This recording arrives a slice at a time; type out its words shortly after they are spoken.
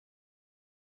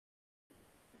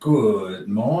Good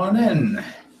morning,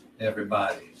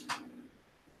 everybody,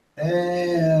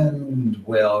 and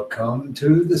welcome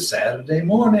to the Saturday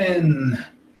morning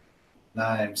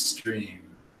live stream.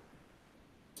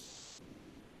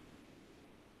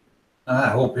 I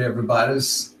hope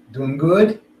everybody's doing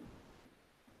good.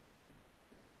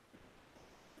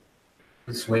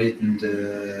 Just waiting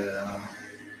to,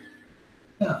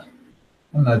 I'm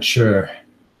not sure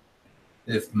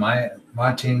if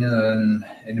Martina and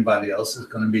anybody else is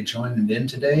going to be joining in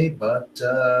today, but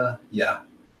yeah,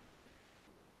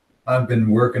 I've been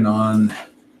working on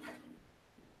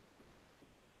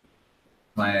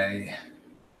my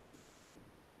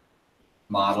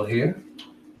model here,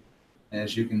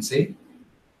 as you can see,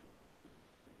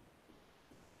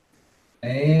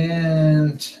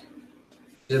 and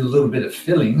did a little bit of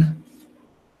filling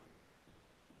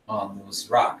on those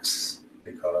rocks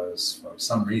because for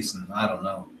some reason, I don't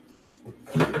know,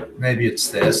 maybe it's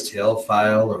the STL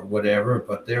file or whatever,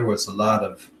 but there was a lot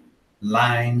of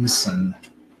lines and,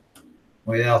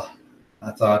 well,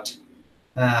 I thought,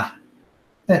 that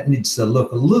needs to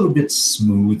look a little bit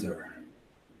smoother.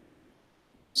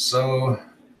 So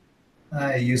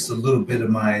I used a little bit of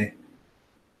my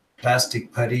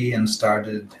plastic putty and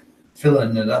started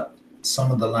filling it up,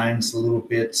 some of the lines a little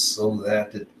bit, so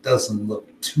that it doesn't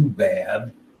look too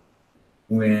bad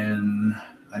when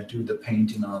I do the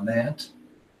painting on that.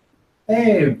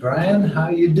 Hey, Brian, how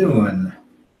you doing?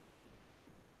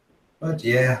 But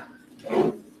yeah,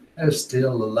 there's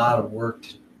still a lot of work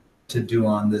to do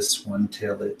on this one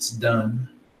till it's done.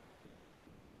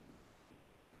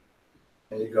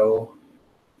 There you go,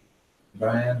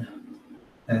 Brian.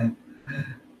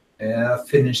 Yeah, I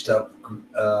finished up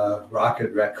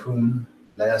Raccoon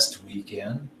last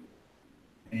weekend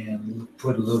and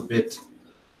put a little bit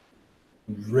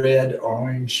red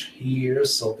orange here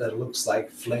so that it looks like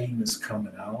flame is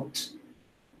coming out.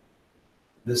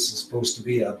 This is supposed to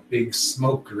be a big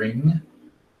smoke ring.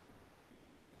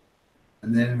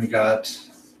 And then we got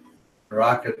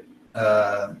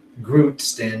Groot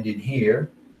standing here.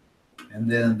 And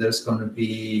then there's going to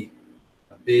be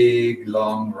a big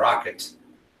long rocket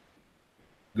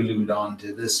glued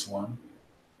onto this one.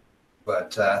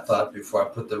 But I thought before I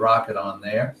put the rocket on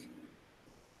there,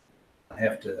 I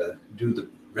have to do the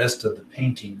rest of the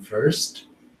painting first.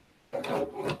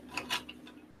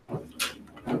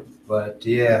 But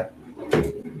yeah,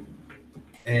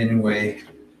 anyway,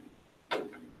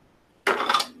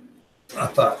 I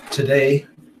thought today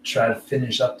try to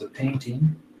finish up the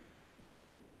painting,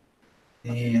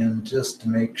 and just to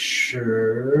make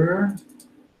sure,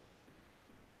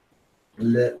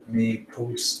 let me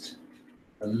post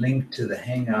a link to the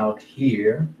Hangout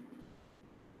here,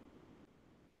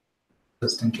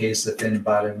 just in case if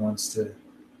anybody wants to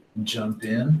jump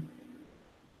in.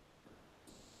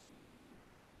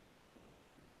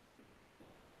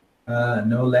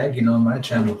 No lagging on my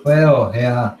channel. Well,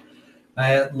 yeah,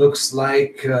 it looks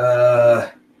like I've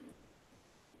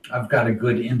got a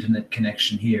good internet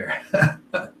connection here.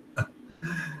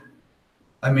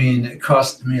 I mean, it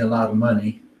cost me a lot of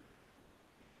money,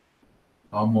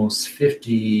 almost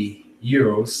 50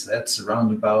 euros. That's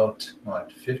around about,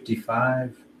 what,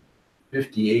 55,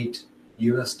 58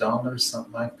 US dollars,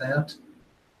 something like that,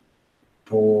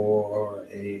 for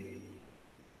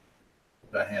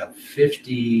I have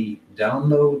 50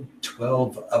 download,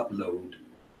 12 upload.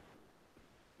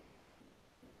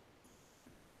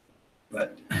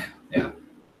 But yeah,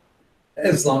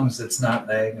 as long as it's not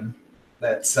lagging,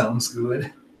 that sounds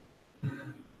good.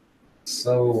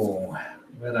 So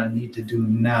what I need to do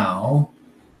now,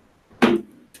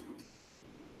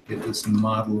 get this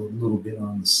model a little bit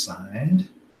on the side.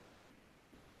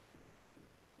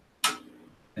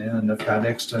 And I've got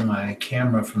extra my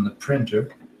camera from the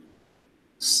printer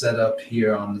set up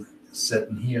here on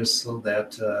setting here so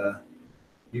that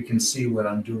you can see what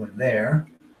I'm doing there,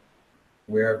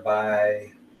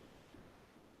 whereby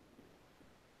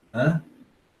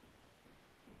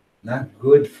not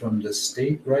good from the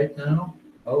state right now.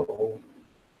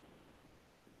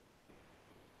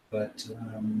 But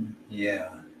yeah,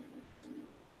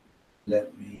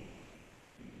 let me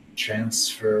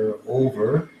transfer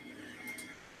over.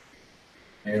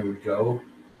 There we go.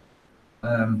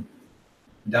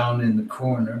 Down in the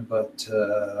corner, but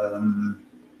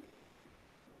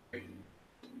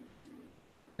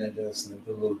that does look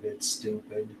a little bit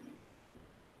stupid.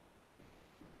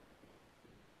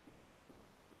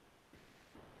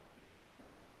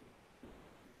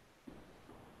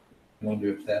 Wonder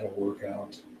if that'll work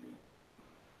out.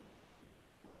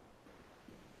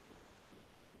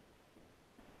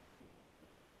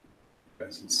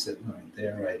 Because it's sitting right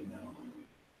there right now.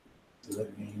 So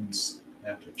that means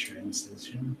after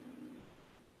transition.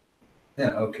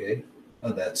 Yeah, okay.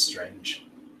 Oh, that's strange.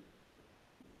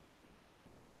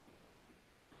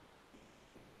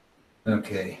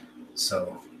 Okay,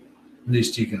 so at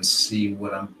least you can see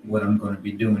what I'm going to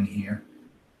be doing here.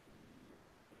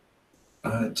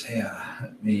 Yeah,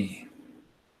 let me.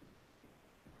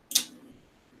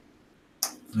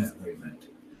 Yeah, wait a minute.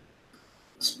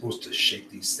 I'm supposed to shake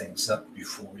these things up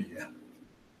before you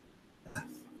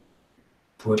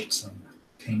put some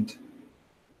paint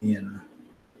in.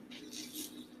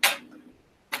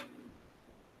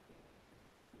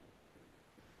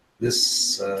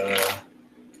 This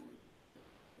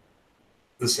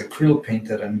this acrylic paint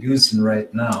that I'm using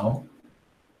right now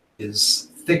is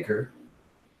thicker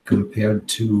compared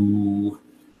to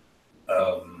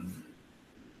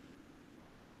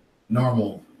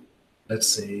normal, let's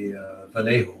say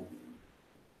Vallejo,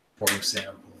 for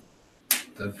example.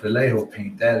 The Vallejo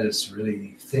paint, that is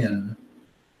really thin,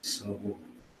 so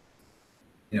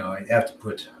you know I have to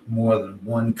put more than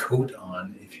one coat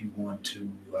on if you want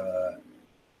to.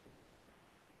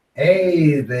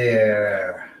 Hey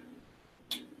there,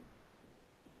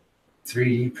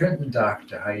 3D printing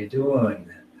doctor, how you doing?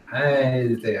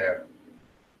 Hi there.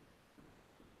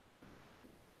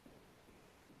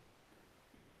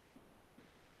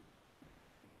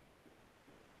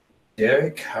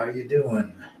 Derek, how you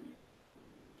doing?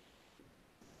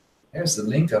 There's the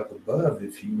link up above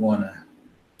if you want to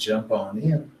jump on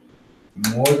in.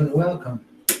 You're more than welcome.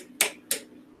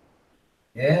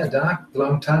 Yeah, Doc,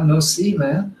 long time no see,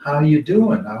 man. How you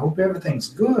doing? I hope everything's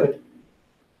good.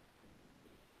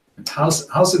 How's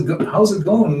it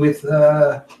going with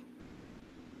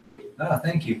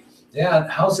thank you. Yeah,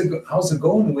 how's it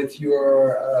going with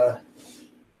your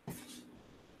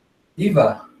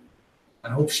Eva? I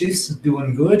hope she's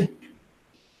doing good.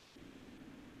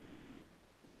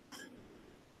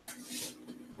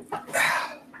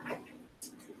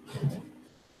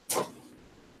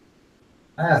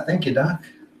 Thank you, Doc.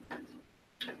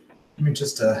 Give me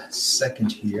just a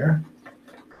second here.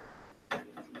 I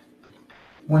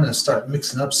want to start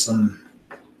mixing up some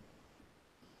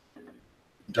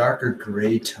darker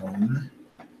gray tone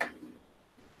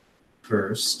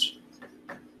first.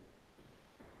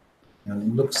 And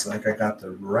it looks like I got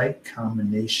the right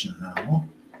combination now.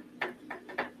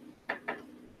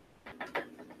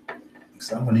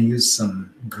 So I'm going to use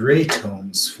some gray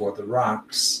tones for the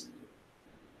rocks.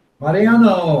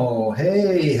 Mariano,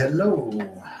 hey, hello,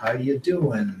 how you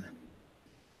doing?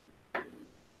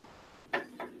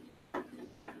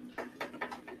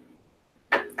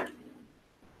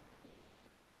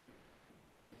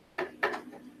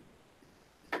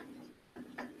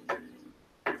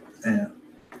 And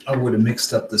I would have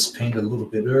mixed up this paint a little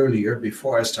bit earlier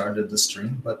before I started the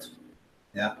stream, but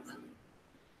yeah,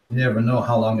 you never know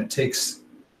how long it takes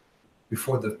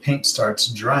before the paint starts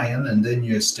drying, and then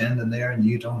you're standing there and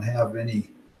you don't have any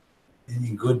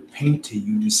good paint to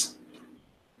use.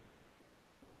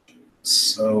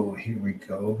 So here we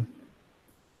go.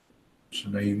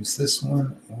 Should I use this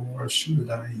one or should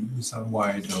I use a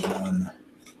wider one?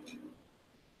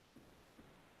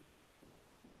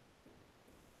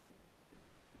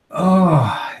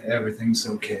 Oh, everything's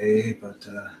okay, but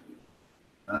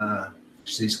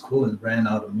she's cool and ran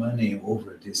out of money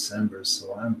over December,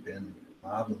 so I've been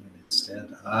modeling instead.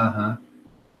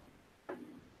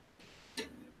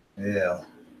 Yeah.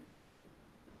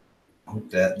 Hope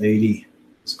that lady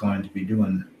is going to be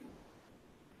doing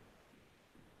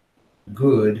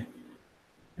good,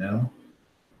 you know?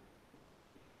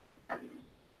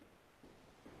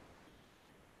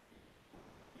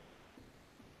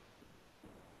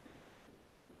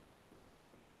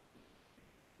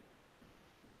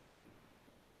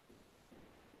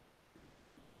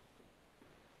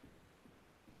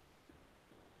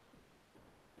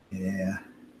 Yeah.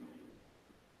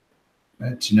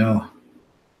 But you know,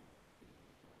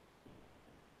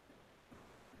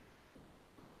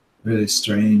 really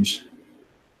strange.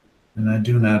 And I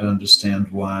do not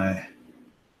understand why.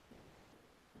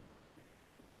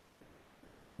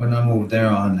 When I moved there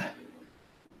on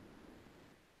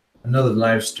another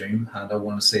live stream, I don't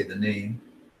want to say the name.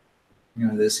 You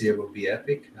know, this year will be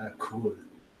epic. Cool.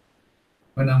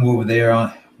 When I'm over there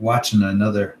on watching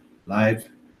another live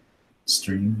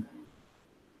stream,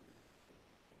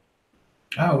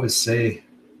 I always say,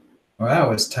 or I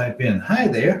always type in, "Hi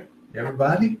there,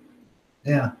 everybody."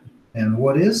 Yeah. And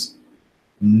what is?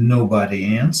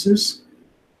 Nobody answers.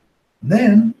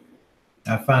 Then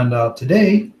I found out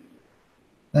today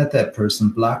that that person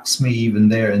blocks me even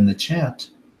there in the chat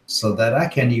so that I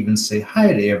can't even say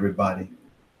hi to everybody.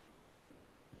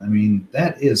 I mean,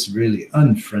 that is really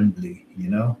unfriendly, you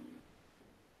know?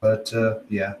 But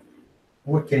yeah,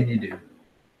 what can you do?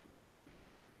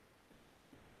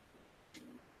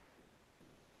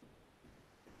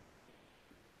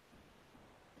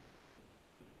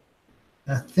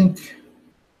 I think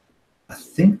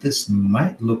this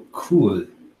might look cool.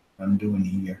 I'm doing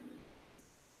here.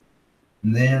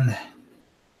 And then I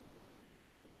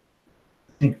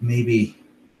think maybe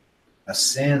a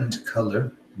sand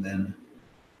color then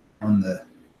on the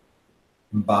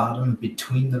bottom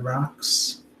between the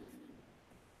rocks.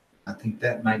 I think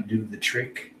that might do the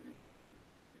trick.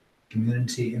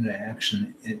 Community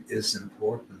interaction is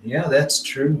important. Yeah, that's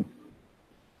true.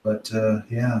 But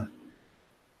yeah.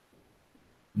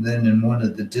 And then in one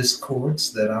of the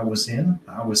discords that I was in,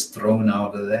 I was thrown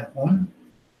out of that one.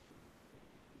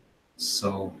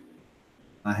 So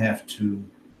I have to,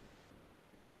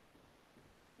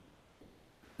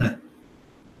 I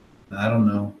don't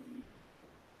know.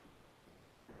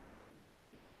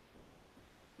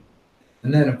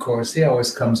 And then, of course, he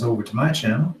always comes over to my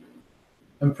channel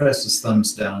and presses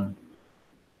thumbs down.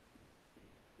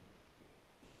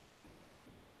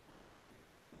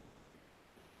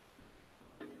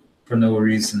 For no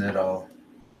reason at all.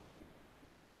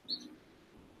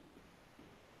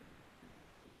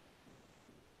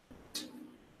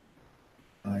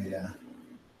 Oh, yeah.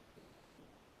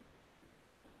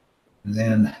 And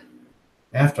then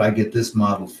after I get this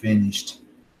model finished,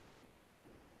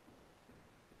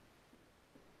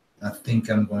 I think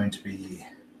I'm going to be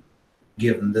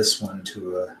giving this one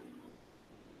to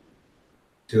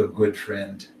a good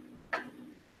friend,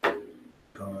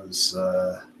 because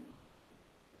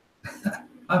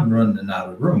I'm running out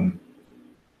of room.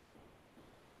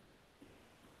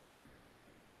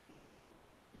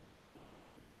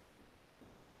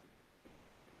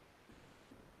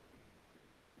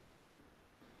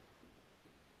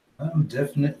 I'm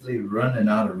definitely running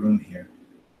out of room here.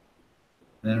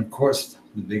 And of course,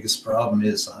 the biggest problem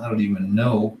is I don't even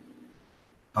know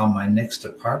how my next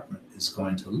apartment is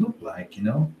going to look like, you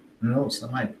know? Who knows? I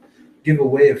might give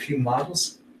away a few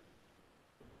models.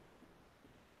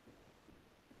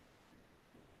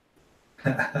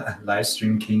 Live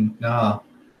stream king. No,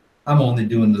 I'm only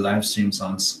doing the live streams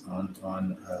on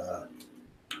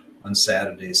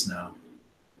Saturdays now.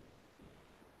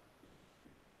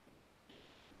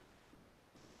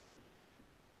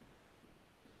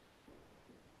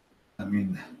 I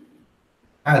mean,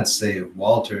 I'd say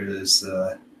Walter is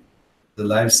the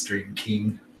live stream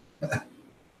king.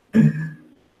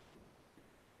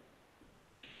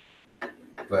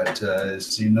 But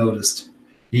as you noticed,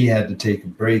 he had to take a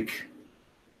break.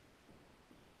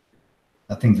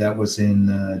 I think that was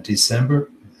in December.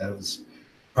 That was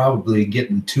probably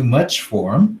getting too much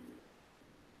for him.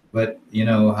 But you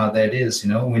know how that is,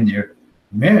 you know, when you're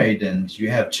married and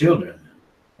you have children,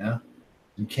 yeah,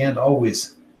 you can't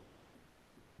always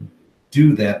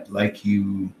do that like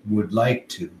you would like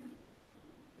to,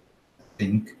 I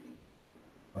think.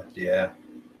 But yeah,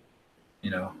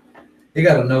 you know, you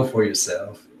got to know for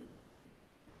yourself.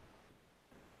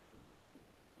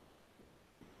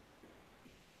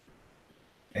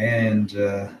 And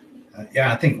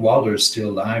yeah, I think Walter's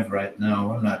still live right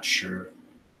now. I'm not sure.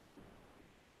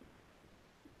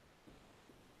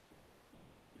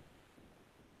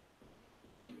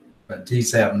 But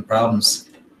he's having problems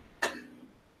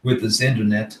with his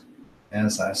internet,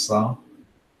 as I saw.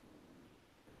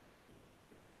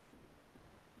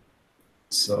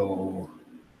 So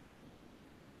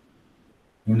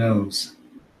who knows?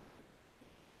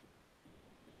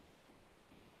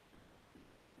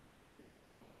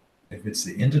 If it's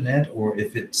the internet or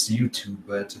if it's YouTube.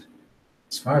 But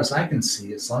as far as I can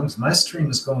see, as long as my stream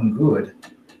is going good,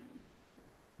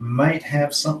 might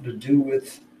have something to do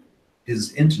with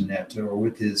his internet or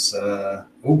with his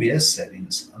OBS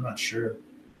settings. I'm not sure.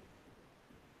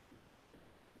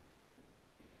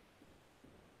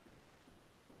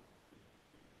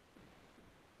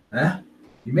 Huh?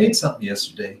 You made something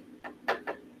yesterday.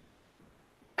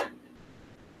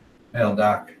 Well,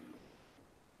 Doc,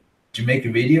 did you make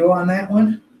a video on that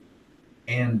one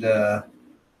and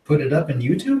put it up in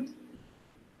YouTube?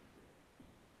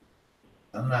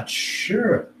 I'm not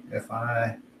sure if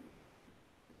I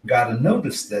got a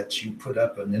notice that you put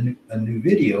up a new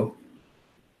video.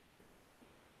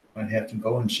 Might have to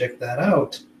go and check that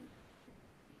out.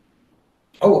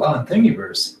 Oh, on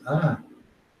Thingiverse.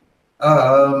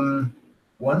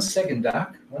 One second,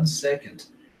 Doc. 1 second.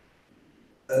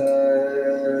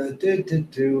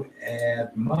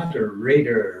 Add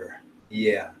moderator.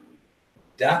 Yeah.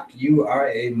 Doc, you are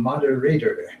a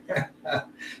moderator.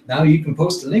 Now you can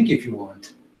post a link if you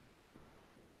want.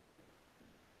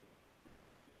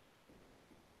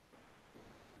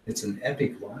 It's an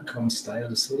epic Wacom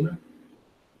style solder.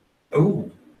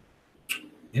 Oh,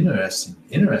 interesting,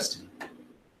 interesting,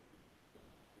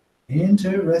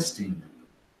 interesting.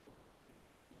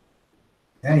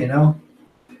 Yeah, you know,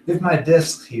 if my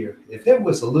desk here, if it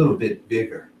was a little bit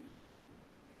bigger,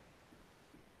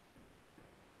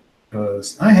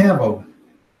 because I have a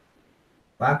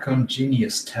Wacom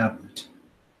Genius tablet.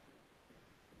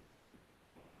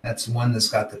 That's the one that's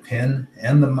got the pen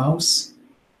and the mouse.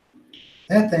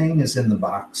 That thing is in the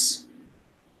box.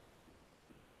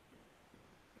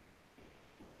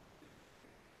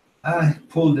 I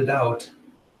pulled it out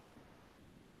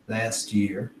last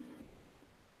year,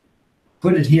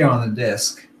 put it here on the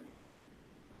desk,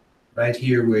 right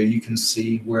here where you can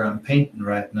see where I'm painting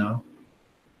right now.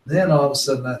 Then all of a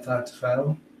sudden I thought,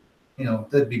 well, you know,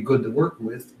 that'd be good to work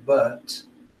with, but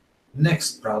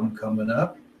next problem coming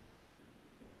up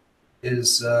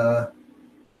is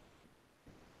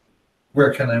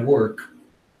where can I work?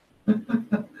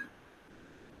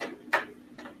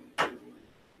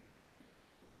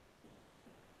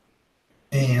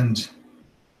 And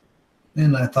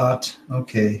then I thought,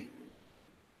 okay,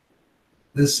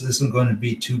 this isn't going to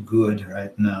be too good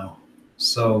right now.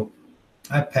 So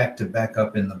I packed it back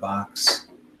up in the box.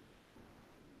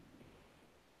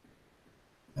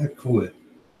 I quit.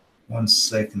 1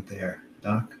 second there,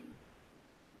 Doc.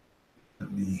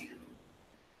 Let me.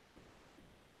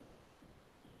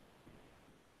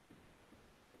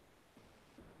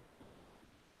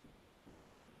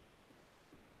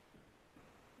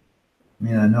 I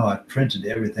mean, I know I printed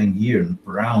everything here in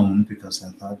brown because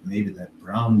I thought maybe that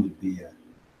brown would be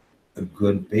a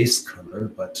good base color,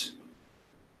 but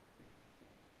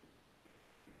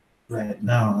right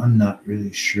now I'm not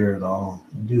really sure at all.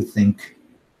 I do think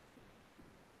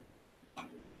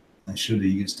I should have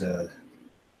used a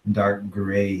dark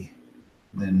gray.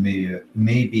 Then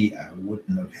maybe I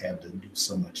wouldn't have had to do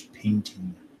so much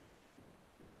painting.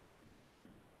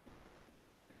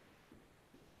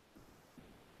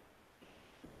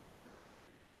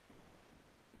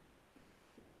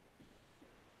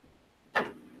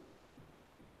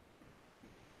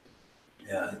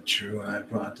 Yeah, true. I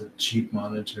brought a cheap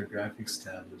monitor graphics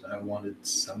tablet. I wanted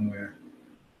somewhere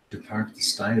to park the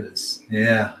stylus.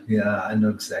 Yeah, I know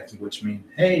exactly what you mean.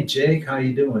 Hey, Jake, how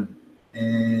you doing?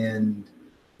 And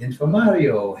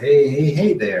Infomario,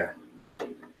 hey there.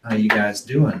 How you guys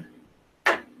doing?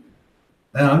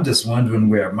 Now, I'm just wondering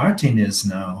where Martin is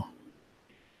now.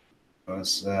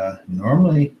 Because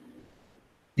normally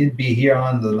he'd be here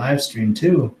on the live stream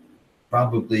too,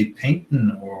 probably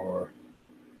painting or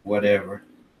whatever.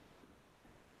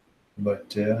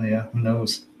 But yeah, who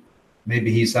knows?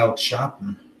 Maybe he's out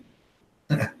shopping.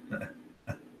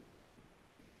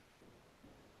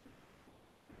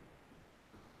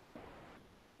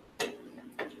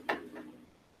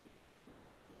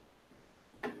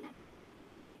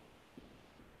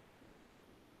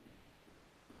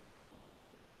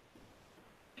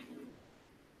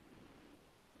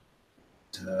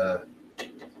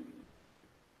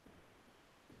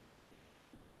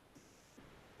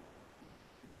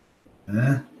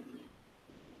 uh,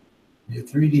 you're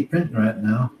 3D printing right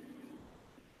now.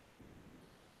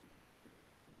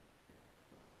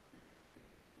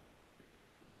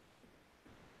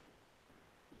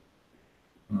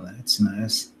 Well, that's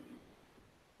nice.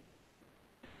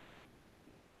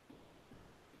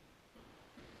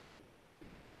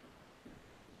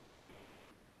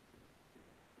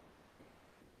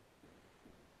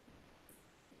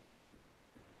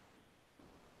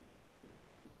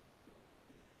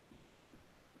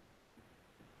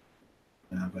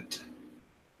 But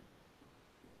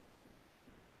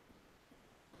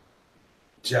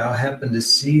did y'all happen to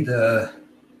see the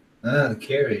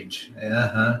carriage?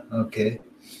 Okay.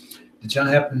 Did y'all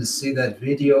happen to see that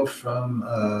video from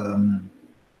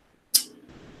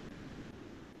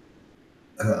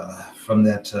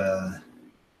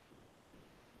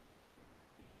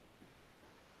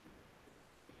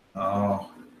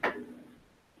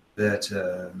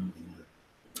that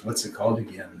what's it called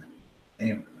again?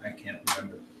 Damn, I can't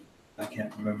remember. I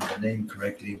can't remember the name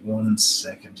correctly. 1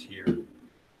 second here.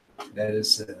 That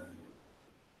is A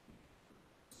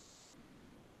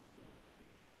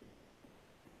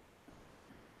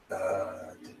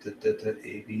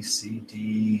B C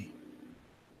D.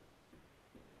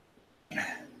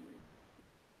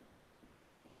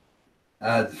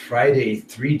 The Friday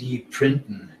 3D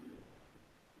printing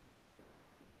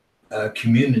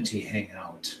community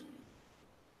hangout.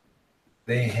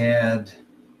 They had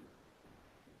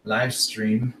live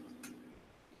stream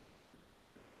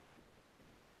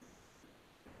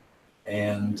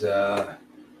and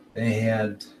they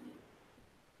had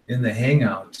in the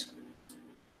Hangout,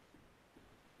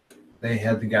 they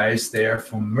had the guys there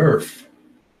from Murph.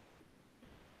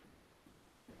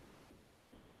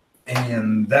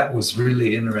 And that was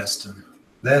really interesting.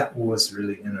 That was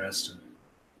really interesting.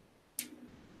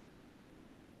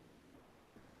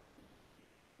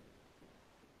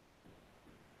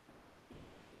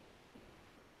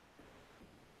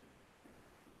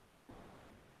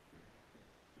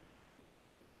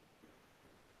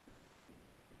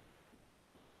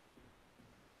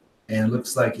 And it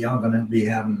looks like y'all gonna be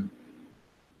having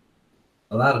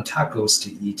a lot of tacos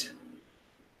to eat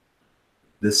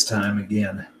this time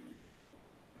again.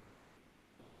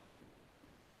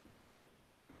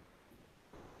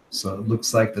 So it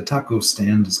looks like the taco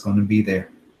stand is going to be there.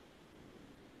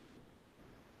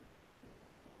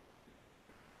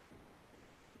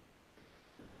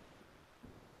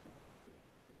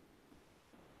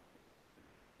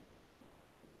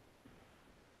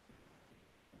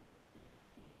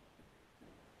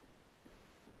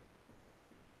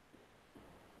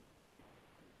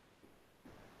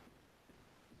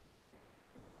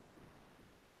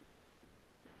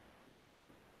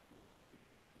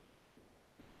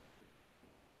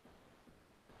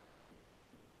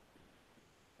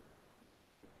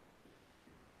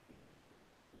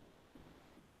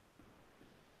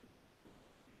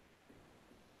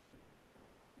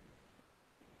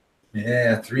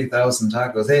 Yeah, 3,000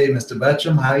 tacos. Hey, Mr.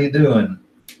 Betcham, how you doing?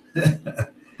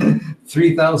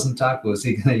 3,000 tacos.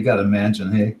 You got to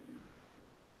imagine, hey.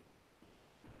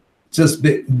 Just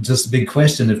a big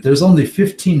question. If there's only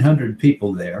 1,500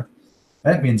 people there,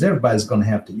 that means everybody's going to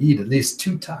have to eat at least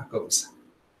 2 tacos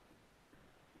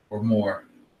or more.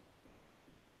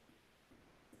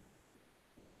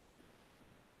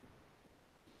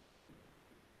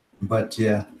 But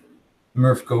yeah,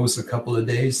 Murph goes a couple of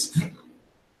days.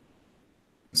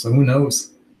 So who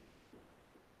knows?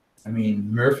 I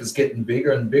mean, Murph is getting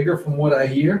bigger and bigger from what I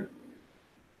hear.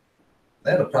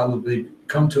 That'll probably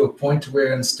come to a point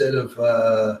where instead of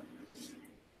 3,000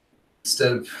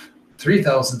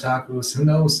 tacos, who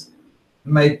knows?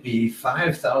 It might be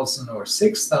 5,000 or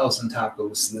 6,000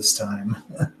 tacos this time.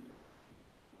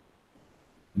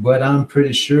 But I'm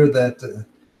pretty sure that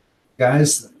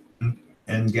guys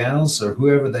and gals or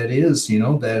whoever that is,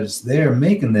 that is there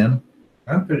making them,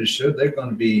 I'm pretty sure they're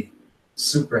going to be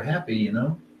super happy,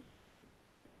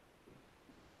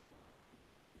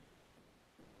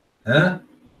 Huh?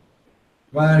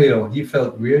 Mario, you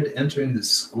felt weird entering the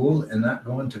school and not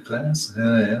going to class?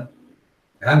 Yeah.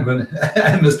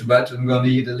 Mr. Butch, I'm going to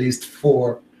eat at least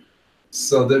 4.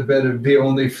 So there better be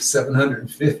only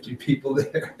 750 people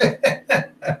there.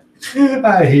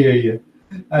 I hear you.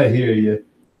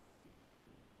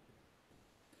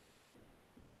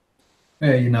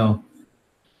 Yeah,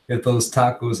 if those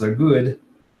tacos are good,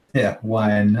 yeah,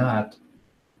 why not?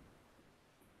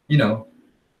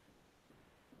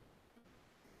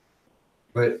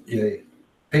 But yeah,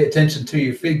 pay attention to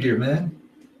your figure, man.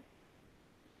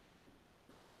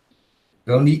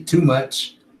 Don't eat too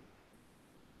much.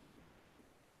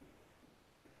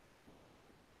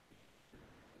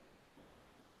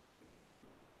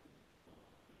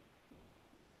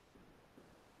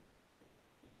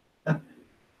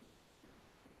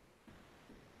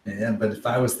 Yeah, but if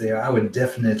I was there, I would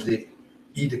definitely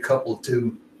eat a couple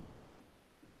too.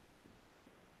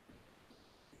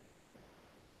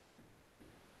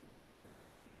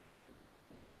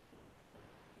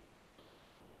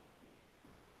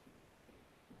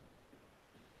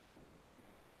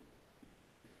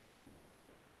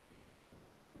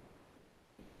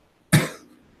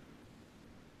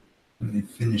 Let me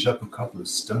finish up a couple of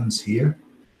stones here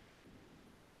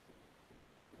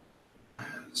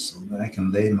so that I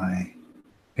can lay my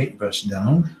paintbrush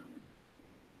down.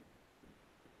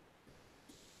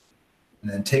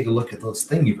 And then take a look at those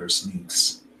Thingiverse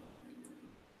links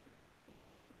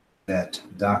that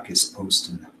Doc is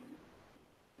posting.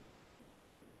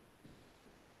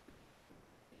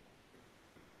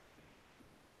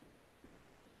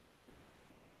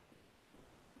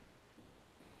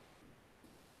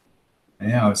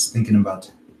 Yeah, I was thinking about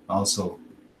also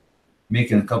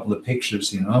making a couple of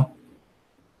pictures,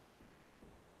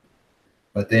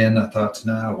 But then I thought,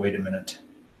 nah, wait a minute.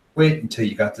 Wait until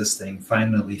you got this thing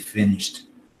finally finished.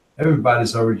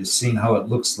 Everybody's already seen how it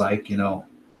looks like,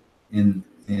 in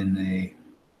a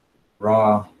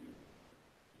raw.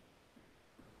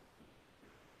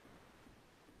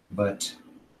 But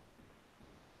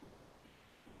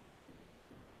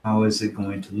how is it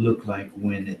going to look like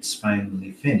when it's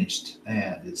finally finished?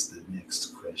 That is the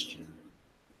next question.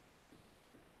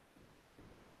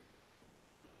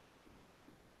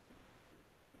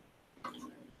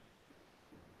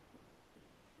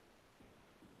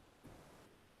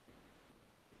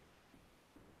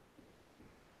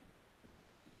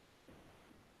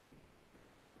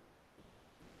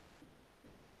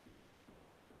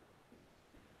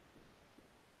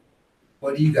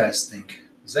 What do you guys think?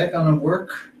 Is that gonna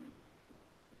work?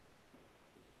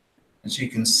 As you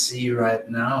can see right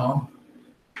now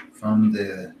from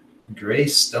the gray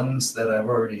stones that I've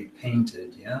already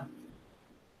painted, yeah?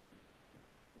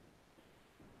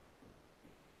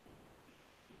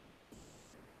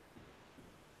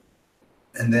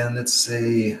 And then let's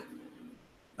say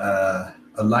a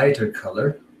lighter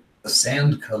color, a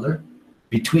sand color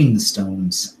between the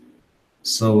stones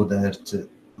so that it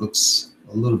looks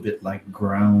a little bit like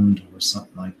ground or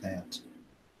something like that.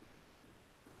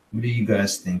 What do you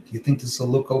guys think? Do you think this will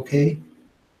look okay?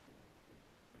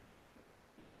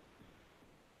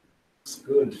 It's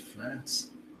good, flats.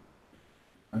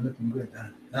 I'm looking good.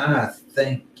 Ah,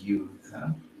 thank you. Huh?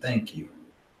 Thank you.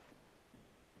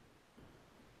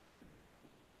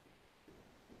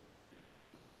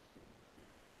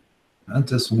 I'm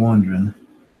just wondering,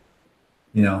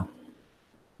 you know,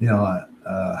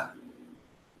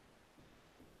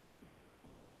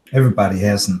 everybody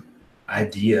has an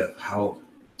idea of how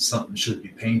something should be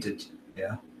painted.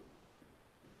 Yeah.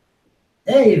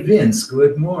 Hey, Vince,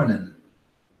 good morning.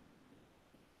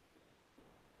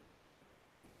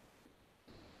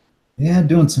 Yeah,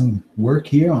 doing some work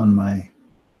here on my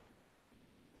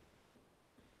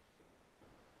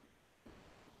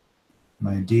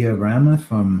diorama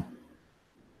from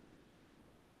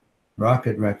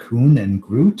Rocket, Raccoon, and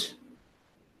Groot.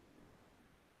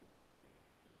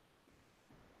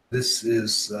 This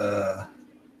is a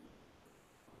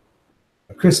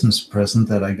Christmas present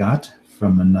that I got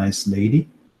from a nice lady.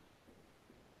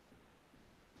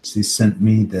 She sent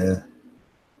me the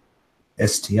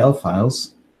STL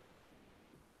files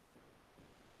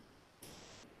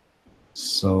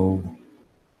so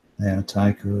that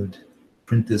I could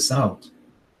print this out.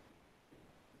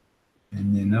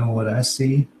 And you know what I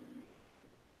see?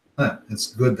 It's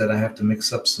good that I have to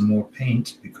mix up some more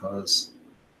paint because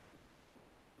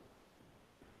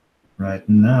right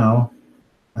now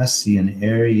I see an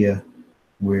area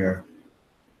where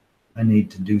I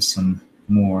need to do some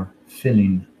more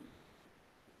filling.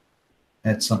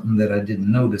 That's something that I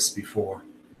didn't notice before.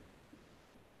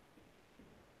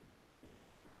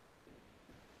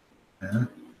 Yeah.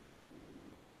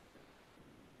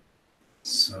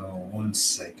 So 1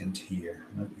 second here.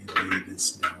 Let me lay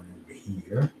this down over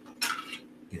here.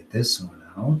 Get this one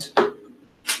out. Get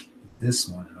this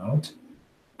one out.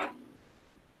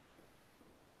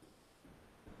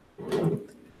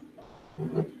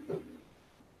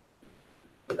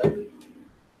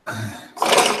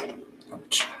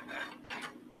 Ouch.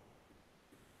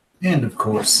 And of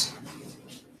course,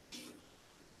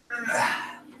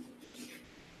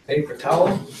 paper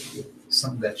towel,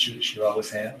 something that you should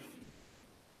always have.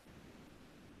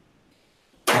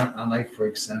 Unlike, for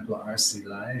example, RC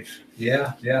Life.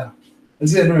 Yeah.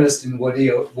 It's interesting what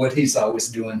he's always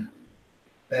doing.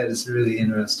 That is really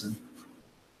interesting.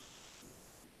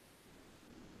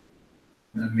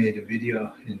 I made a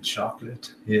video in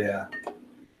chocolate. Yeah.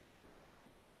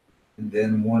 And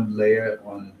then one layer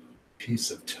on a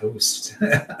piece of toast.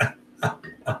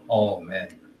 Oh, man.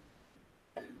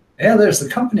 Yeah, there's a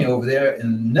company over there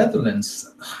in the Netherlands.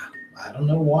 I don't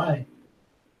know why.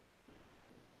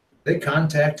 They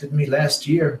contacted me last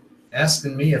year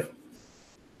asking me if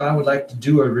I would like to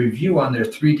do a review on their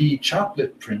 3D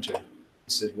chocolate printer. I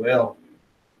said, well,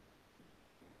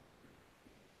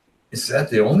 is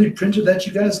that the only printer that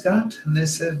you guys got? And they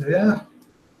said, yeah,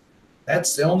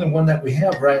 that's the only one that we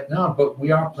have right now, but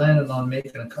we are planning on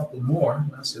making a couple more.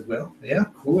 And I said, well, yeah,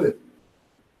 cool. It'd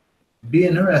be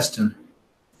interesting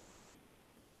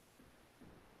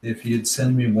if you'd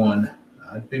send me one.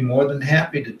 I'd be more than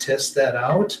happy to test that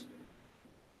out,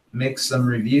 make some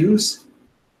reviews,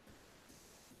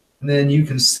 and then you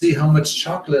can see how much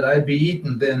chocolate I'd be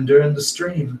eating then during the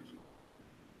stream.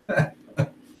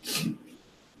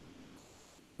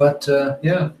 But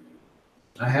yeah,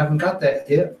 I haven't got that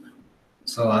yet,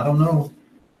 so I don't know.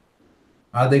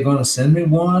 Are they going to send me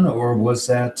one, or was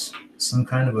that some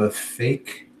kind of a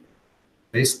fake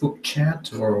Facebook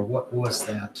chat, or what was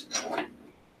that?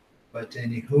 But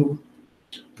anywho,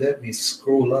 let me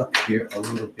scroll up here a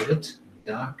little bit.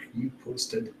 Doc, you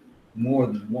posted more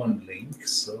than one link,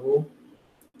 so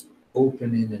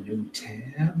open in a new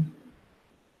tab.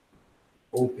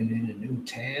 Open in a new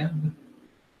tab.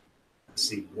 I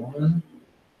see one.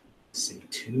 I see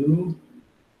two.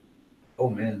 Oh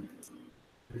man,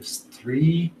 there's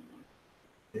three.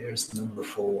 There's number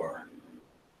 4.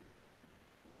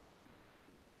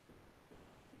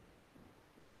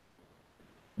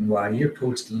 And while you're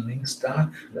posting links,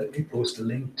 Doc, let me post a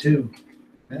link too.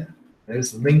 Yeah.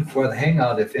 There's a link for the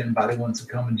Hangout if anybody wants to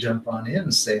come and jump on in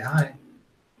and say hi.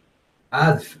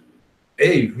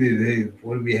 Hey,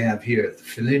 what do we have here?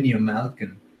 Filinium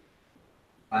Alkin.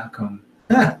 Wacom.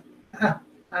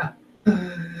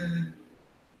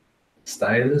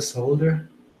 Stylus holder.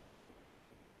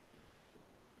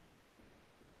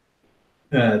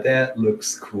 That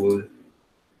looks cool.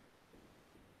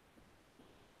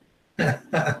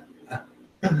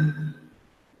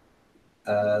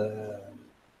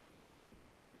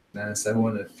 Nice. I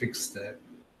want to fix the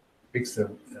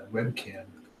webcam.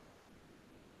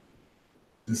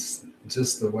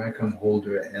 Just the Wacom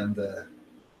holder and the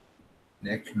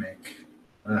neck mech.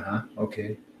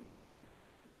 Okay.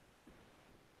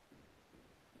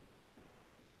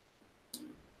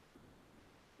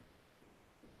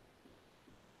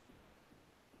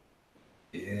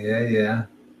 Yeah.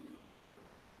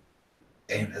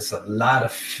 And there's a lot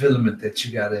of filament that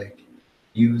you gotta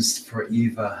use for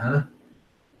Eva, huh?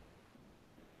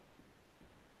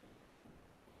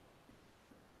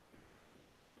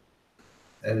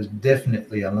 That is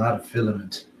definitely a lot of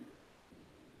filament.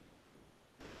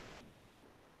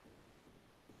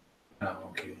 Oh,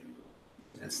 okay.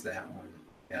 That's that one.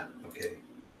 Yeah, okay.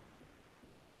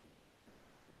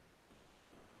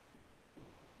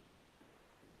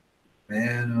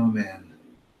 Man, oh man.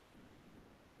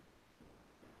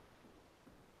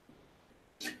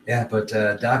 Yeah, but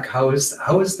Doc, how is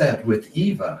that with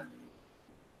Eva?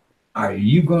 Are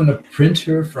you going to print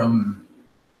her from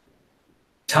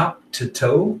top to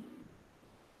toe?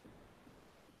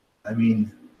 I mean,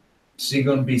 is she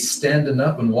going to be standing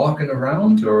up and walking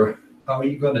around, or how are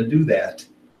you going to do that?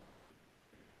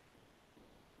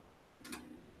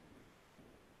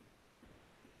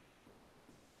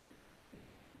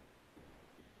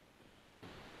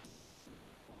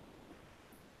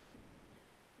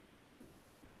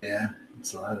 Yeah,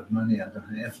 it's a lot of money. I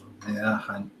don't have.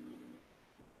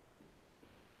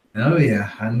 Oh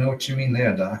yeah, I know what you mean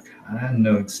there, Doc. I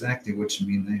know exactly what you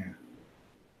mean there.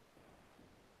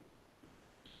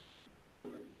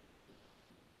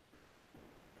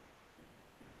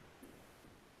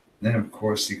 Then of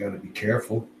course you got to be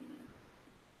careful.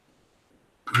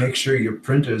 Make sure your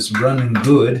printer's running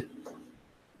good.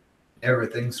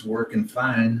 Everything's working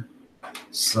fine,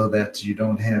 so that you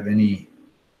don't have any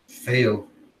fail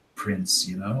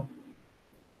prints.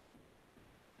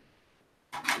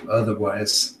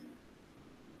 Otherwise,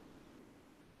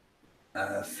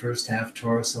 first half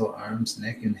torso, arms,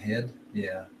 neck, and head.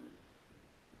 Yeah.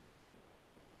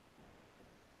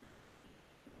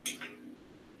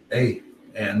 Hey,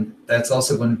 and that's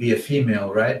also going to be a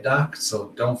female, right, Doc?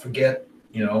 So don't forget,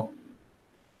 to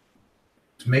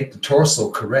make the torso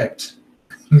correct.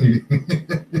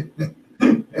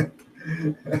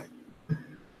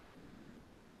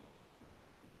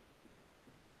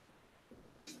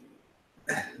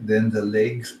 Then the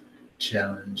legs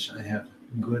challenge. I have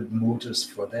good motors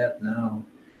for that now.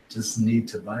 Just need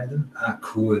to buy them.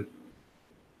 Cool.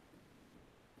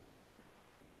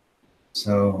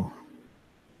 So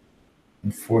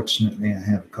unfortunately, I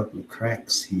have a couple of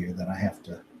cracks here that I have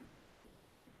to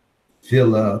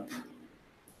fill up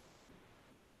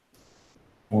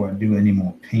or do any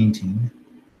more painting.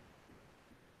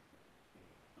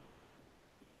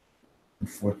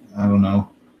 I don't know.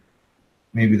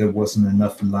 Maybe there wasn't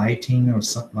enough lighting or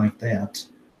something like that.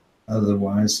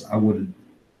 Otherwise, I would have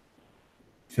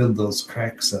filled those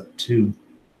cracks up too.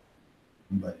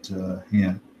 But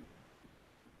yeah.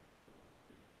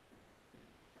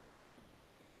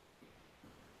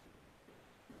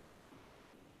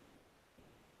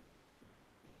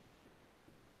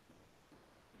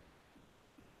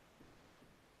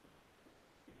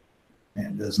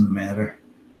 It doesn't matter.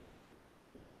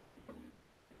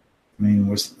 I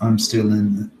mean, I'm still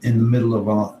in the middle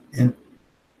of in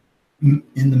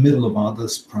the middle of all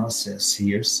this process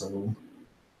here, so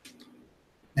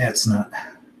that's not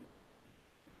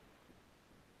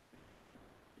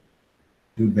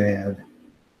too bad.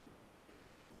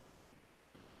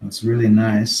 It's really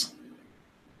nice.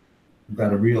 I've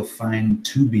got a real fine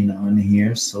tubing on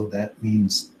here, so that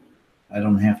means I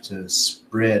don't have to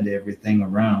spread everything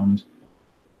around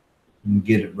and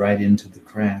get it right into the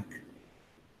crack.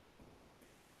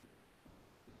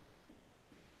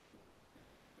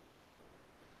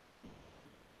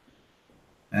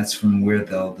 That's from where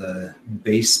all the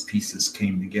base pieces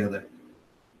came together.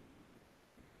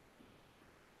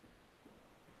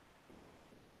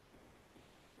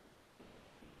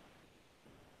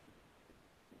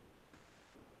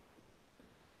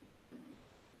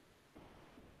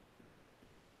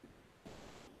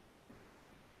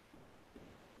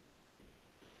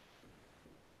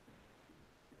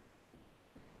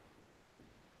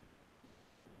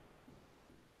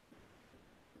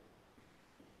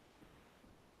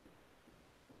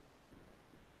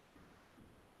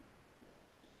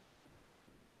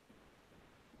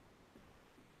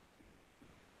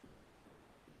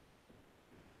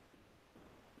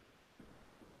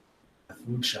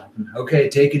 food shopping. Okay,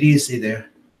 take it easy there.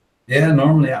 Yeah,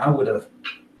 normally I would have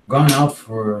gone out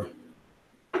for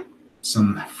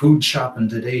some food shopping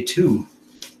today too,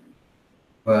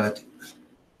 but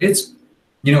it's,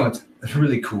 it's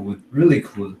really cool, really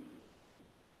cool.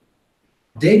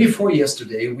 Day before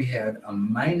yesterday, we had a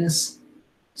 -7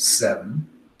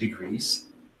 degrees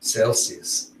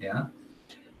Celsius. Yeah.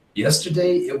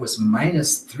 Yesterday, it was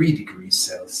 -3 degrees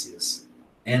Celsius.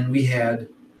 And we had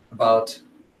about,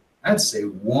 I'd say,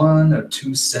 1 or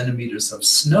 2 centimeters of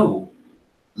snow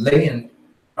laying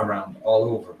around all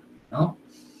over.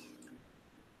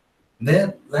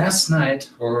 Then last night,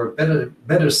 or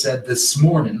better said, this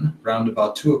morning, around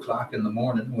about 2 o'clock in the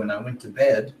morning when I went to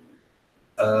bed,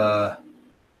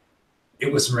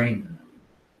 it was raining.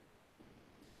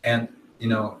 And,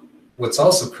 what's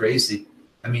also crazy,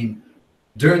 I mean,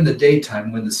 during the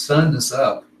daytime when the sun is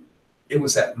up, it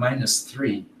was at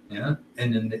 -3, yeah?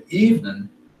 And in the evening,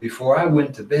 before I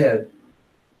went to bed,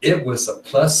 it was a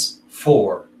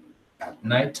 +4 at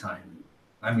nighttime.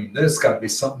 I mean, there's got to be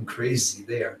something crazy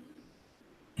there.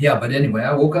 Yeah, but anyway,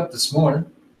 I woke up this morning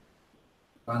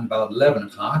around about 11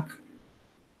 o'clock,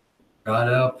 got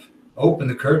up, opened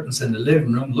the curtains in the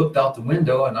living room, looked out the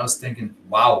window, and I was thinking,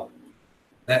 wow,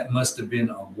 that must have been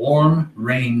a warm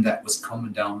rain that was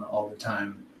coming down all the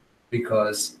time,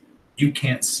 because you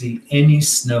can't see any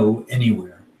snow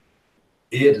anywhere.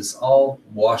 It is all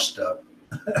washed up.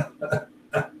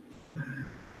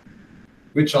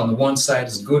 Which on the one side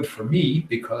is good for me,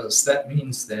 because that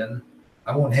means then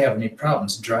I won't have any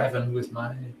problems driving with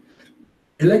my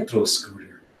electro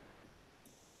scooter.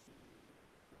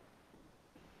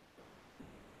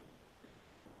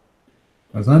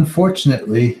 Because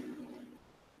unfortunately,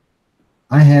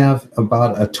 I have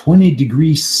about a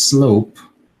 20-degree slope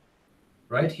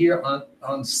right here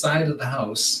on the side of the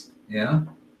house. Yeah,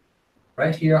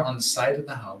 right here on the side of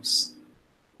the house.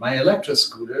 My electro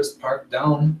scooter is parked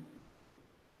down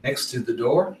next to the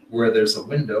door where there's a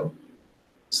window,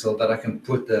 so that I can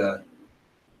put the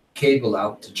cable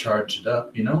out to charge it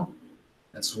up,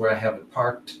 That's where I have it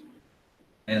parked.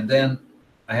 And then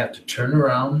I have to turn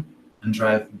around and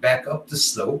drive back up the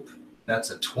slope.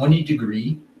 That's a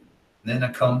 20-degree. Then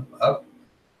I come up,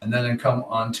 and then I come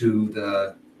onto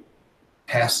the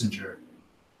passenger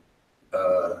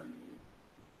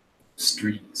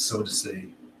street, so to say.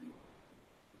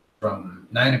 From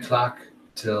 9 o'clock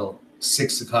till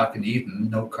 6 o'clock in the evening,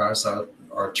 no cars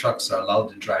or trucks are allowed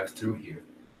to drive through here,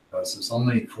 because it's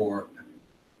only for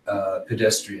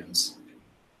pedestrians.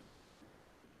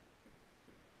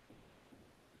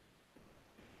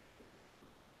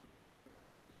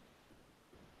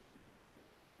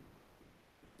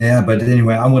 Yeah, but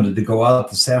anyway, I wanted to go out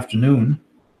this afternoon,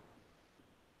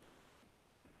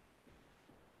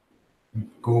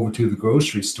 go over to the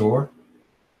grocery store,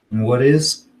 and what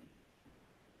is?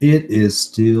 It is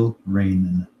still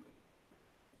raining.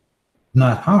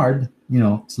 Not hard,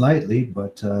 slightly,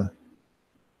 but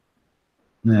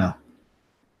yeah.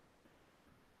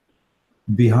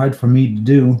 It'd be hard for me to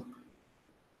do,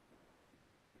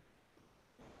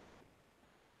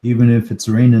 even if it's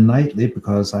raining nightly,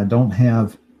 because I don't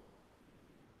have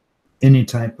any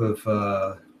type of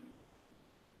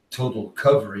total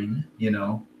covering,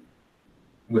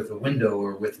 with a window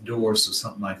or with doors or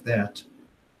something like that.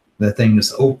 The thing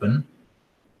is open,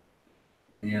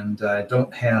 and I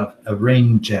don't have a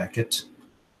rain jacket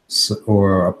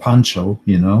or a poncho,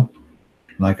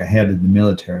 like I had in the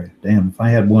military. Damn, if I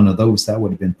had one of those, that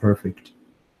would have been perfect.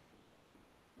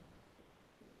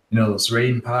 Those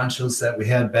rain ponchos that we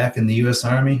had back in the U.S.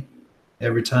 Army,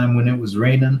 every time when it was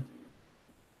raining,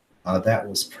 that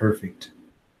was perfect.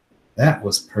 That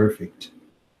was perfect.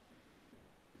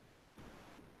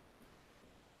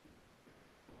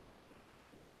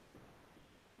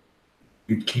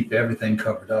 You'd keep everything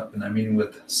covered up. And I mean,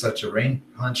 with such a rain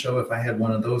poncho, if I had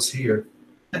one of those here,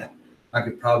 I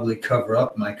could probably cover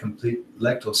up my complete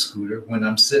electro scooter when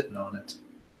I'm sitting on it.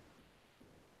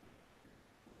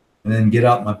 And then get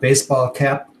out my baseball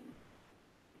cap.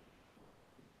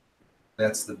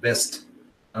 That's the best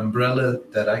umbrella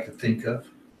that I could think of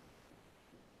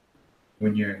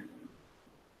when you're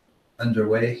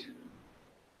underway.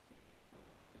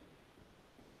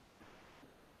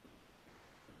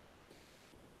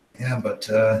 Yeah, but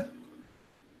you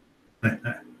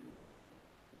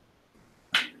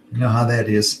know how that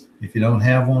is. If you don't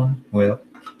have one, well,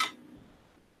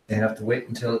 you have to wait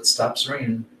until it stops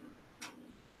raining.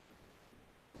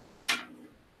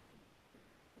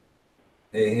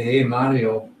 Hey,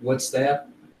 Mario, what's that?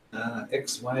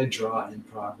 XY draw in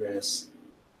progress.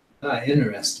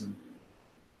 Interesting.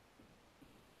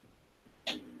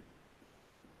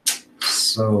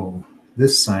 So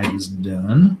this side is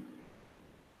done.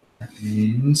 That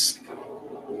means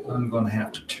I'm going to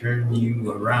have to turn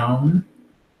you around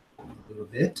a little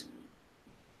bit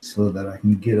so that I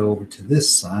can get over to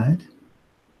this side.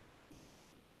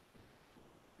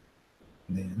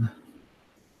 Then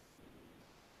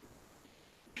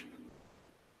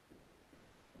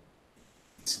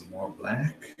some more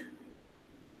black.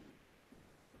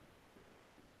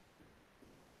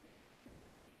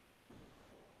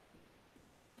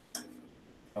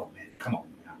 Oh man, come on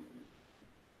now.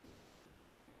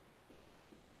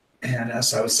 And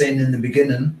as I was saying in the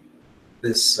beginning,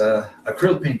 this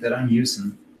acrylic paint that I'm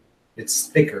using, it's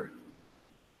thicker,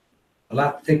 a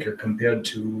lot thicker compared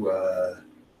to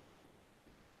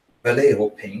Vallejo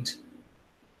paint,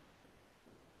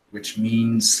 which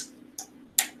means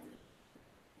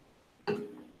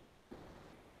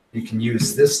you can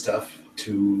use this stuff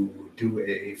to do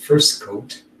a first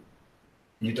coat.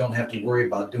 You don't have to worry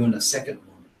about doing a second one.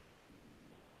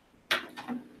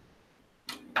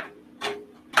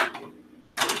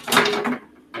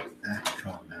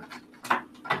 Come on now.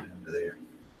 Get under there.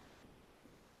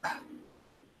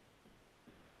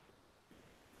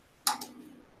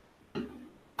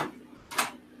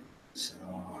 So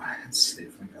let's see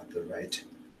if we got the right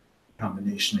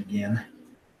combination again.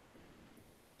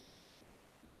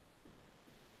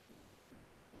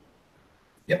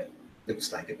 Yep,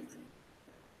 looks like it.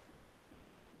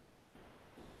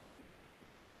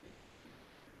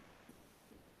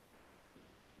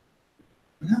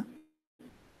 Yeah,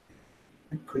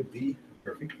 it could be a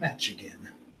perfect match again.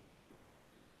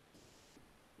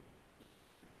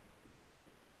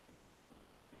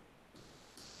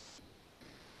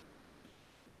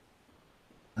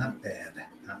 Not bad,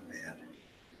 not bad.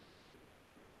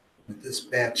 With this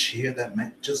batch here, that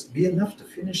might just be enough to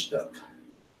finish it up.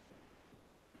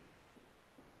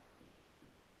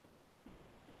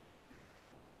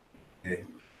 Okay.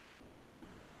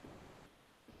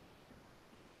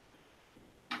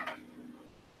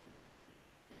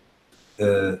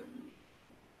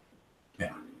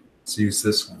 Yeah, let's use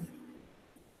this one.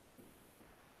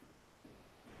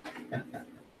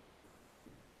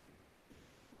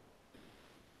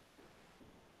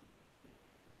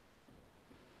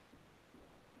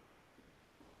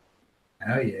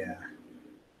 Oh yeah.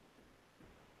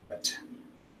 But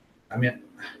I mean,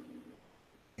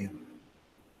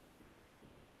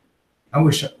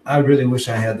 I really wish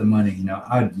I had the money. You know,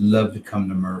 I'd love to come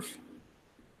to Murph.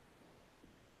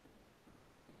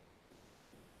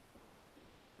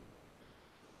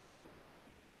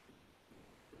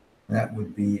 That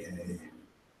would be a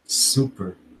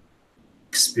super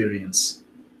experience.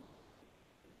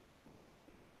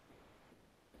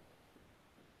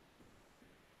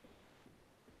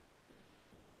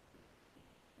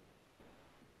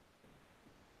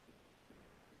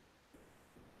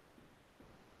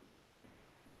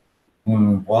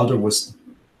 When Walter was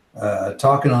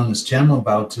talking on his channel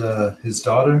about his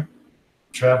daughter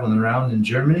traveling around in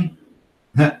Germany,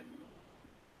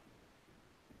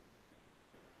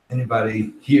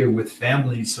 anybody here with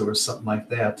families or something like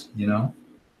that, you know,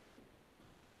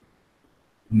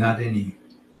 not any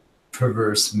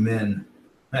perverse men.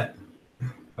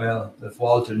 Well, if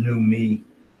Walter knew me,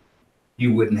 he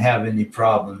wouldn't have any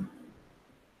problem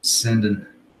sending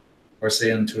or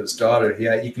saying to his daughter,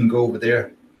 yeah, you can go over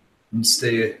there and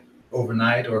stay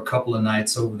overnight or a couple of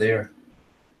nights over there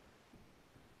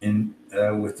in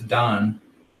with Don,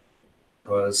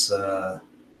 because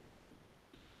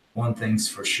one thing's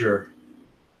for sure.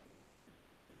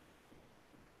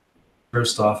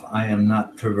 First off, I am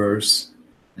not perverse,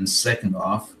 and second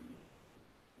off,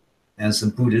 as a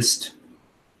Buddhist,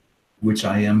 which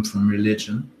I am from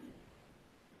religion,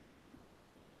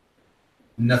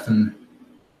 nothing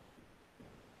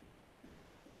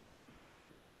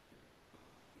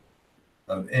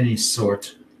of any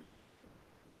sort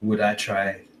would I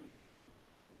try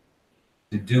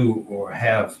to do or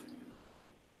have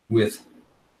with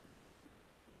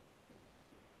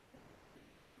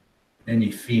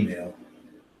any female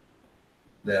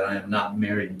that I am not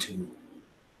married to.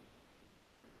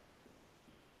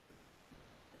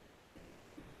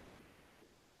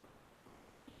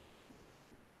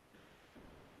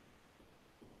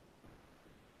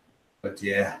 But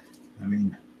yeah, I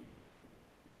mean,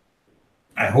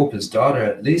 I hope his daughter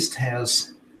at least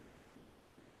has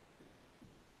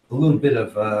a little bit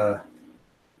of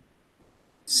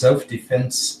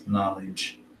self-defense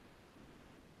knowledge.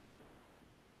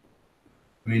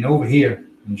 I mean, over here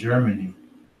in Germany,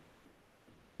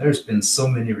 there's been so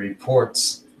many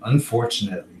reports,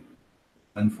 unfortunately,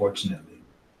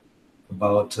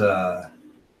 about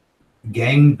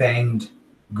gang-banged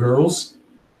girls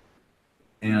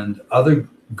and other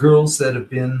girls that have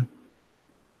been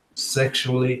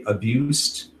sexually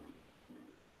abused,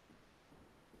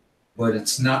 but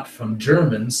it's not from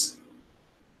Germans,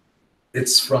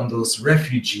 it's from those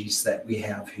refugees that we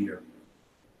have here.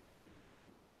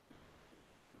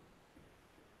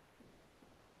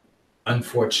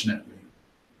 Unfortunately.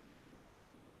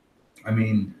 I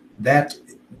mean, that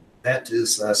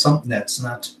is something that's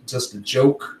not just a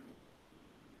joke.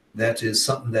 That is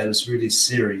something that is really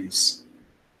serious.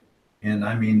 And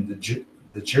I mean,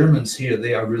 the Germans here,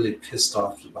 they are really pissed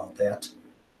off about that.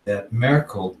 That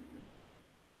Merkel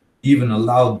even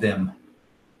allowed them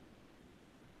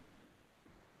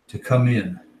to come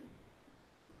in.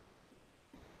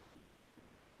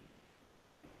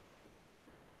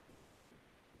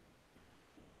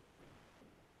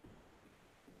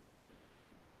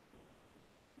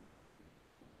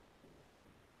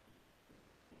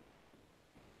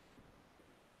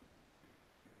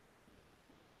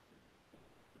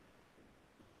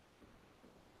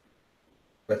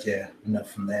 But yeah,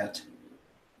 enough from that.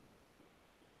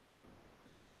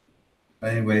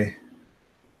 Anyway,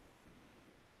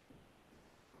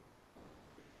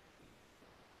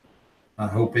 I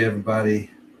hope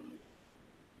everybody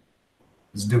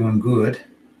is doing good.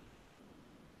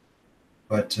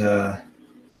 But while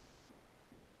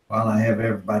I have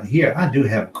everybody here, I do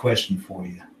have a question for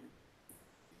you.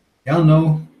 Y'all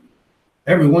know,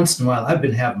 every once in a while, I've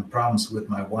been having problems with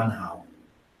my Wanhao.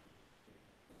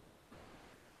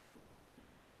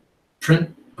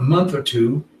 Print a month or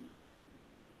two,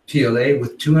 PLA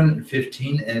with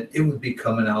 215, and it would be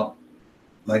coming out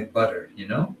like butter, you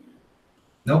know?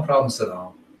 No problems at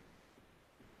all.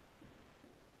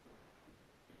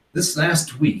 This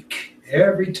last week,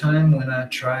 every time when I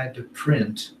tried to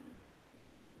print,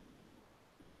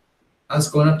 I was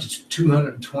going up to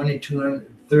 220,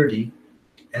 230,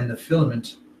 and the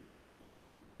filament,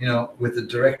 you know, with the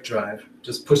direct drive,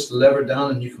 just push the lever down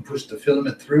and you can push the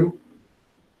filament through.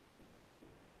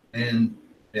 And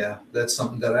yeah, that's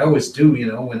something that I always do, you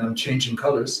know, when I'm changing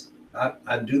colors.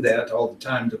 I do that all the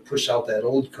time to push out that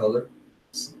old color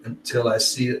until I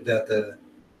see it that the,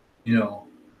 you know,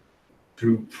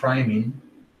 through priming,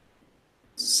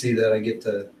 see that I get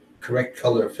the correct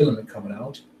color of filament coming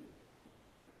out.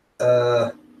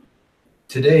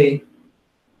 Today,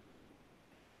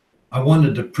 I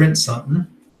wanted to print something.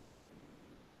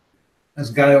 There's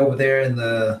a guy over there in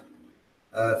the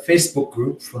Facebook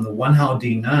group from the Wanhao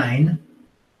D9.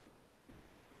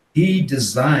 He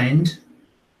designed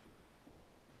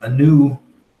a new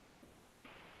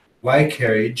Y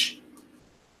carriage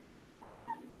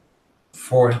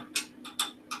for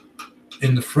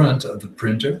in the front of the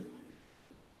printer.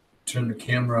 Turn the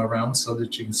camera around so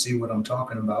that you can see what I'm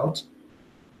talking about.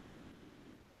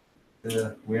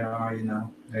 Where are you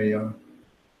now? There you are.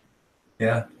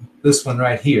 Yeah, this one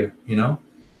right here, you know,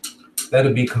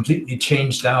 that'll be completely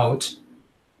changed out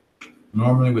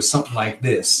normally with something like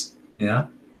this, yeah?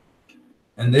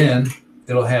 And then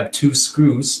it'll have two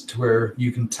screws to where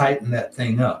you can tighten that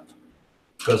thing up.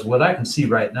 Because what I can see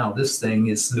right now, this thing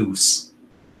is loose.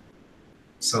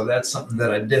 So that's something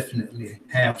that I definitely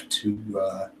have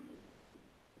to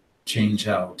change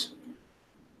out.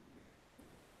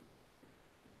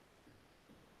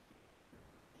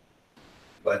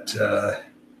 But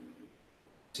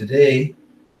today,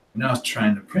 when I was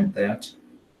trying to print that,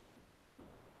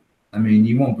 I mean,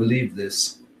 you won't believe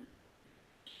this.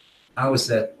 I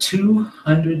was at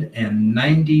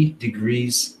 290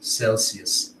 degrees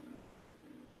Celsius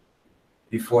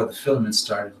before the filament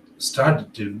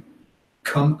started to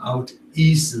come out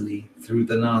easily through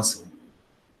the nozzle.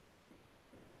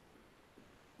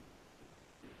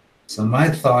 So my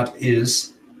thought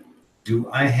is, do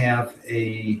I have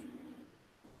a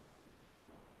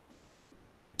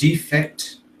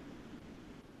defect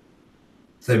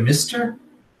thermistor?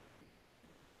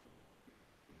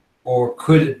 Or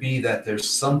could it be that there's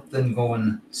something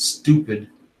going stupid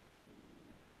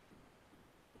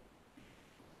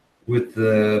with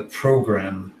the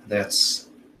program that's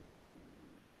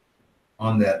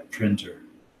on that printer?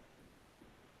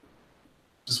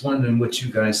 Just wondering what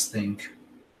you guys think.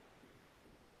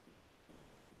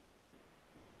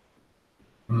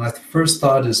 My first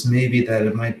thought is maybe that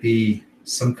it might be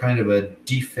some kind of a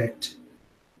defect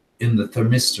in the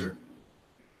thermistor.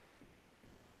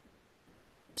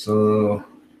 So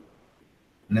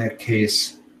in that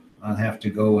case, I'll have to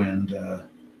go and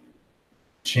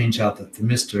change out the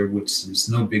thermistor, which is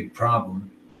no big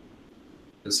problem.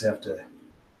 Just have to...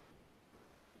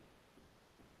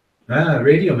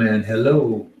 Radio Man,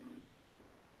 hello.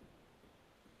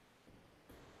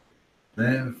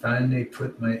 Man, finally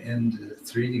put my end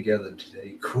 3 together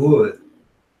today. Cool.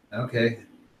 Okay.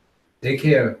 Take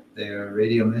care there,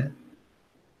 Radio Man.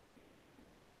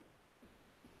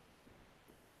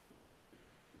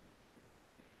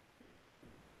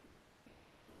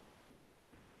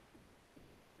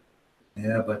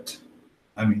 Yeah, but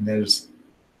I mean,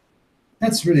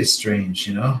 that's really strange,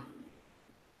 you know.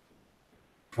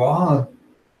 For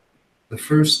the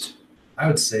first, I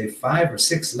would say 5 or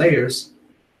 6 layers,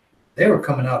 they were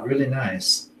coming out really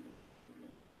nice,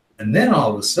 and then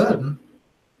all of a sudden,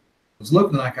 it was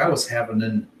looking like I was having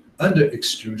an under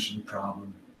extrusion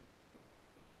problem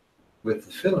with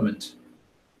the filament.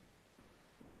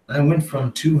 I went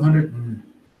from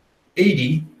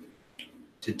 280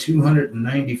 to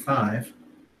 295.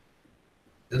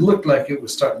 It looked like it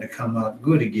was starting to come out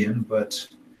good again, but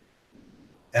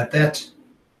at that,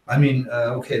 I mean,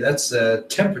 okay, that's the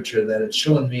temperature that it's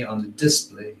showing me on the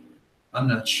display. I'm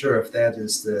not sure if that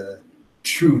is the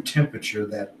true temperature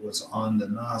that was on the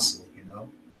nozzle, you know.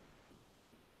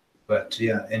 But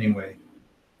yeah, anyway,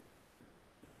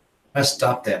 I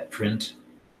stopped that print,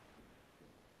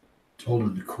 told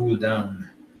him to cool down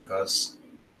because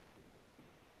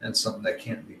that's something that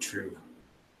can't be true.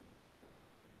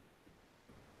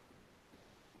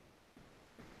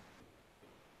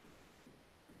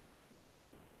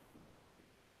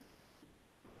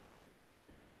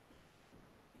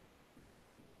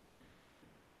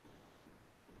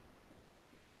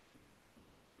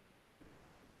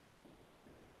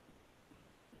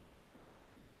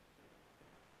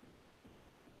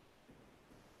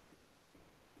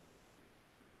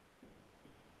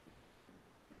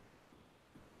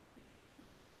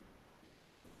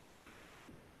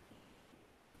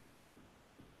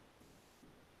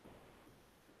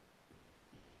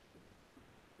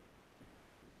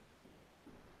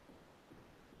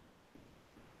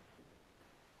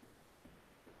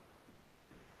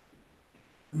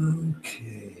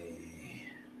 Okay.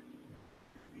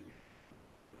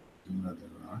 Another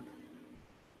rock.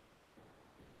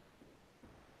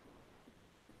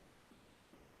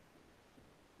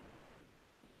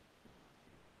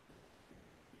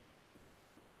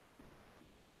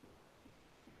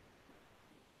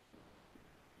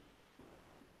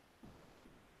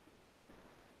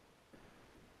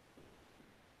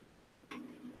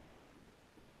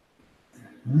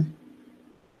 Huh?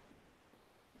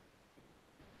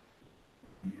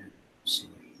 See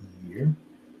here.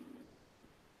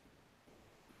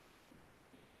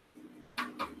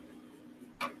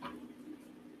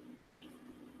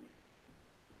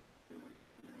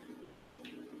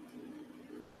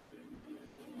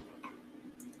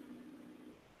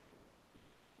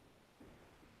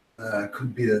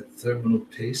 Could be that thermal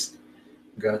paste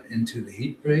got into the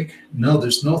heat break. No,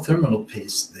 there's no thermal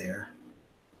paste there.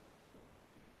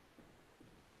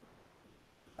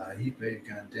 Heat break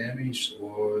got damaged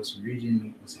or its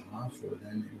reading was off or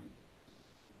then.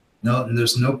 No, and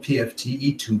there's no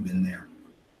PFTE tube in there.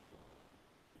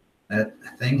 That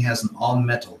thing has an all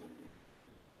metal.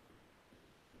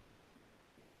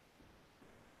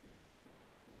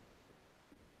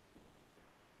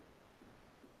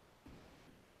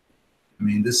 I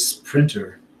mean, this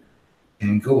printer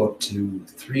can go up to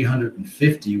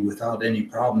 350 without any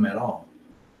problem at all.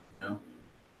 You know?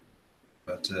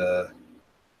 But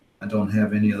I don't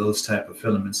have any of those type of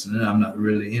filaments, and I'm not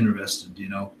really interested, you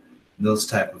know, in those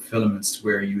type of filaments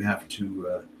where you have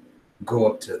to go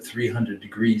up to 300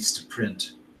 degrees to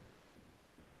print.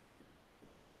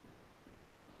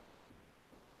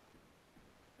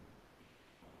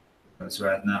 Because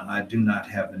right now I do not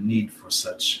have a need for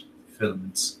such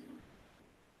filaments.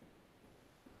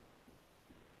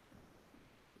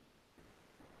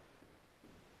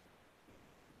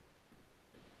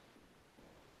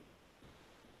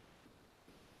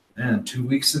 And 2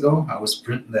 weeks ago, I was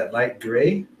printing that light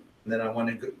gray, and then I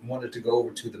wanted to go over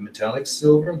to the metallic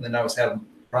silver, and then I was having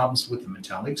problems with the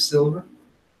metallic silver.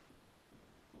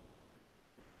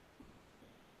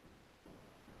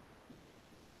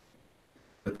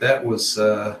 But that was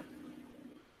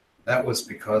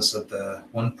because of the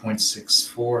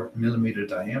 1.64 millimeter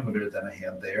diameter that I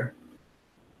had there.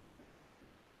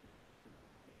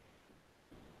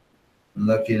 I'm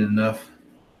lucky enough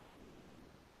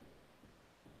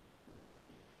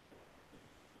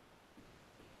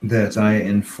that I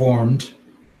informed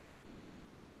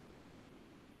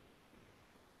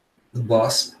the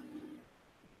boss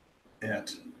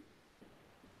at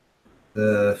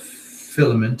the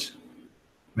filament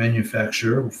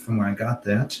manufacturer from where I got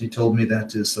that. He told me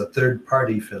that is a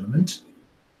third-party filament.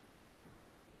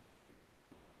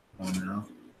 Oh no.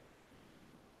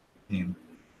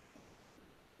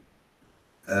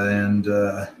 And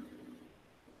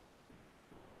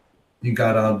He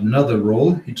got out another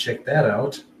roll. He checked that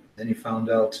out. Then he found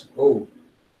out, oh,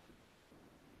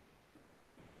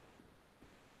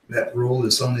 that roll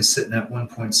is only sitting at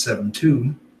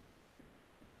 1.72.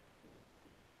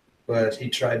 But he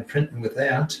tried printing with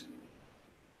that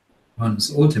on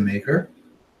his Ultimaker,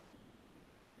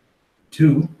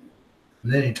 too.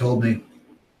 And then he told me,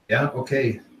 yeah,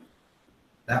 okay,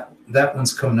 that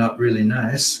one's coming out really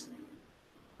nice.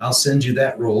 I'll send you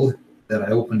that roll that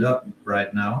I opened up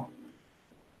right now.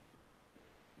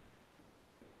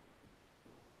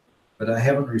 But I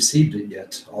haven't received it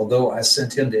yet, although I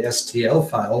sent him the STL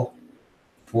file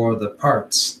for the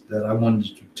parts that I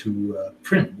wanted to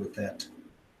print with that.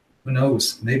 Who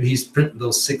knows? Maybe he's printing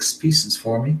those 6 pieces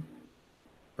for me,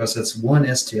 because it's one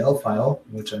STL file,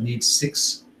 which I need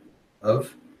 6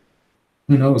 of.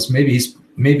 Who knows? Maybe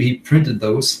he printed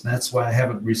those. That's why I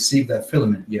haven't received that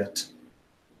filament yet.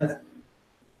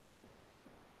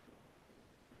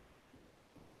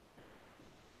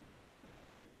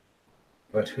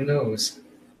 But who knows?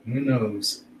 Who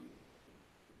knows?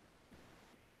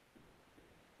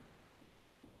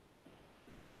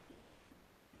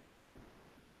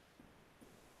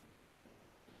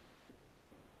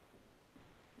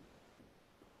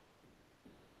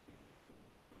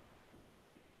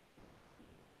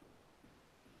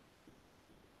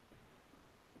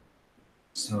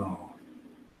 So,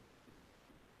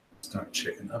 start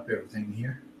checking up everything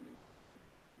here.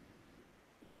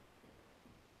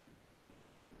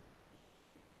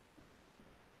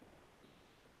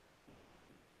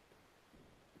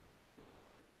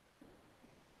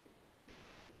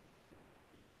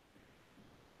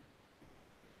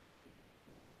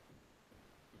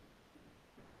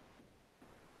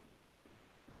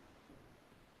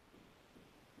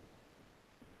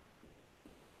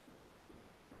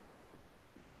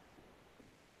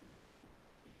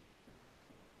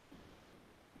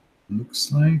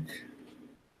 Looks like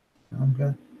I've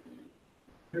got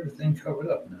everything covered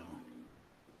up now.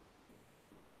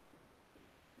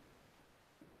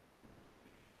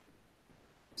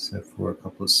 Except for a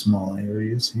couple of small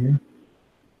areas here.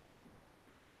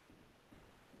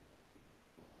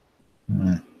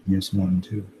 Here's one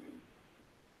too.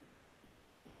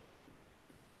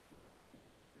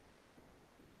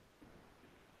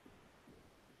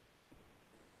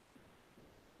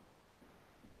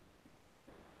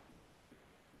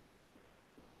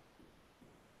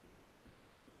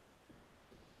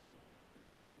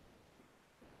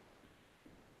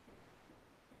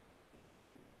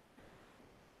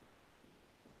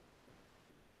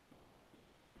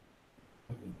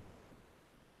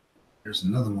 There's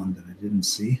another one that I didn't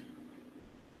see.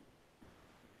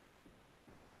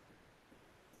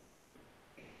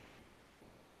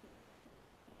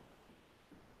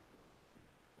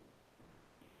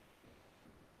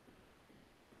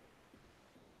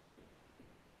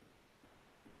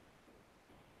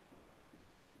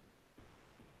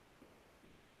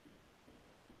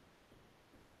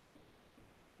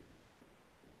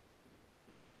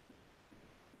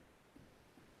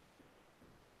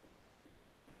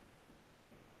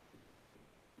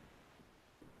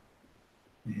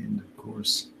 And of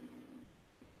course,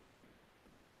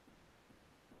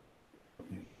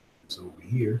 it's over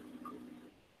here.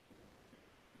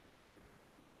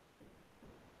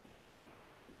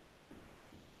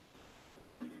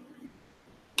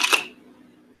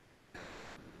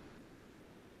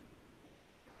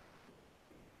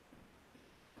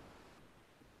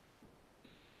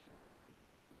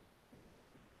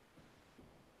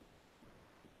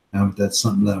 Now that's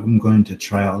something that I'm going to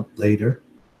try out later.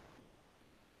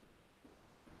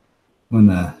 I'm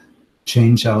going to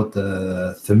change out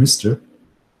the thermistor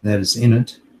that is in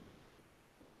it,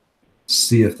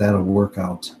 see if that'll work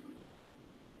out.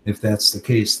 If that's the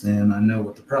case, then I know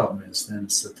what the problem is. Then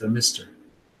it's the thermistor.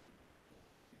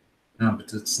 No,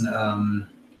 but it's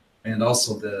and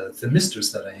also the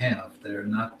thermistors that I have, they're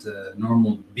not the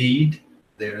normal bead,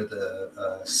 they're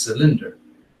the cylinder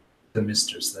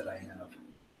thermistors that I have.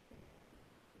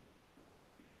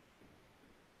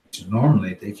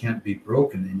 Normally they can't be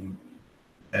broken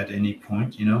at any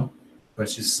point, you know,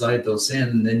 but you slide those in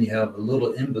and then you have a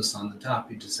little imbus on the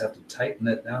top. You just have to tighten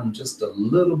that down just a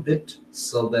little bit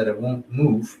so that it won't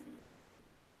move.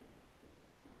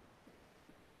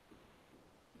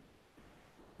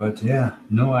 But yeah,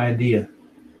 no idea.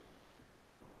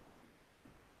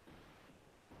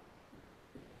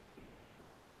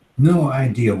 No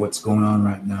idea what's going on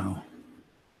right now.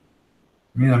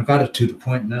 I mean, I've got it to the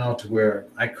point now to where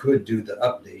I could do the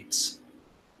updates,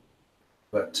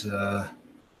 but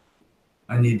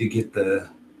I need to get the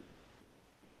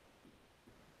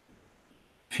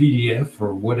PDF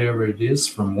or whatever it is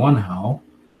from Wanhao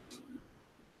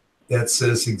that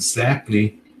says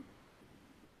exactly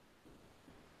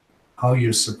how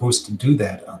you're supposed to do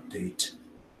that update.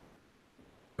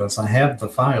 Because I have the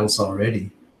files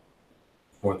already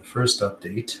for the first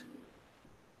update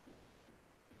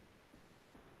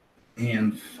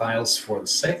and files for the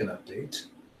second update.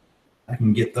 I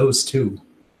can get those too.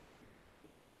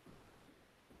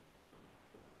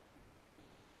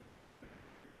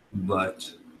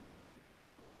 But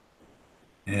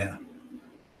yeah.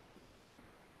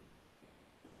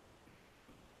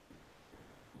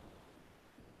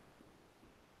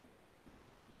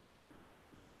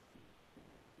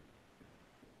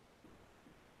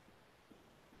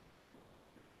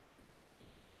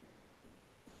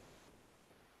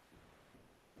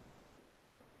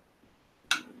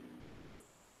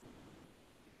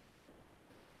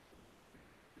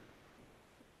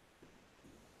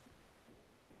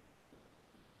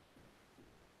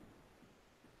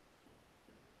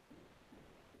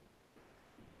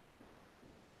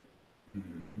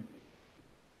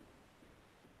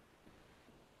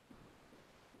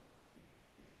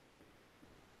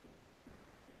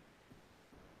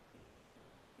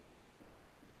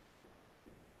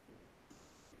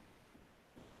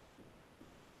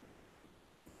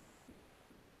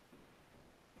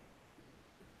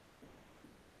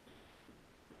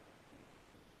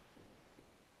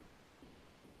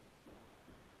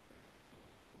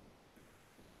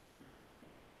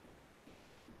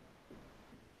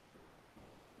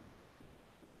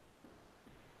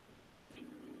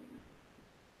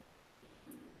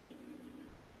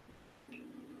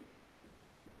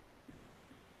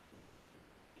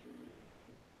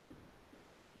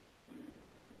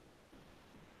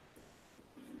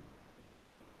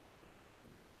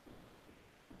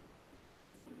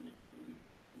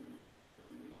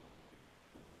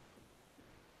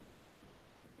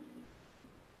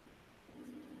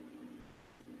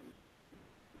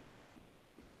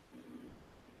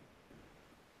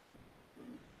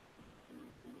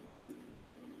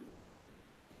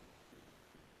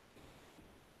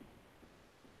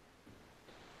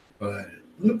 But it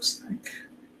looks like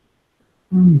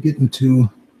I'm getting to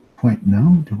a point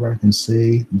now to where I can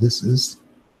say this is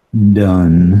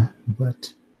done.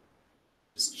 But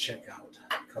just check out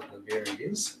a couple of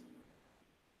areas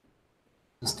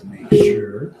just to make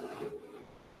sure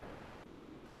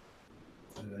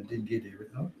that I did get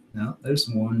everything. Oh, no, there's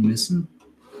one missing.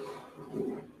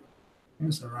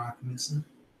 There's a rock missing.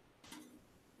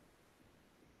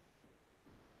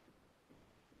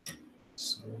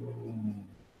 So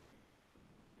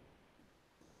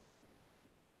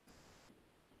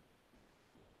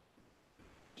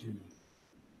two.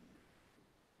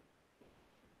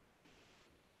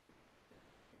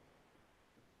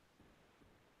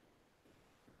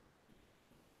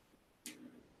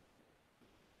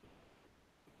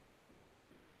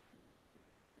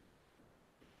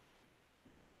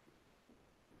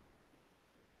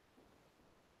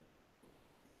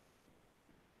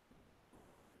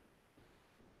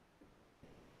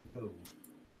 Oh.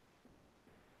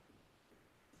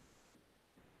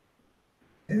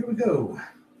 There we go.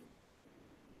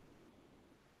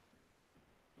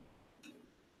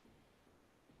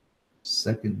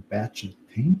 Second batch of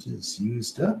paint is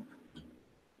used up,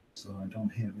 so I don't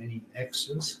have any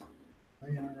extras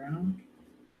laying around.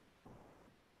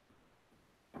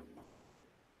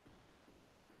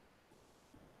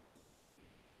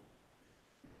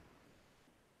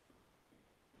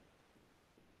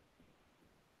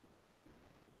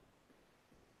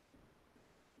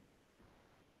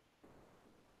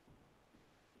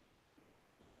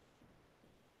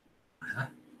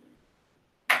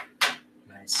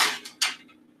 Nice.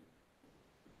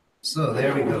 So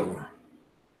there we go.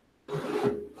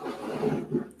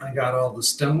 I got all the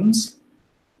stones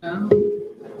now.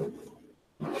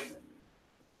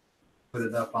 Put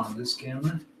it up on this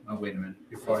camera. Oh, wait a minute.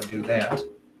 Before I do that,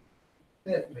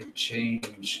 let me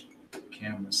change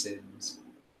camera settings.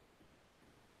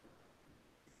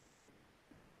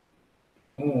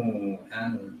 Oh,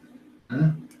 and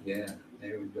yeah,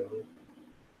 there we go.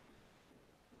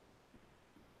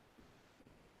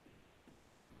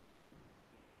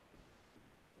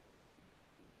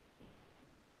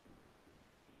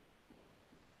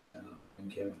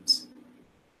 Thank heavens.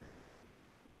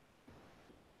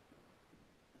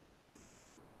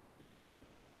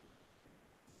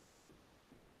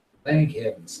 Thank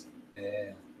heavens.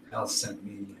 Al sent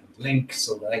me a link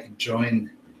so that I can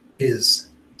join his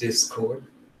Discord.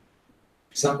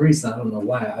 For some reason, I don't know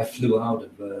why, I flew out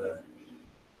of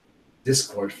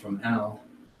Discord from Al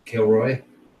Kilroy.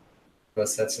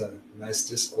 Plus, that's a nice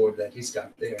Discord that he's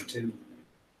got there too.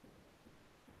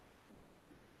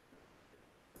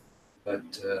 But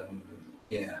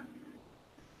yeah.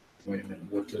 Wait a minute.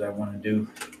 What did I want to do?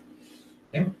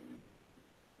 Yeah.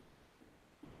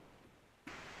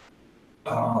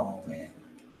 Oh man.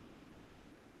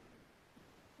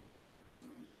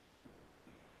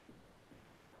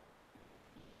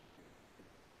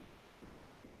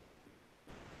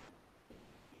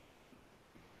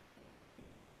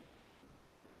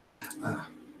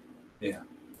 Yeah.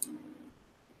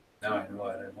 Now I know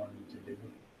what I wanted to do.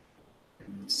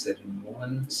 And setting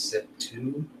 1, set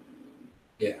 2.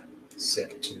 Yeah,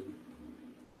 set 2.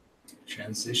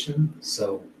 Transition.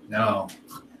 So now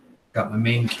got my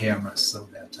main camera so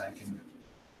that I can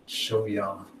show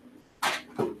y'all.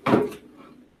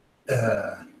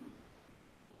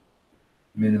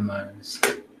 Minimize.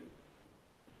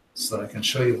 So I can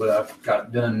show you what I've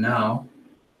got done now.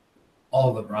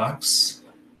 All the rocks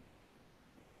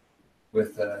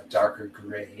with a darker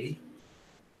gray.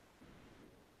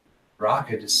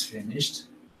 Rocket is finished.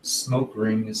 Smoke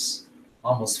ring is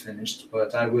almost finished,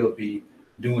 but I will be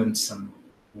doing some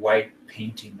white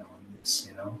painting on this,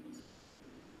 you know.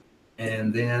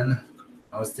 And then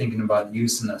I was thinking about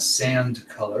using a sand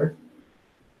color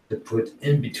to put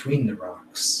in between the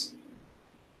rocks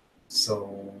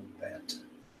so that,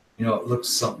 you know, it looks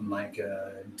something like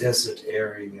a desert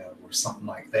area or something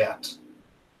like that.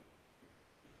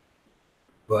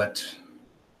 But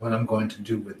what I'm going to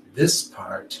do with this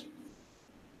part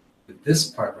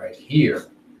right here,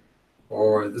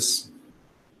 or this,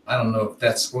 I don't know if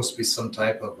that's supposed to be some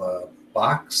type of a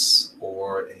box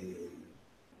or a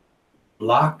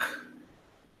block.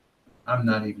 I'm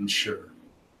not even sure.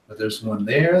 But there's one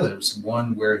there. There's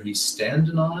one where he's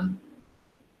standing on.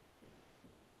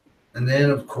 And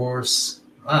then, of course,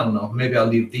 I don't know, maybe I'll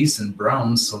leave these in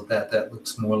brown so that that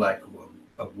looks more like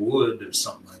a wood or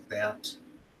something like that.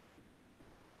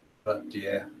 But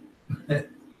yeah.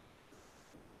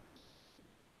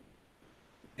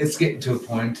 It's getting to a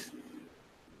point.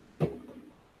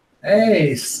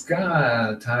 Hey,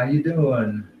 Scott, how you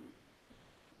doing?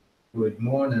 Good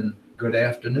morning, good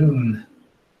afternoon.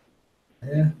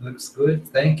 Yeah, looks good,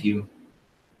 thank you.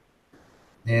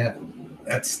 Yeah,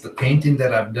 that's the painting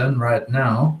that I've done right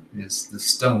now, is the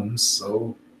stones,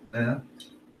 so, yeah,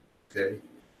 okay.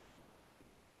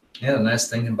 Yeah, the nice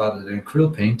thing about it in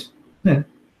acrylic paint,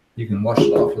 you can wash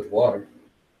it off with water.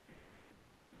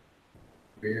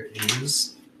 Where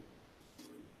is...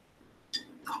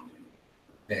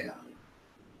 Yeah,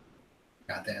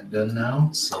 got that done now,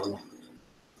 so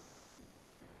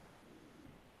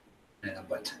yeah,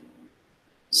 but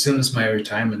as soon as my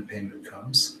retirement payment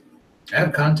comes, I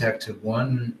have contacted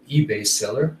one eBay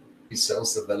seller. He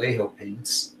sells the Vallejo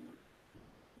paints.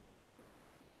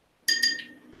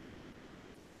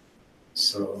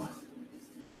 So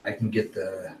I can get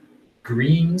the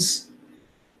greens.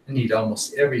 I need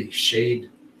almost every shade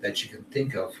that you can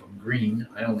think of from green.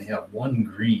 I only have one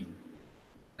green.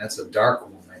 That's a dark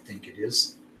one, I think it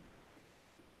is.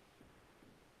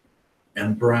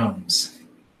 And browns.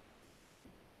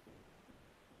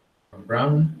 From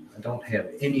brown, I don't have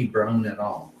any brown at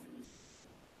all.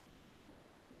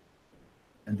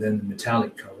 And then the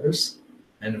metallic colors.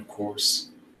 And of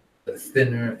course, the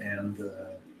thinner and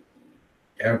the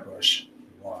airbrush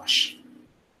wash.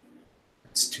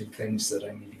 That's two things that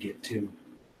I need to get to.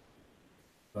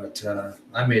 But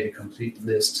I made a complete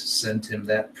list, sent him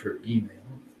that per email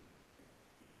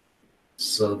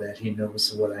so that he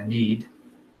knows what I need.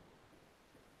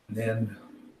 And then,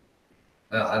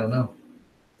 I don't know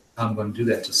how I'm going to do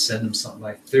that, to send him something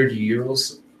like 30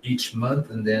 euros each month,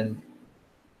 and then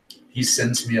he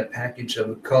sends me a package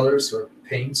of colors or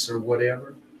paints or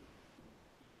whatever.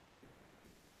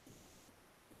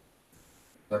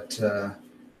 But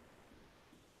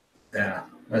yeah,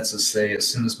 let's just say as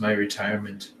soon as my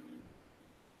retirement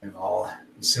and all,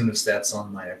 as soon as that's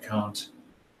on my account,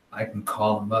 I can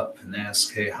call him up and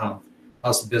ask, hey,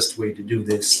 how's the best way to do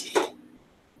this?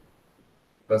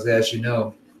 Because as you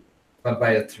know, if I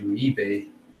buy it through eBay,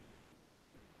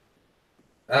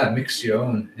 mix your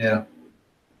own, yeah.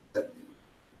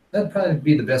 That'd probably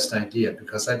be the best idea,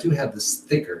 because I do have this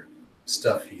thicker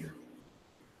stuff here.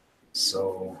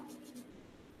 So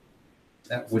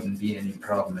that wouldn't be any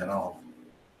problem at all.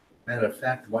 Matter of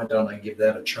fact, why don't I give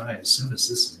that a try as soon as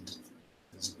this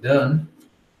is done?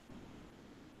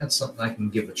 That's something I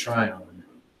can give a try on.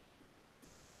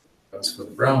 Because for the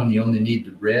brown, you only need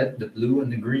the red, the blue,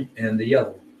 and the green, and the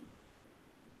yellow.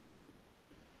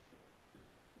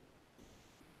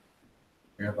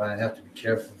 Thereby I have to be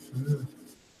careful.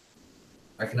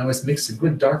 I can always mix a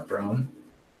good dark brown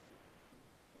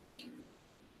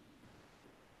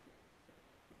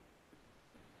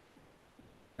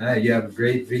You have a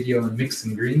great video on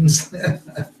mixing greens.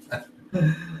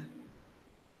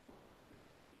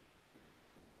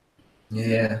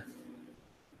 Yeah.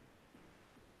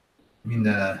 I mean,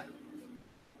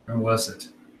 where was it?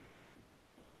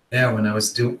 Yeah, when I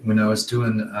was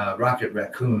doing Rocket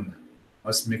Raccoon, I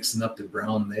was mixing up the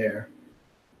brown there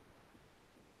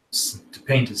to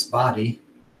paint his body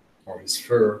or his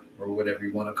fur or whatever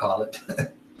you want to call it.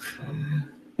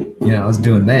 I was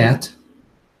doing that.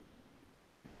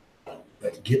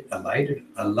 But get a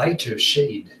lighter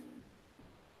shade.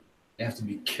 You have to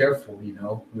be careful,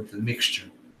 with the mixture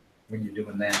when you're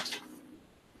doing that.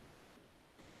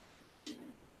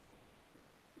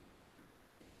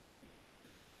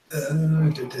 I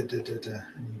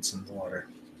need some water.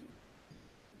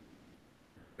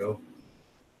 Go.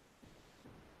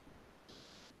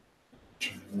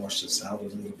 Try and wash this out a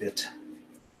little bit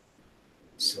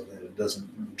so that it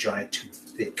doesn't dry too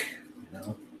thick,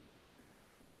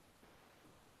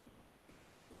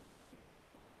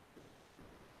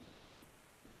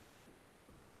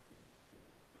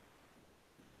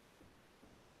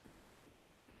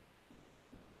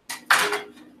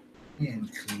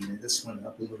 And clean this one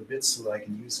up a little bit so that I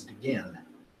can use it again.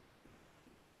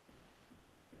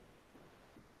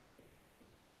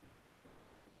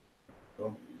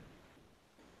 So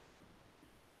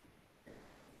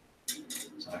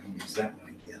I can use that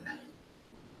one again.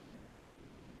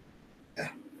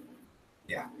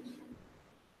 Yeah.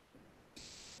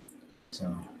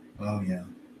 So, oh yeah.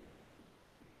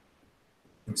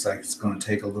 Looks like it's going to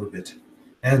take a little bit.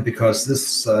 And because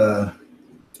this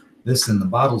in the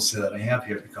bottles that I have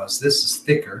here, because this is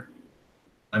thicker.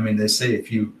 I mean, they say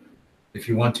if you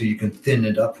want to, you can thin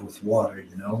it up with water,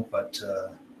 but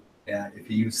yeah, if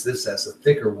you use this as a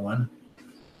thicker one,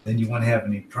 then you won't have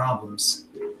any problems,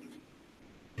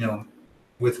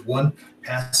 with one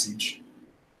passage,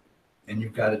 and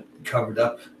you've got it covered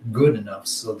up good enough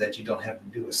so that you don't have to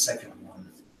do a second one,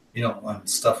 on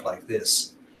stuff like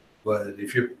this. But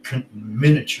if you're printing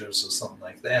miniatures or something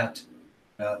like that,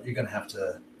 you're going to have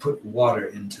to put water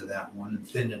into that one and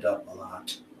thin it up a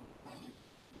lot.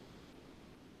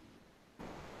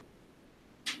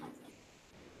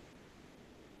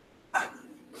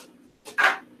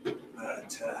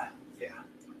 But, yeah.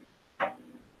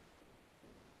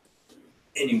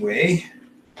 Anyway,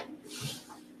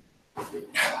 I'm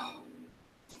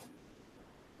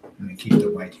going to keep the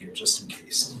white here just in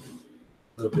case.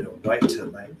 A little bit of white to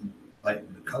lighten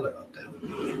the color up. That would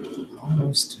be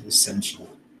almost essential.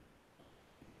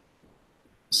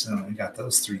 So I got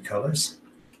those three colors.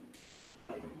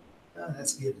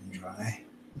 That's getting dry.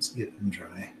 It's getting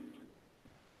dry.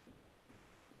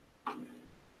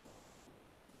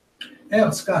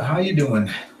 Hey, Scott, how you doing?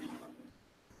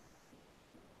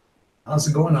 How's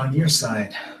it going on your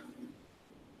side?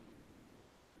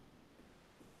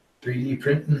 3D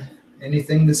printing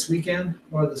anything this weekend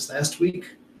or this last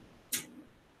week?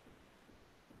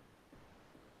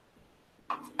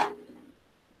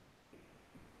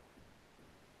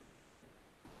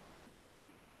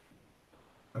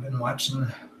 I've been watching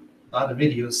a lot of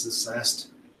videos this last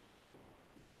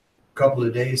couple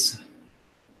of days.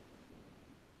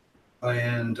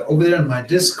 And over there in my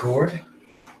Discord,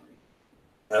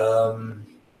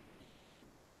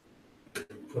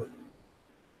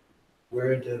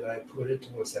 where did I put it?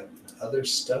 Was that other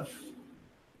stuff?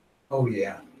 Oh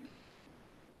yeah,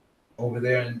 over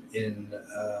there in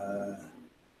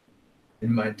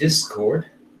my Discord,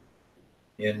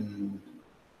 in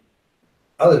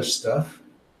other stuff,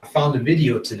 I found a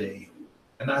video today,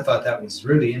 and I thought that was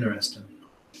really interesting.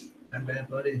 Not bad,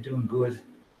 buddy, doing good.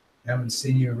 Haven't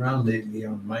seen you around lately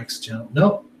on Mike's channel.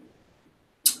 Nope.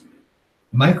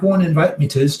 Mike won't invite me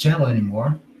to his channel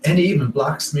anymore, and he even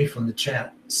blocks me from the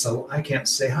chat, so I can't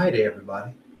say hi to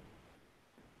everybody.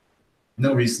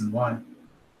 No reason why.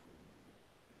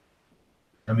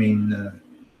 I mean,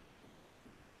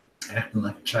 acting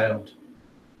like a child.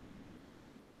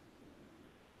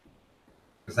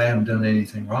 Because I haven't done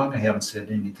anything wrong. I haven't said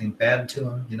anything bad to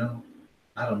him,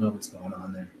 I don't know what's going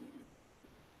on there.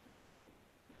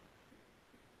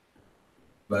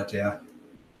 But yeah,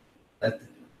 let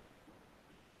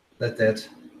that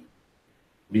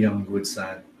be on the good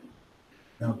side.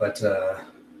 No, but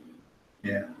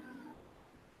yeah,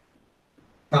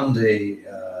 found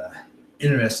a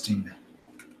interesting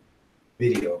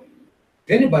video.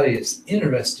 If anybody is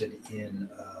interested in,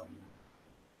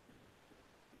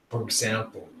 for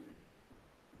example,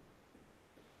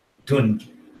 doing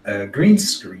a green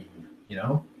screen,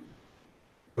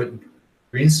 putting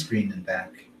green screen in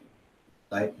back,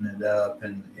 lighten it up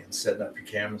and setting up your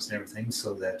cameras and everything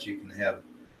so that you can have,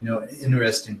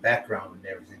 interesting background and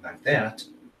everything like that.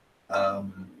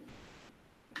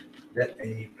 Let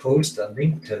me post a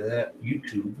link to that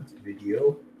YouTube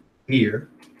video here.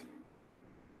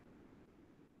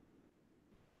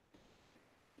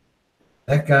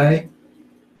 That guy,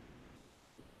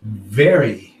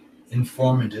 very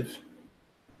informative,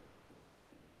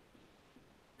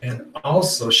 and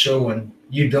also showing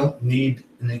you don't need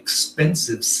an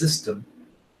expensive system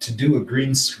to do a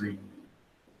green screen.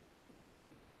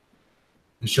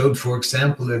 It showed, for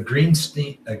example, a green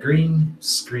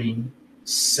screen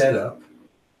setup.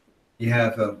 You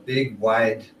have a big,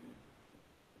 wide,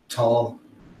 tall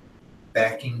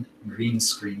backing green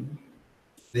screen.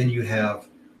 Then you have,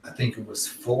 I think it was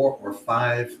 4 or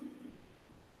 5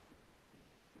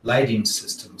 lighting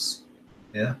systems.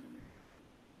 Yeah.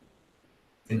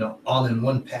 All in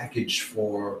one package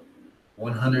for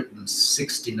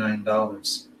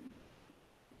 $169,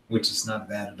 which is not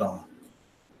bad at all.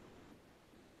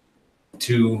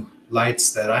 2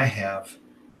 lights that I have,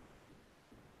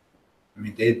 I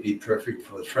mean, they'd be perfect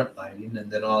for the front lighting, and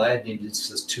then all I need is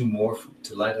just 2 more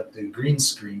to light up the green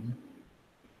screen.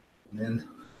 And then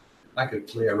I could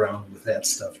play around with that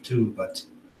stuff too, but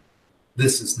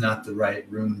this is not the right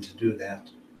room to do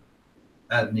that.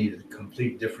 I'd need a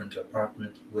complete different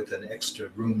apartment with an extra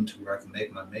room to where I can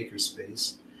make my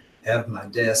makerspace, have my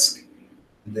desk,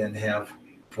 and then have,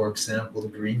 for example, the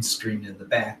green screen in the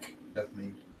back of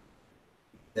me.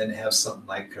 Then have something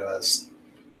like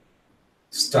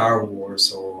Star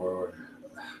Wars or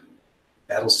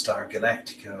Battlestar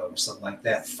Galactica or something like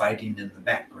that fighting in the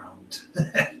background.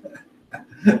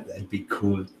 That'd be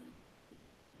cool.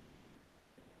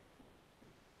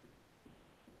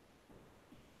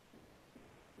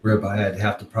 Whereby I'd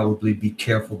have to probably be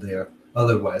careful there.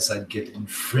 Otherwise, I'd get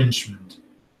infringement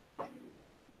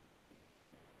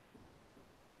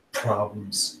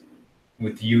problems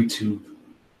with YouTube.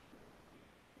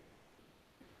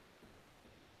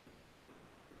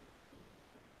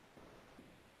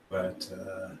 But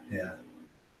yeah,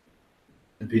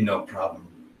 it'd be no problem.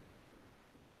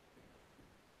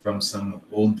 From some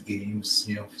old games,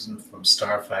 from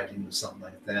Starfighting or something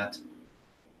like that.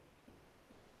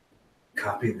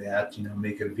 Copy that,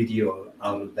 make a video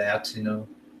out of that, and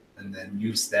then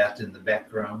use that in the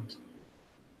background.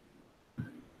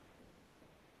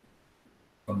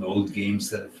 From the old games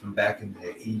that are from back in the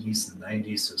 80s and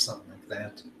 90s or something like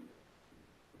that.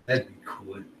 That'd be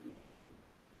cool.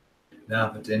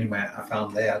 No, but anyway, I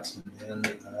found that, and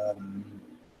then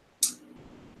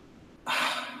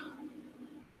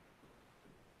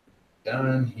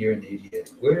down here in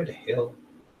idiot. Where the hell?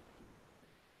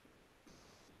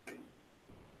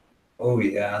 Oh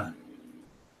yeah.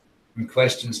 And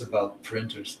questions about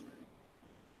printers.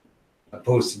 I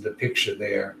posted a picture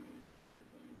there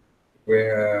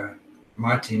where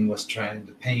Martin was trying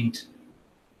to paint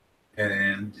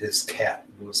and his cat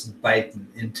was biting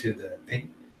into the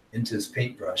paint, into his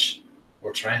paintbrush,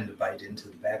 or trying to bite into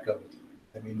the back of it.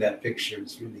 I mean, that picture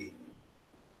is really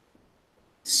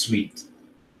sweet.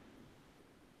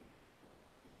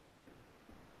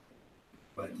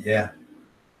 But yeah.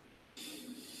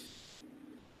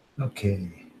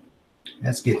 Okay.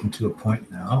 That's getting to a point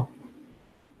now.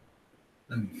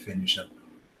 Let me finish up.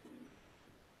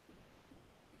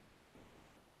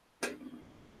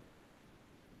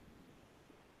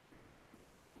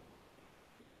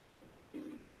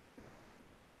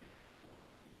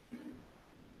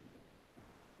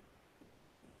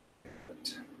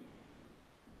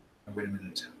 Wait a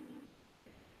minute.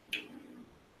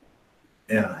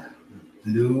 Yeah,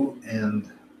 blue and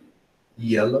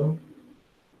yellow,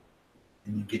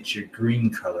 and you get your green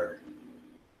color.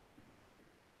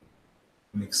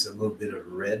 Mix a little bit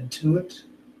of red to it,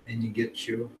 and you get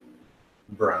your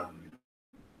brown.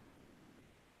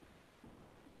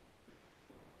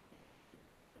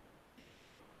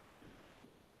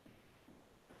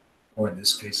 Or in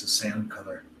this case, a sand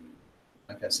color.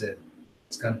 Like I said,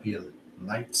 it's got to be a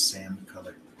light sand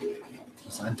color,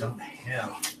 because I don't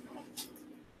have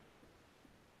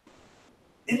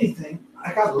anything.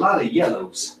 I got a lot of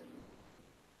yellows.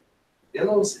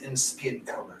 Yellows and skin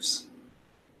colors.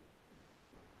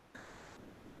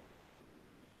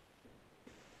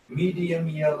 Medium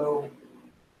yellow.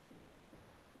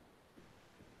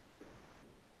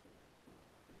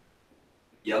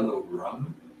 Yellow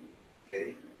rum.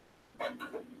 Okay.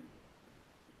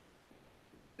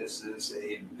 This is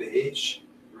a beige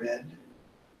red.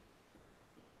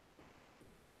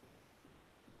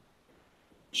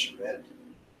 Beige red.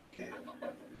 Okay.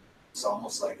 It's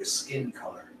almost like a skin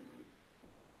color.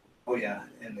 Oh yeah,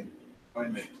 and wait a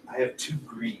minute. I have 2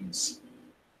 greens.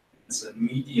 It's a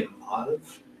medium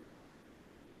olive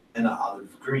and an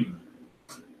olive green.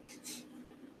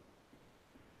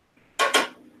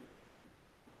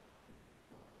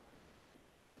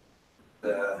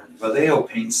 The Vallejo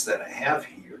paints that I have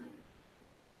here,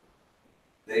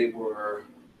 they were,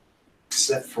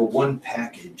 except for one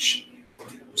package,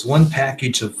 it was one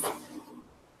package of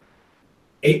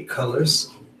 8 colors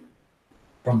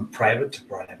from private to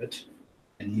private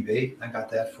in eBay. I got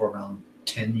that for around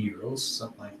 10 euros,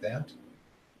 something like that.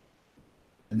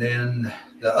 And then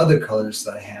the other colors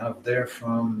that I have, they're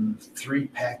from 3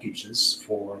 packages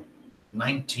for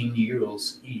 19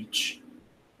 euros each,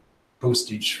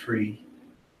 postage free,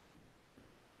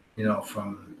 you know,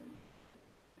 from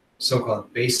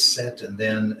so-called base set and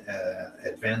then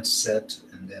advanced set,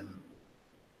 and then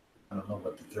I don't know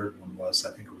what the third one was.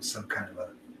 I think it was some kind of a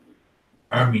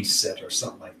army set or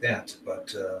something like that.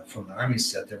 But from the army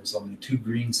set, there was only 2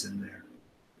 greens in there,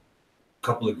 a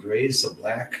couple of grays, a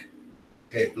black.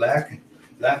 Okay, black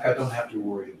I don't have to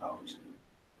worry about.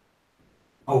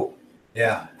 Oh,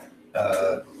 yeah,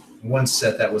 one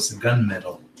set that was the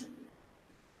gunmetal.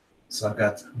 So I've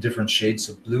got different shades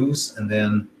of blues and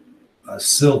then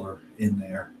silver in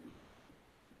there,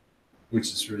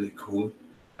 which is really cool.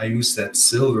 I use that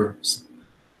silver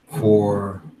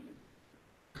for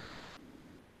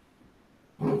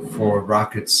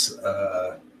Rocket's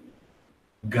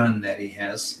gun that he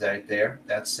has right there.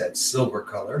 That's that silver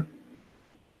color.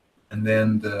 And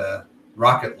then the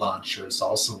rocket launcher is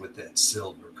also with that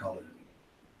silver color.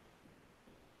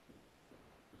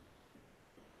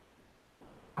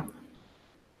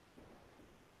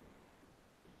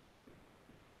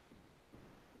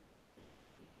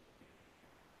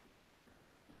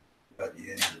 But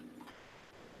yeah,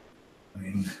 I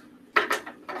mean,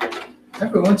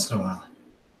 every once in a while,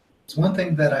 it's one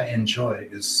thing that I enjoy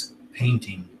is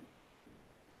painting.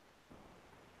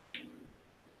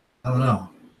 I don't know.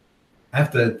 I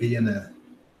have to be in a,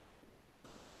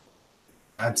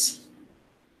 I'd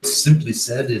simply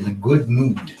said, in a good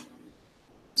mood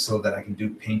so that I can do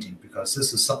painting, because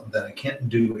this is something that I can't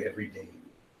do every day.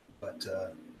 But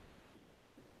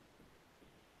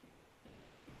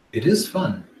it is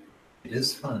fun. It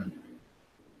is fun.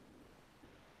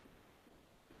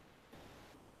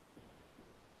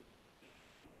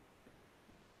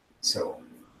 So,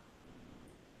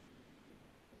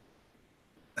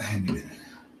 anyway,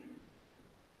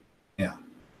 yeah.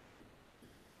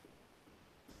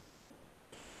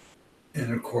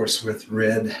 And of course, with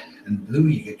red and blue,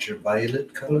 you get your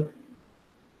violet color.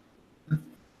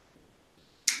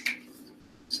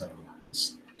 So,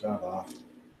 start off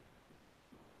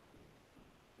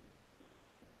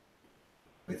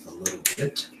with a little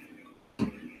bit.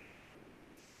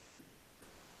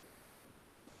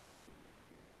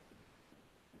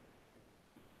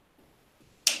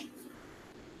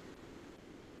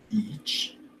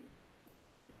 Each.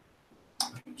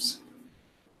 Oops.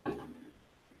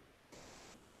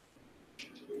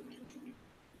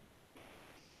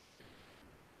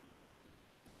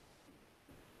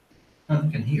 Oh, you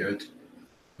can hear it.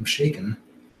 I'm shaking.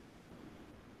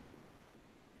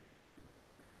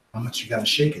 How much you gotta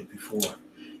shake it before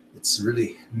it's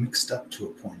really mixed up to a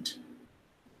point.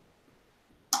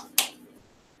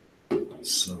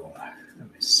 So let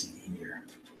me see here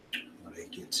what I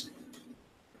get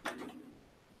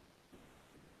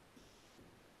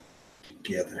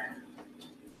together.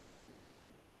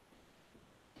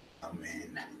 Oh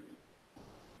man.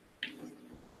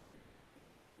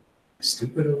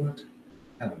 Stupid or what?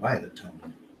 Kind of violet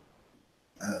tone.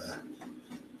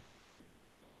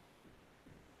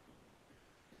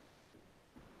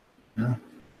 No,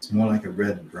 it's more like a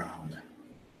red brown.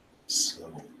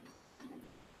 So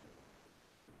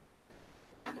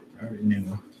I already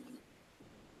knew.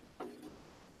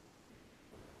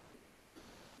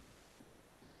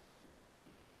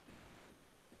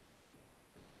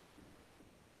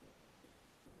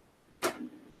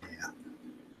 Yeah.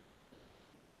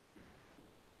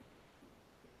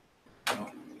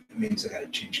 Well, it means I got to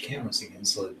change cameras again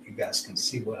so that you guys can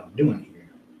see what I'm doing here.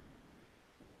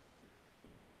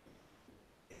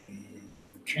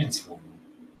 And transform.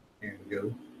 There we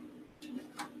go.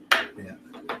 Yeah.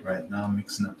 Right now I'm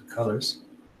mixing up the colors.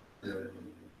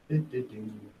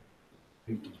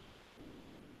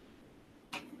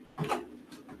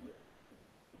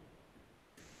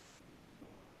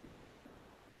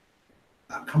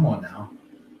 Come on now.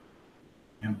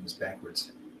 Camera was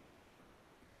backwards.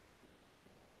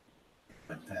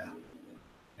 But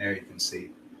there you can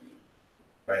see.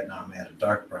 Right now I'm at a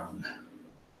dark brown.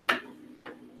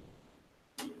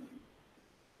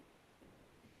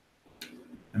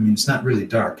 I mean, it's not really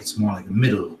dark. It's more like a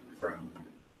middle brown.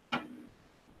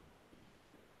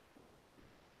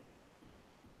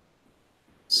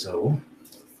 So I'm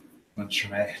going to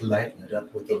try lighten it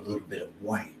up with a little bit of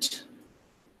white.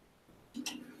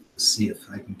 see if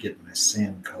I can get my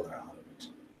sand color out of it.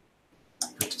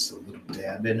 Put just a little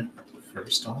dab in it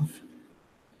first off.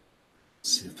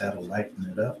 See if that'll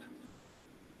lighten it up.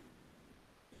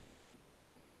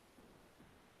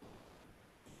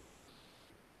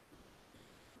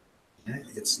 Yeah,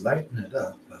 it's lightening it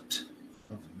up, but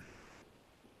it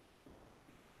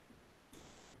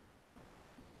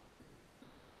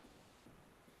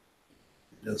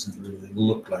doesn't really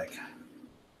look like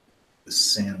the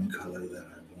sand color that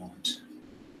I want.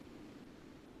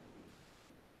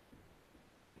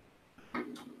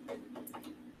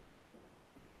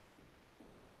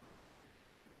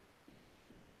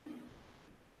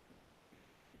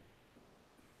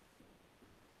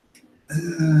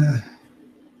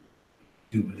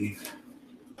 Do believe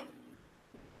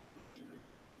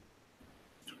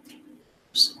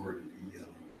sorted yellow.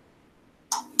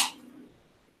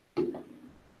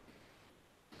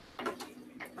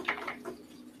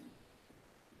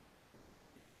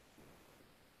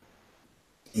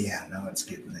 Yeah, now it's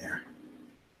getting there.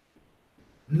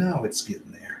 Now it's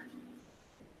getting there.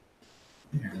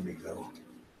 There we go.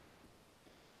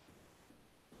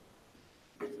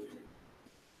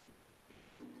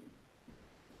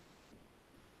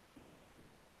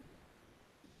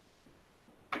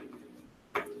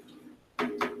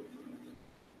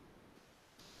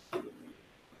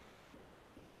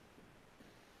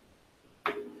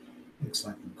 Looks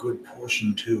like a good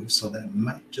portion too, so that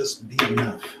might just be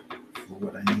enough for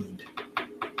what I need.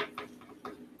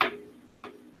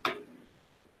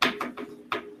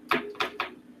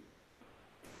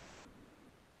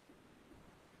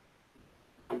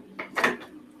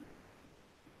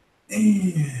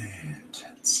 And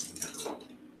let's see now.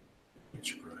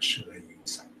 Which brush should I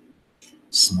use?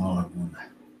 Smaller one.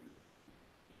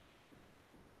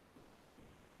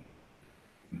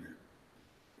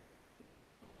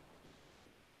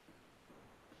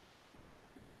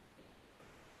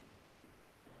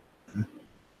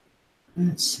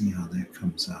 Let's see how that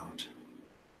comes out.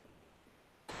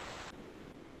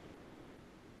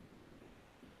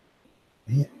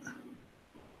 Yeah.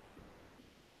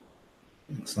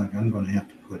 Looks like I'm going to have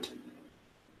to put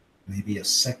maybe a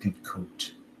second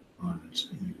coat on it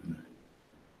even,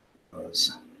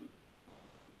 because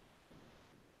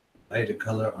lighter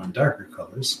color on darker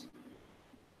colors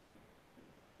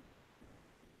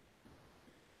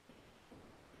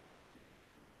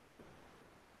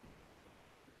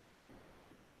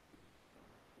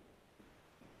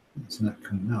it's not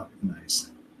coming out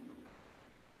nice.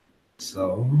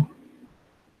 So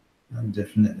I'll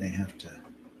definitely have to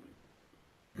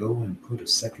go and put a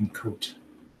second coat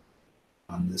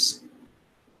on this.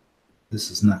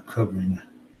 This is not covering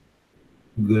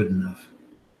good enough.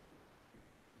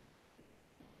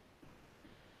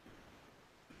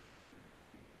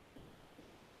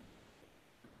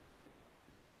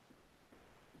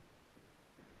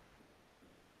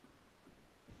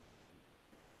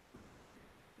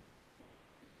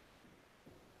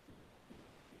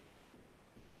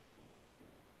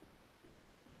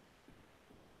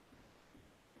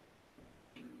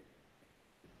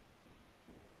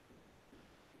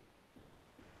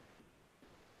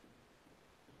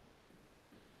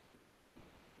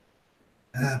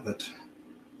 But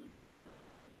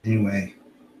anyway,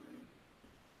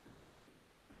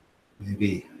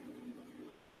 maybe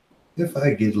if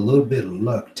I get a little bit of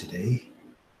luck today,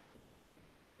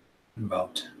 in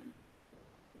about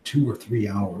 2 or 3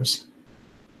 hours,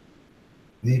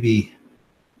 maybe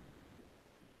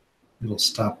it'll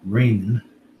stop raining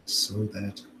so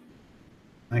that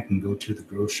I can go to the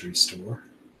grocery store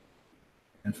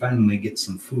and finally get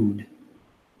some food.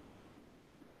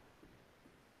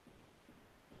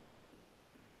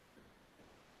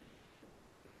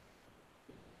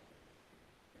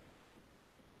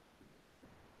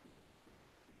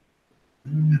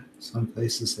 Some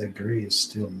places that gray is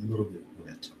still a little bit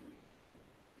wet.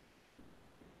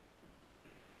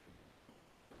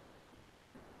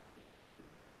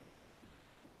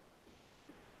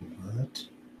 But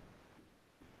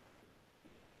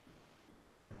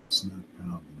it's not a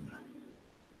problem.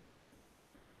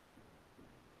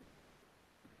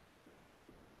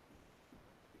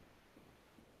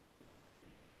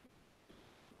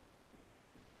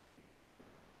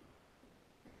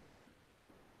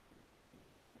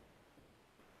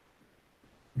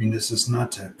 I mean, this is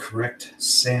not a correct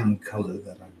sand color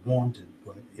that I wanted,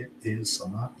 but it is a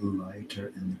lot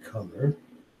lighter in the color,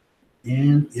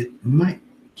 and it might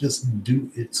just do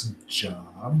its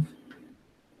job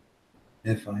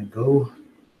if I go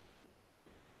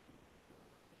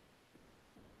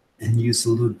and use a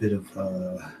little bit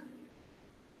of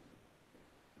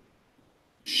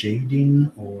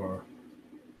shading or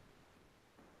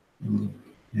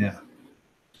Yeah,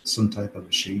 some type of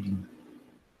a shading,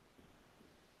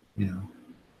 you know.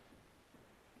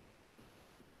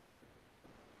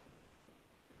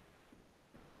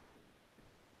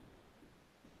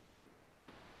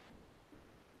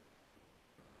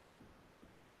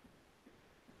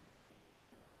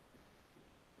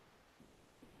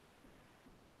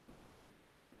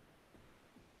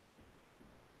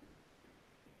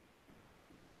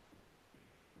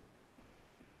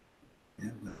 Yeah,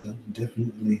 but I'll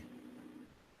definitely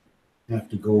have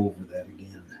to go over that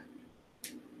again.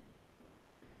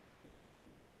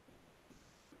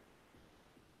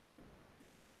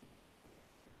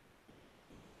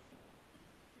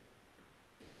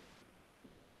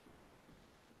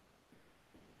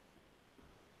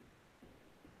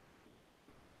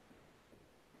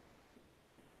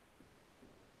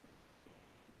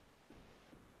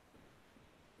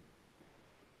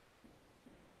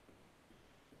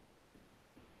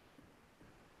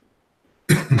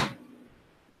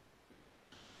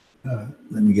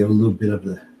 Let me get a little bit of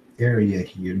the area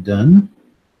here done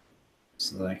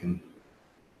so that I can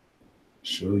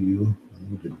show you a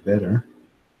little bit better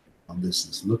how this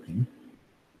is looking.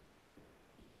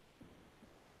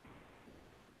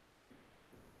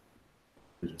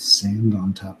 Bit of sand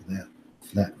on top of that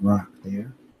flat rock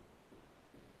there.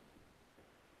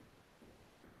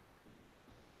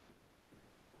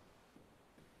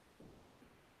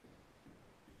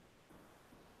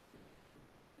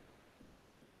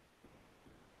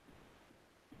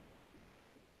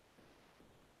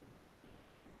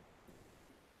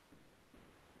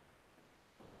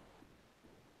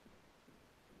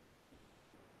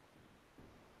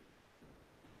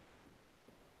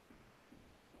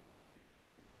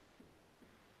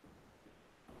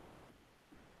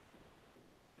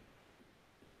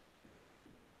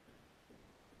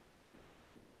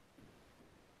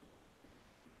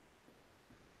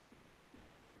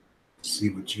 See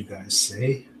what you guys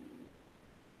say.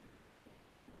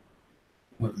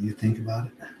 What do you think about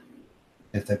it?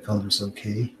 If that color's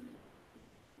okay.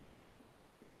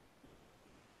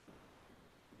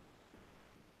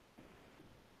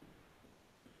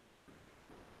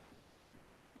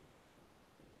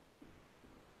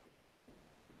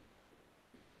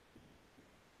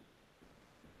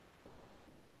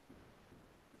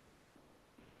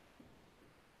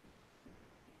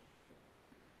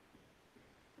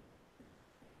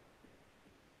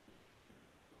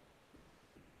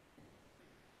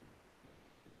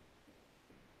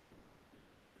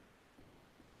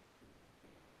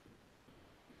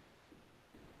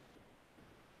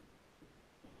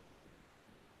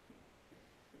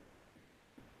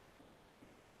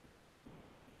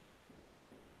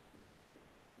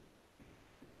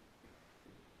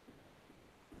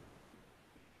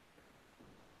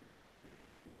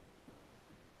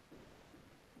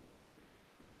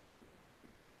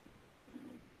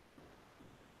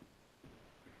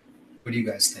 What do you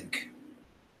guys think?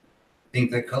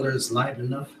 Think that color is light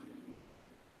enough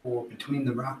for between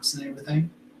the rocks and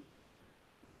everything?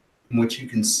 From what you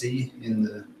can see in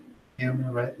the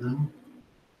camera right now?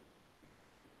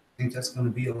 Think that's going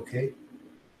to be okay?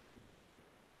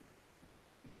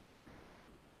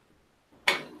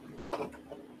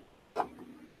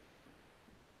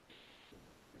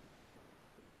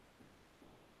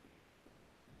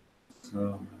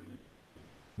 So,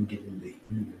 get into here.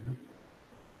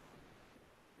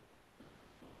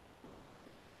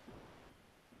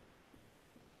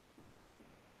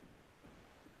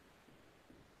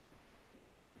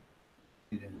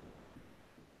 Get in.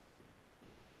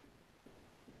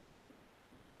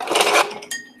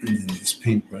 And then this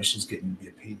paintbrush is getting to be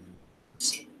a pain.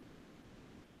 So,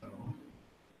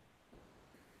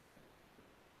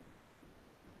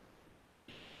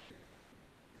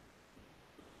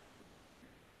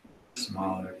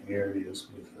 smaller areas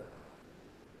with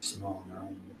a small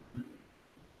round.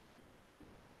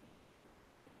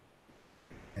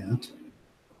 And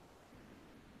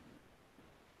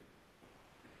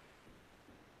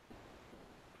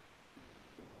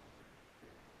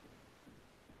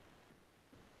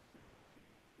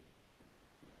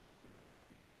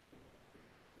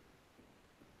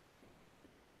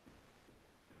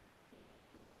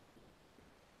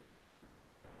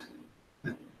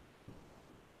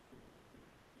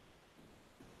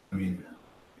I mean,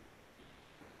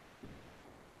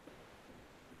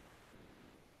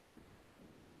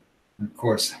 of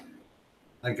course,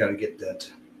 I got to get that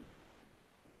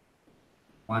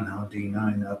Wanhao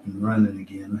D9 up and running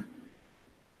again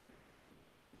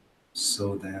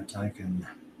so that I can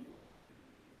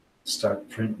start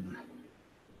printing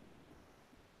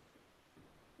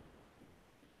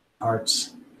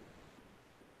arts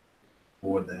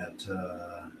for that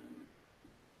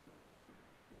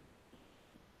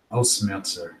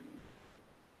Ausmerzer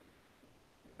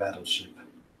battleship.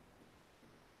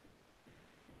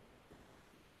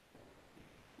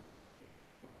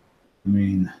 I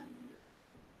mean,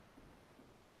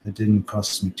 it didn't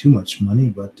cost me too much money,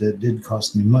 but it did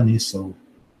cost me money, so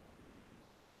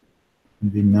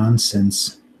it'd be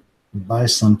nonsense. You buy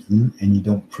something and you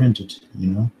don't print it, you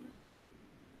know?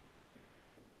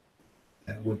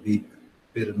 That would be a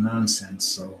bit of nonsense,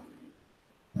 so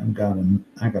I gotta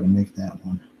make that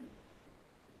one.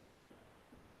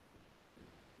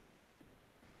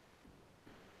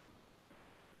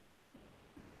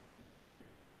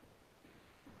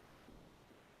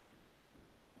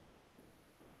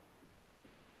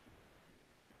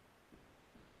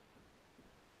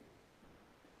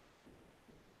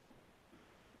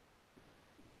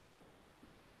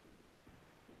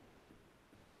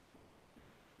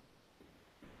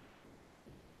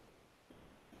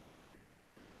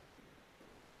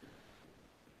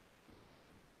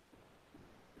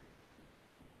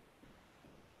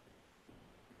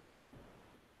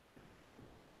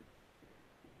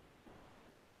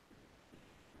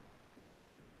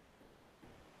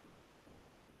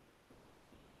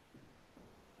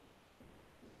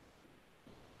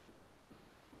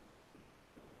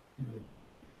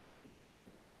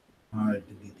 Hard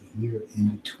to get here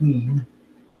in between,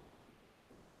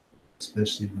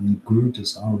 especially when Groot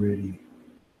is already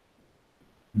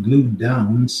glued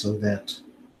down so that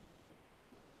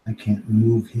I can't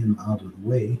move him out of the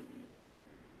way.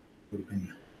 Would have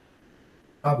been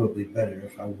probably better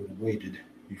if I would have waited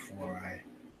before I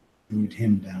glued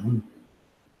him down.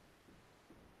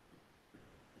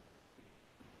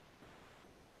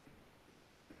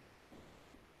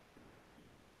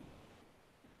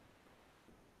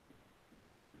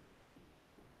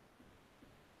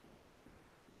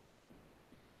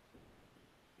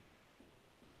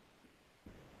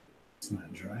 It's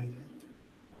not dry yet.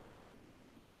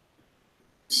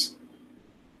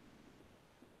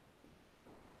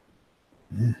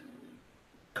 Yeah. A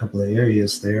couple of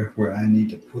areas there where I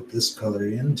need to put this color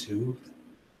into.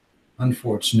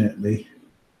 Unfortunately,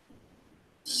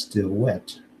 still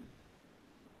wet.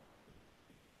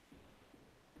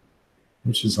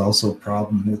 Which is also a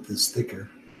problem with this thicker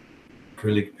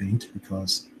acrylic paint,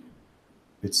 because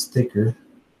if it's thicker,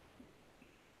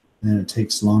 then it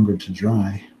takes longer to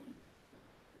dry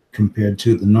compared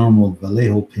to the normal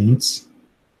Vallejo paints.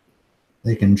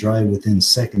 They can dry within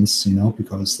seconds, you know,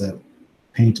 because that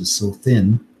paint is so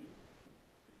thin.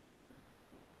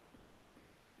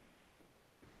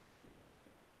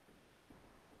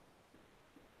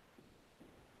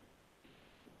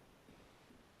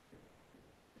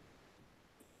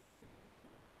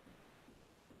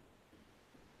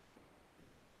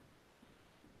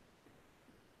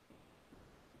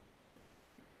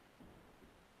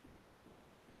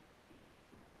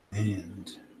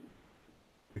 And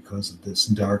because of this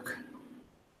dark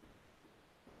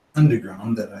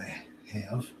underground that I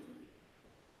have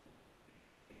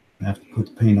to put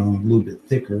the paint on a little bit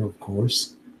thicker, of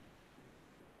course,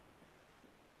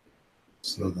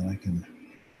 so that I can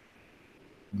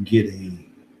get a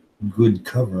good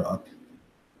cover up.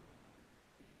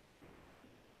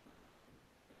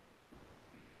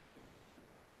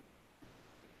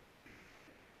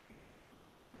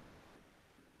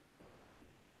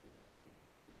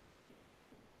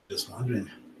 Just wondering.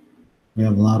 We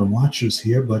have a lot of watchers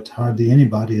here, but hardly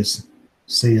anybody is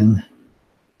saying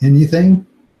anything.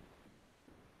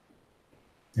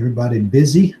 Everybody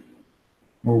busy?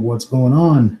 Or what's going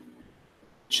on?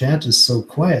 Chat is so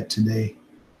quiet today.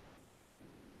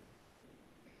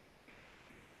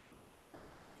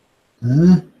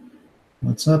 Huh?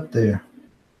 What's up there?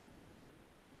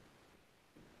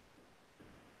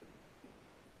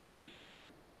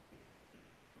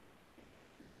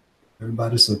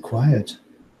 Everybody's so quiet.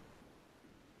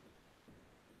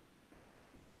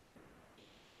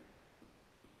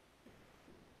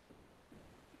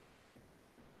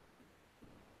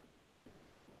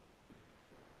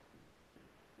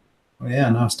 Oh yeah,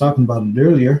 and I was talking about it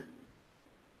earlier.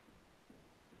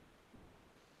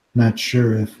 Not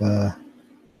sure if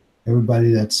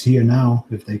everybody that's here now,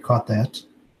 if they caught that.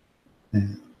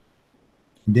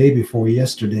 Day before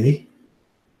yesterday,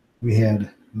 we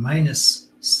had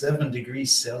 -7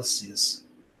 degrees Celsius.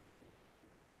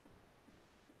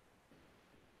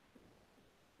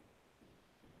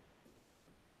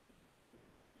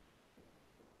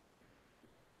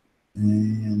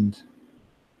 And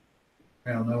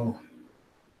I don't know,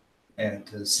 at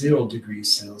 0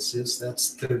 degrees Celsius,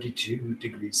 that's 32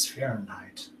 degrees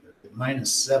Fahrenheit. At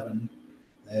 -7,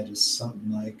 That is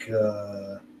something like,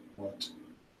 what,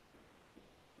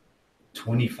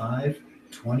 25,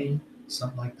 20,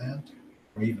 something like that,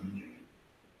 or even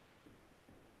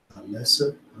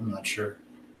lesser. I'm not sure.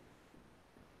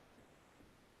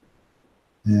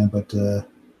 Yeah, but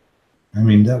I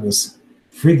mean, that was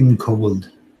friggin'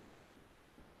 cold.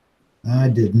 I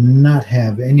did not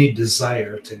have any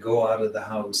desire to go out of the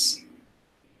house.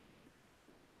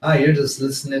 Ah, you're just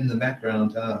listening in the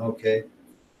background. Ah, okay.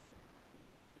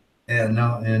 Yeah,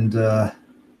 no, and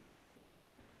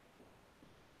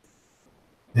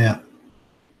yeah.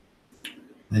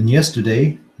 And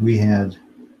yesterday we had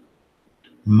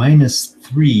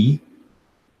 -3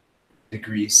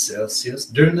 degrees Celsius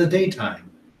during the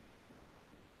daytime.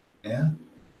 Yeah.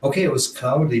 Okay, it was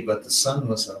cloudy, but the sun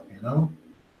was up, you know?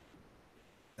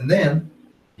 And then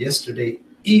yesterday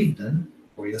evening,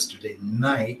 or yesterday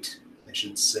night, I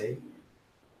should say,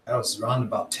 I was around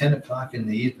about 10 o'clock in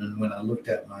the evening when I looked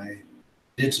at my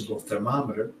digital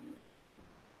thermometer,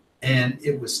 and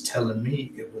it was telling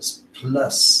me it was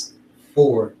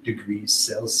 +4 degrees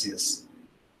Celsius.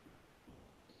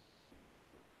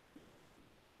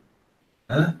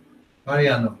 Huh?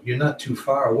 Mariano, you're not too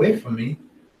far away from me.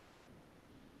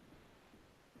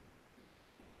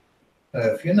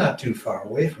 If you're not too far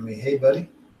away from me, hey, buddy,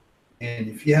 and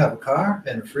if you have a car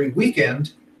and a free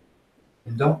weekend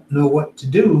and don't know what to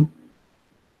do,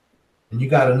 and you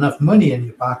got enough money in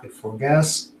your pocket for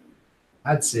gas,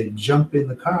 I'd say jump in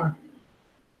the car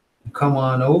and come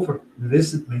on over and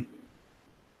visit me.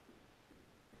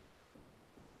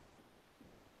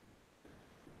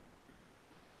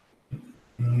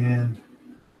 And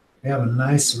we have a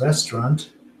nice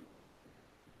restaurant,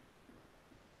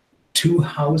 2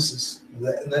 houses,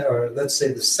 or let's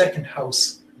say the second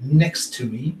house next to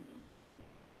me,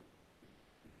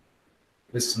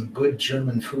 with some good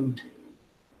German food.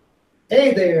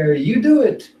 Hey there, you do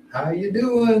it. How you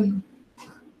doing?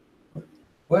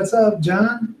 What's up,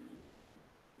 John?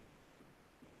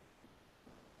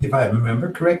 If I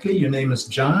remember correctly, your name is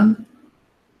John,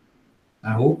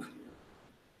 I hope.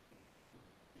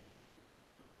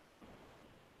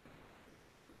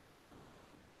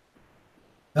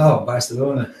 Oh,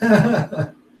 Barcelona.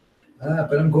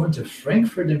 But I'm going to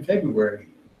Frankfurt in February.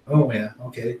 Oh, yeah,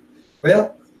 okay.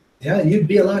 Well, yeah, you'd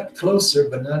be a lot closer,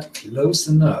 but not close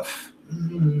enough.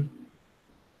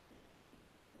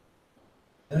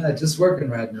 Just working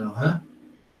right now, huh?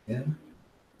 Yeah.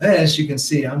 As you can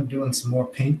see, I'm doing some more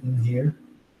painting here.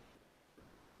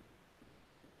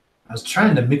 I was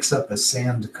trying to mix up a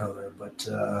sand color, but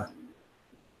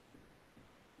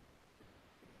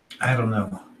I don't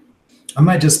know. I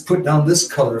might just put down this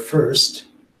color first,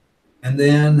 and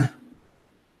then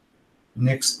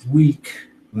next week,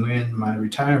 when my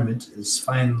retirement is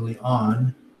finally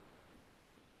on,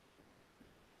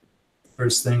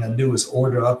 first thing I do is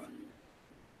order up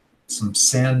some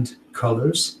sand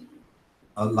colors,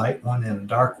 a light one and a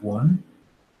dark one,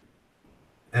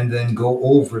 and then go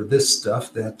over this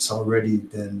stuff that's already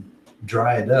been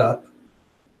dried up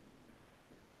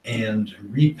and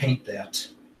repaint that.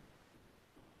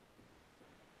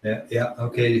 Yeah,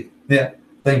 okay. Yeah,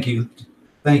 thank you.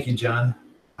 Thank you, John.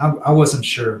 I wasn't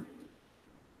sure.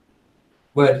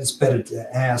 But it's better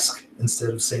to ask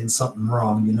instead of saying something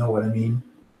wrong, you know what I mean?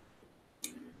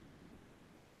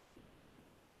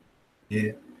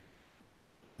 Yeah.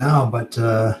 No, but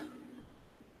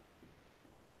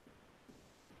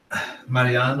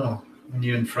Mariano, when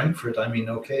you're in Frankfurt, I mean,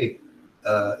 okay,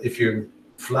 if you're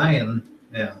flying,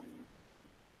 yeah,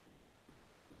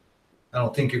 I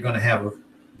don't think you're going to have a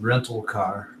rental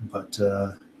car, but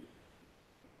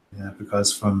yeah,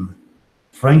 because from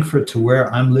Frankfurt to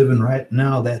where I'm living right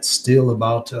now, that's still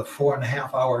about a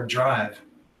 4.5 hour drive.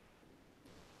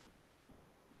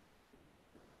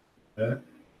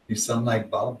 You sound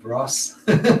like Bob Ross.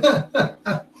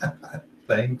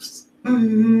 Thanks.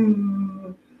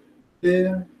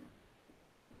 Yeah.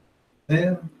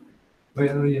 Yeah.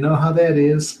 Well, you know how that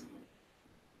is.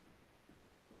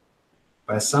 If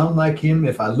I sound like him,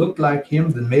 if I look like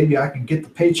him, then maybe I can get the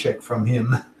paycheck from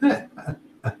him.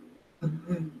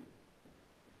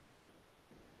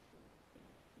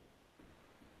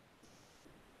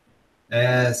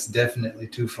 That's definitely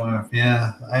too far.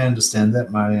 Yeah, I understand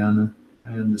that, Mariana.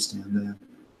 I understand that.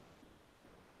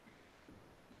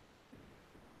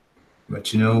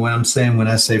 But you know what I'm saying when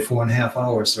I say 4.5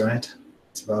 hours, right?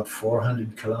 It's about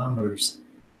 400 kilometers,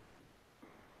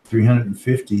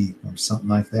 350 or something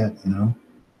like that, you know,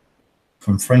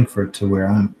 from Frankfurt to where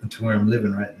I'm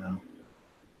living right now.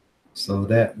 So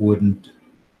that wouldn't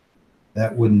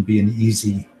be an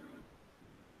easy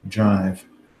drive.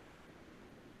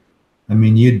 I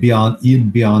mean, you'd be on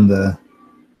the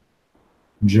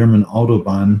German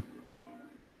Autobahn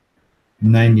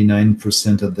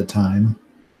 99% of the time,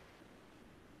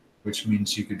 which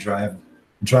means you could drive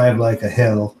like a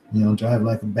hell, you know, drive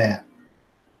like a bat.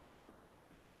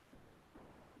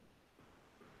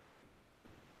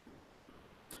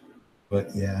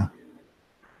 But yeah.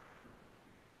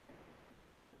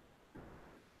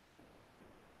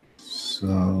 So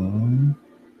I'm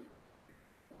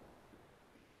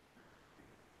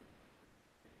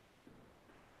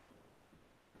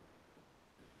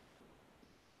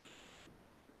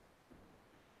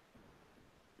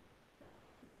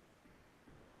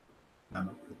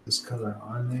gonna put this color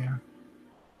on there.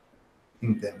 I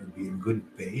think that would be a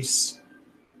good base.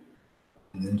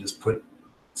 And then just put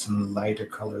some lighter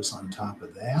colors on top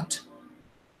of that.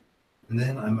 And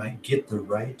then I might get the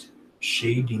right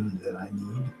shading that I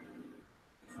need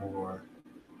for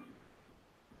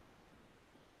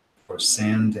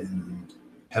sand and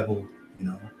pebble, you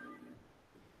know.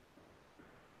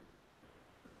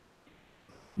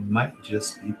 It might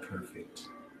just be perfect.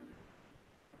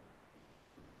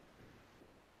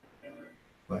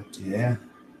 But yeah,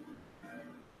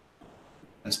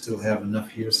 I still have enough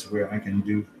here so where I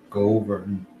can go over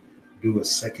and do a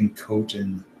second coat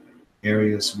in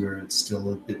areas where it's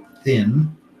still a bit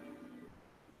thin,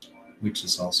 which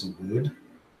is also good.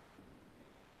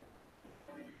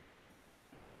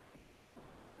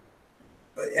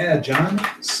 But yeah, John,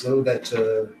 so that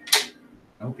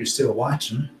I hope you're still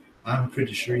watching. I'm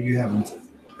pretty sure you haven't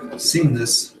seen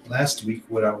this last week,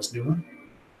 what I was doing.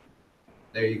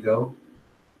 There you go.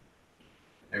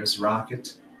 There's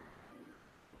Rocket.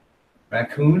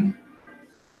 Raccoon,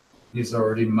 he's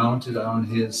already mounted on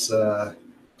his,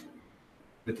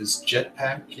 with his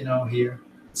jetpack, you know, here.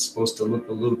 It's supposed to look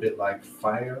a little bit like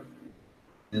fire.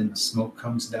 Then the smoke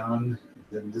comes down.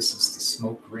 Then this is the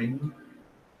smoke ring.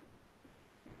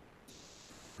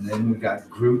 And then we got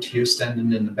Groot here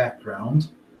standing in the background.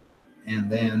 And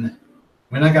then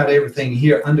when I got everything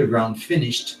here underground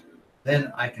finished,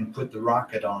 then I can put the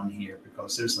rocket on here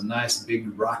because there's a nice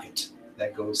big rocket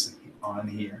that goes on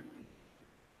here.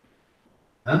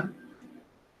 Huh?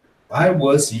 Why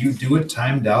was you do it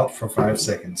timed out for 5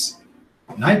 seconds?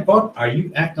 Nightbot, are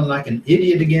you acting like an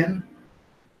idiot again?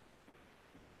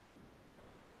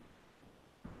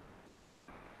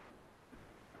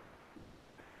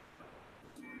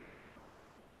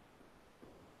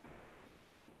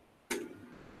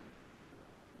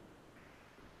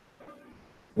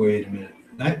 Wait a minute.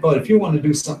 Nightbot, if you want to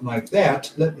do something like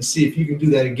that, let me see if you can do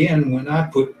that again when I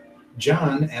put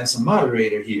John as a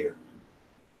moderator here.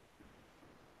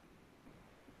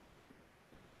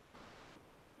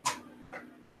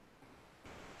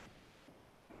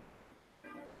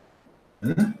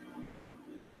 Huh?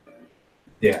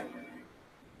 Yeah.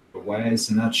 But why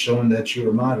is it not showing that you're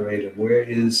a moderator? Where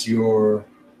is your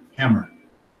hammer?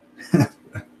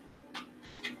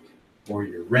 Or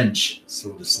your wrench,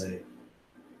 so to say.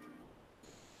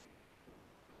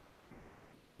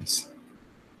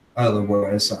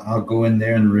 Otherwise, I'll go in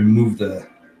there and remove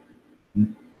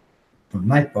from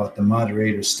Nightbot the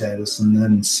moderator status and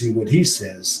then see what he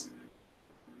says.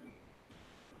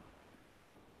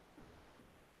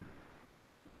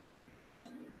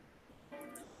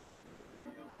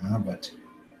 But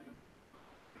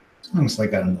as long as I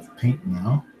got enough paint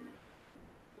now,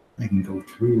 I can go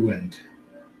through and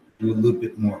do a little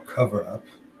bit more cover up.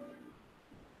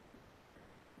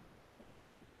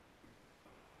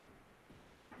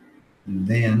 And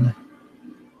then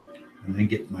when I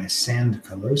get my sand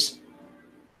colors,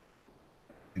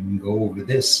 I can go over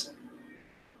this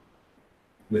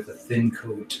with a thin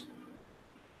coat.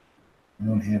 I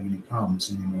don't have any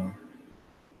problems anymore.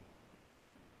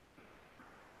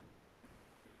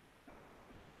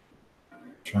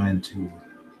 Trying to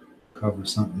cover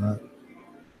something up,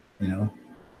 you know.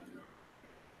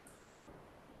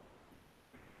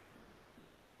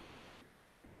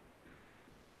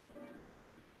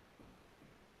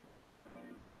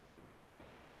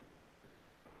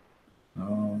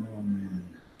 Oh man,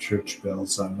 church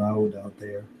bells are loud out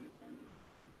there.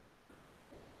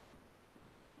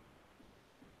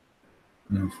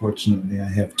 And unfortunately, I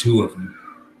have two of them.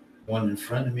 One in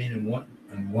front of me and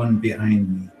one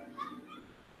behind me.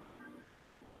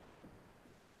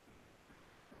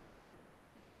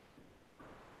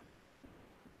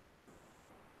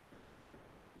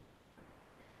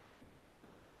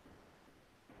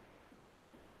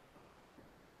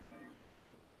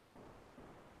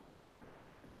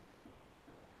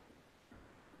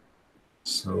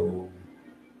 So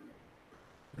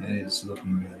that is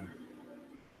looking better.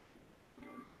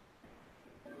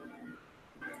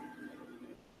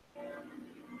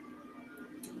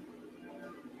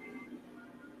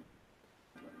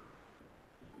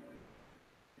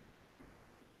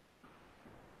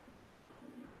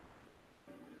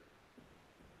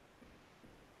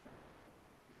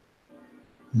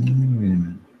 Wait a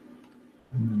minute.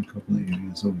 I'm a couple of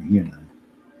areas over here now.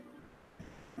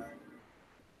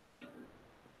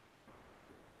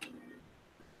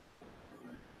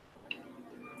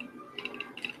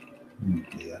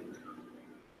 Yeah.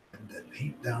 Add that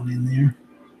paint down in there.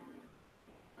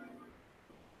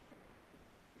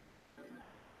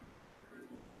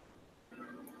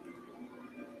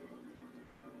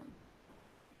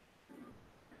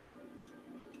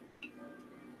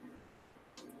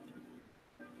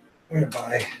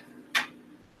 Whereby,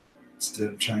 instead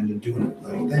of trying to do it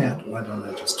like that, why don't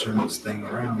I just turn this thing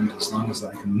around as long as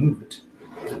I can move it?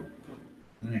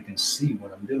 Then I can see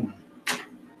what I'm doing.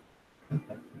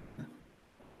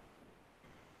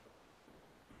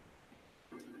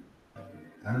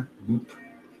 Whoop.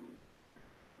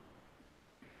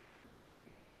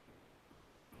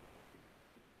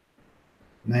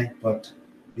 Night, but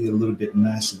be a little bit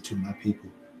nicer to my people.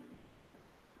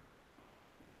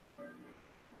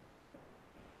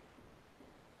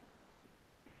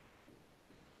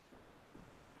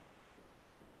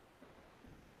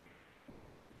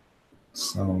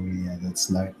 So yeah, that's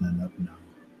lightening up now.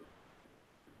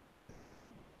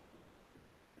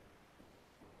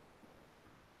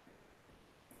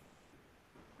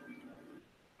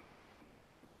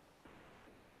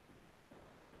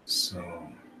 So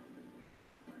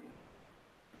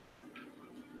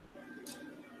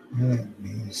let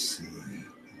me see.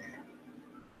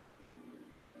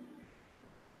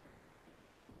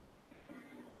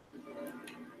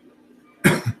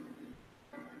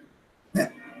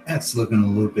 That's looking a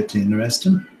little bit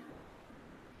interesting.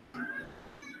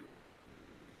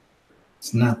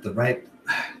 It's not the right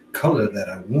color that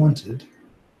I wanted,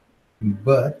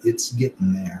 but it's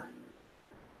getting there.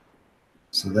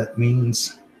 So that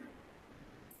means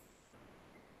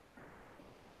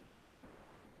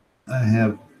I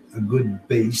have a good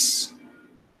base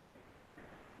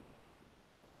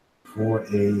for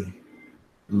a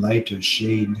lighter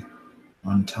shade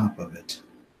on top of it.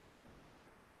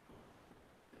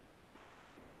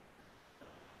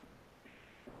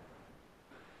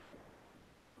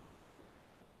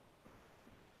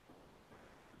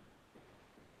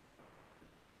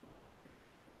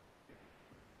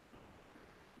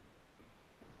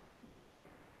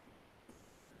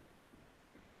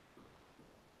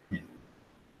 Yeah,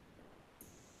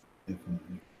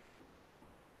 definitely.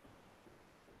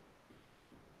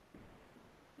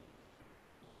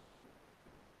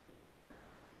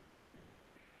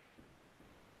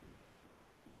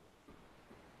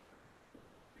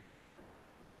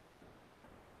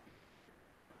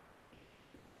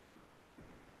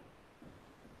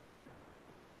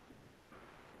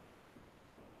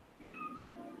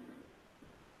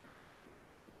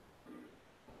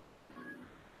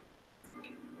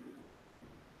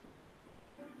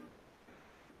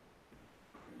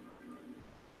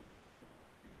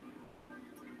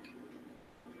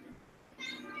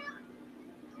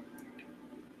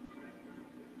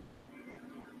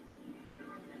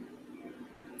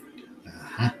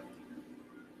 Uh-huh.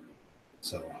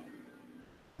 So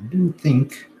I do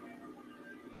think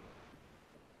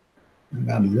I'm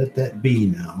going to let that be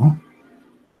now.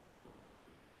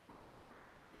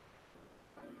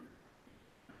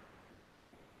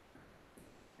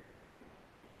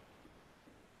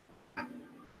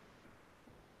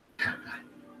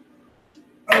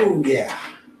 Oh, yeah.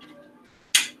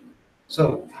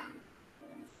 So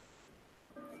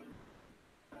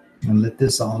and let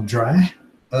this all dry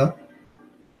up.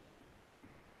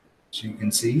 So you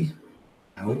can see,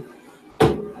 oh,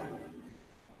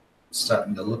 it's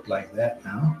starting to look like that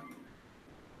now.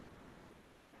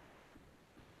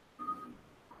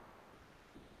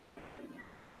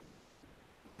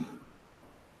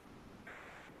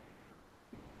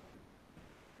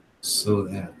 So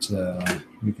that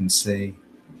we can say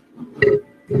it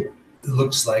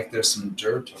looks like there's some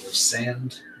dirt or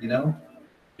sand,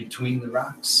 between the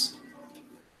rocks.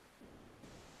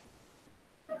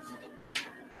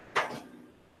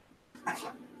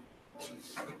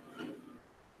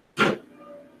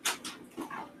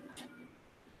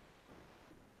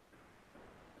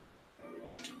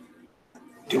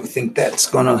 Do you think that's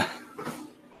gonna?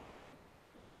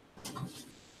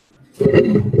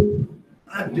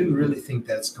 I do really think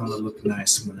that's gonna look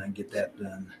nice when I get that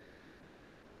done.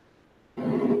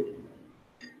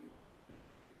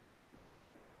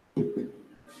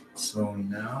 So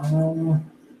now,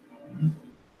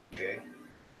 okay.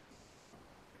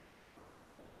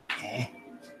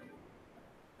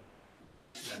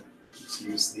 Let's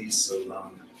use these so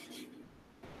long.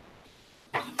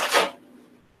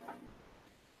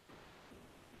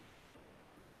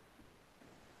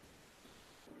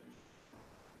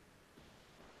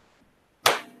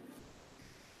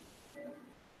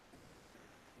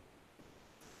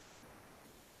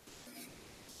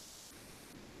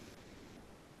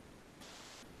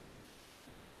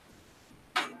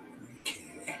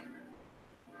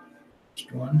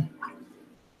 left one.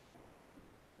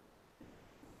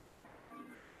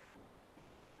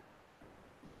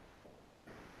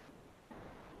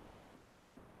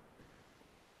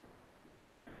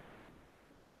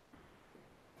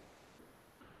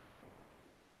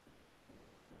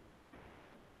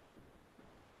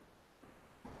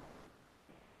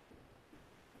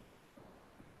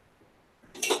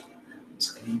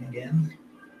 Let's clean again.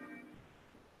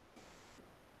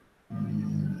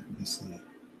 Let me see.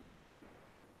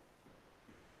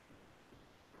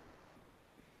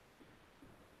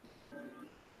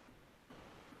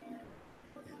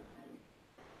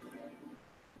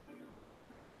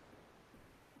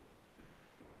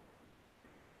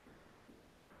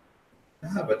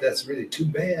 But that's really too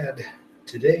bad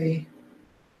today.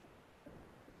 I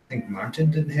think Martin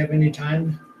didn't have any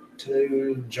time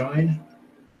to join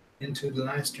into the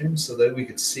live stream so that we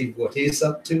could see what he's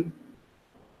up to.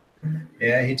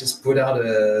 Yeah, he just put out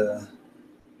a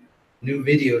new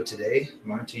video today,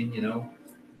 Martin,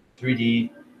 3DP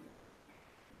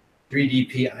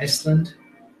Iceland,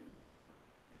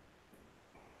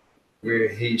 where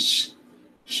he's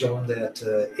showing that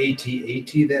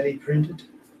AT-80 that he printed.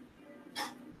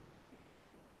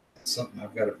 That's something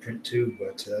I've got to print too,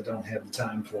 but I don't have the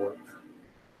time for it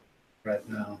right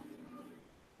now.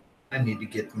 I need to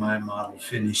get my model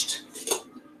finished.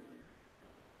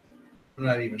 I'm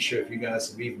not even sure if you guys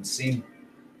have even seen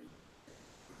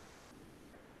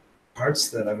parts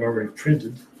that I've already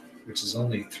printed, which is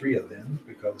only 3 of them,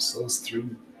 because those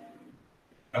 3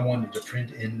 I wanted to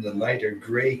print in the lighter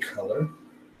gray color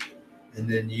and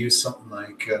then use something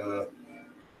like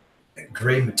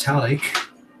gray metallic,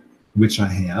 which I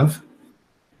have.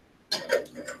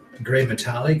 Gray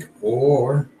metallic,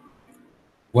 or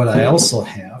what I also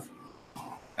have,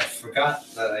 I forgot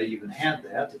that I even had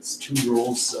that. It's 2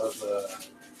 rolls of,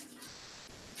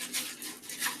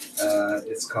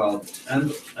 it's called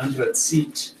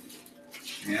Anthrazite.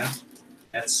 Yeah,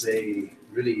 that's a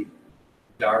really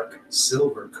dark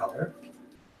silver color.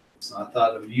 So I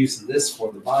thought of using this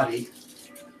for the body.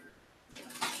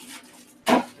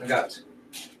 I got,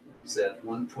 is that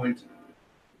 1 point?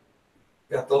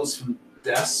 Got those from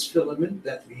Das Filament.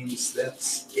 That means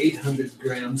that's 800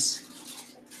 grams.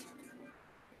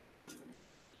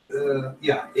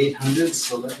 Yeah, 800.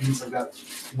 So that means I've got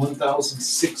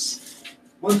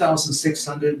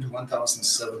 1,600 to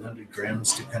 1,700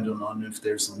 grams, depending on if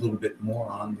there's a little bit more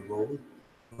on the roll.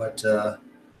 But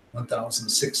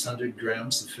 1,600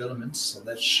 grams of filaments, so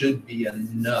that should be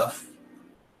enough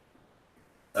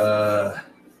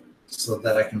so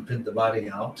that I can print the body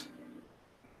out.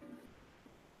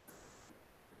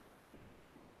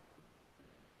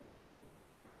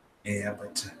 Yeah,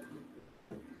 but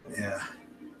yeah,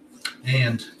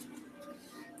 and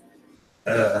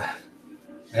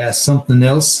something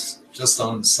else just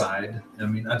on the side. I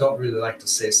mean, I don't really like to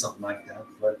say something like that,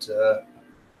 but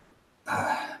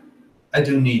I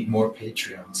do need more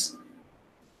Patreons.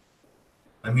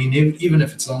 I mean, even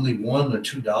if it's only $1 or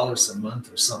 $2 a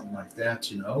month or something like that,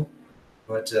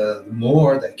 But the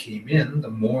more that came in, the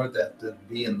more that would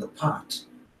be in the pot.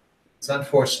 So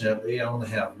unfortunately, I only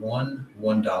have one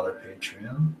 $1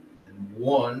 Patreon and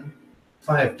one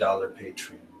 $5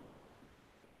 Patreon.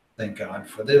 Thank God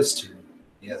for those 2.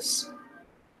 Yes.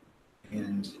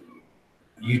 And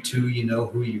you 2, you know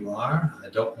who you are. I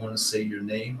don't want to say your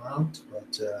name out,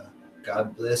 but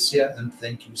God bless you and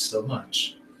thank you so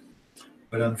much.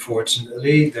 But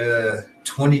unfortunately, the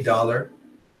 $20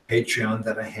 Patreon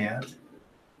that I had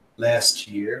last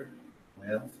year,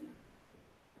 well,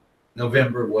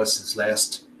 November was his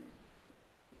last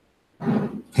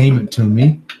payment to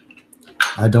me.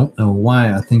 I don't know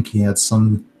why. I think he had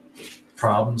some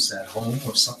problems at home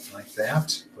or something like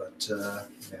that. But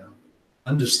yeah,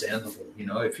 understandable.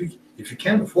 If you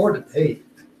can't afford it, hey,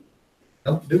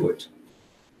 don't do it.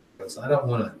 Because I don't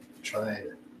want to try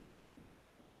to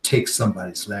take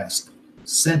somebody's last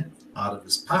cent out of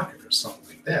his pocket or something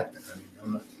like that. I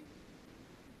mean,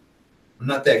 I'm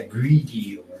not that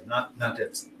greedy or not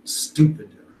that stupid,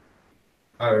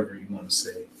 or however you want to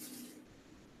say.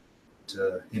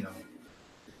 But,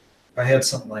 if I had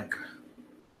something like,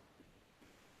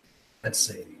 let's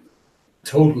say, a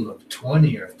total of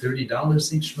 $20 or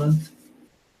 $30 each month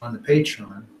on the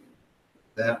Patreon,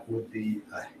 that would be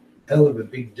a hell of a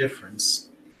big difference.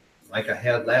 Like I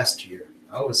had last year,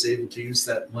 I was able to use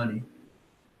that money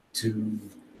to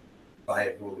buy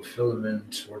a roll of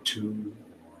filament or 2,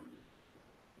 or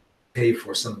pay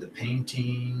for some of the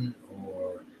painting,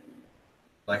 or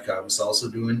like I was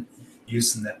also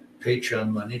using that Patreon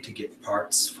money to get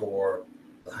parts for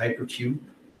the Hypercube.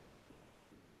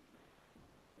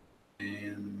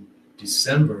 In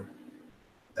December,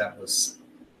 that was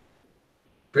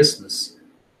Christmas.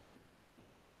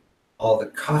 All the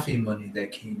coffee money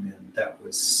that came in, that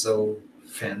was so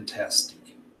fantastic.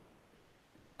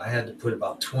 I had to put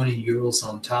about 20 euros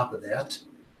on top of that.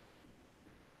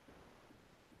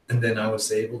 And then I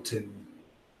was able to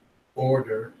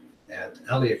order at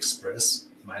AliExpress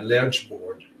my large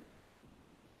board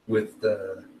with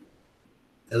the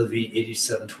LV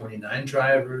 8729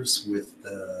 drivers, with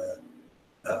the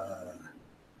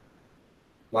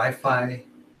Wi-Fi,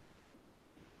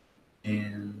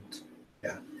 and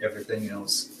yeah, everything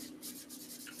else.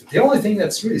 But the only thing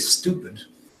that's really stupid,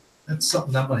 that's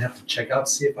something I'm gonna have to check out,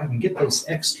 see if I can get those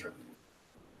extra.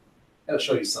 I'll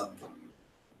show you something.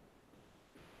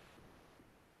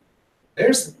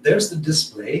 There's the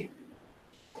display.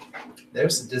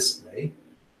 There's the display.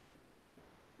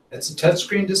 It's a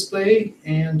touchscreen display,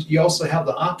 and you also have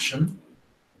the option.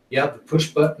 You have the push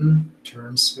button,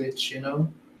 turn switch, you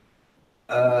know.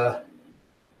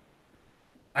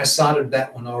 I soldered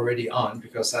that one already on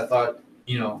because I thought,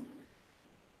 you know,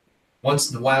 once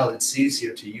in a while it's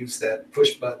easier to use that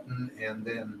push button and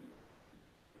then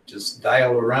just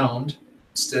dial around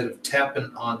instead of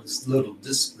tapping on this little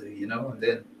display, you know, and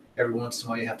then every once in a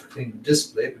while you have to clean the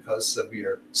display because of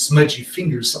your smudgy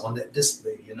fingers on that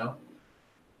display, you know.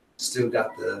 Still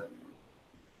got the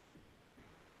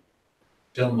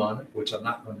film on it, which I'm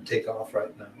not going to take off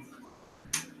right now.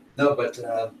 No, but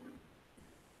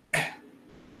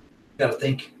gotta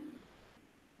think.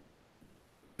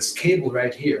 This cable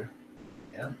right here,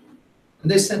 yeah,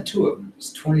 and they sent two of them.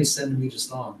 It's 20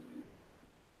 centimeters long.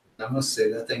 And I must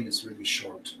say that thing is really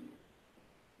short.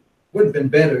 Would have been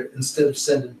better instead of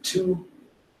sending two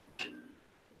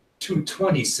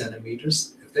 20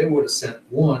 centimeters if they would have sent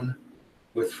one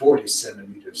with 40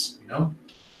 centimeters, you know?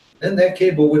 Then that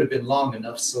cable would have been long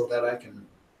enough so that I can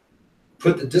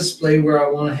put the display where I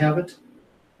want to have it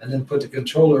and then put the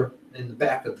controller in the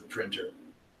back of the printer.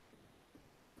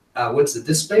 What's the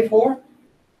display for?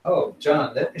 Oh,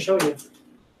 John, let me show you.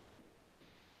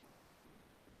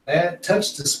 That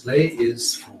touch display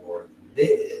is for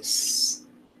this.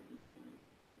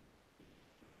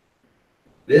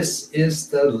 This is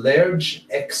the Large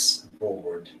X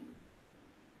board.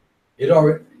 It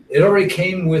already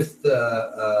came with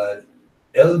the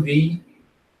LV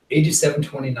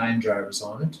 8729 drivers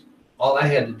on it. All I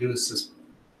had to do is just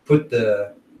put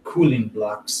the cooling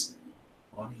blocks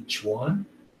on each one.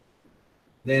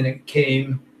 Then it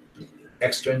came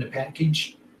extra in the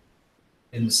package,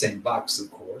 in the same box,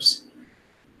 of course.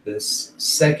 This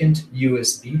second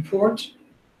USB port,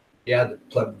 you had to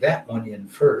plug that one in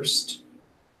first.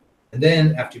 And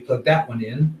then after you plug that one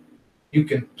in, you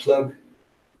can plug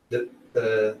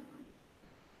the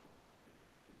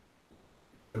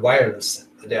wireless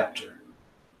adapter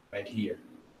right here.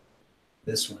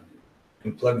 This one.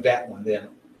 You can plug that one then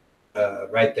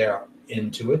right there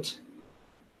into it.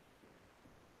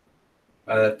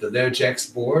 The Large X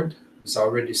board is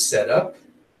already set up,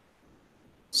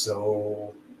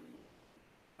 so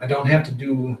I don't have to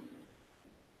do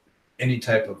any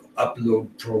type of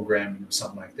upload programming or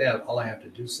something like that. All I have to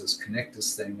do is just connect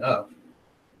this thing up,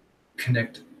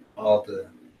 connect all the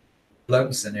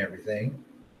plugs and everything.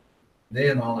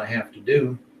 Then all I have to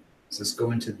do is just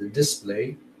go into the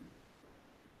display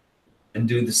and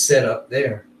do the setup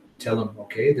there. Tell them,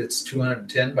 okay, that's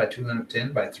 210 by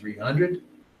 210 by 300.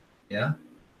 Yeah.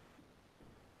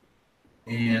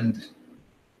 And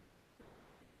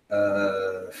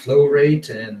flow rate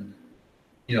and,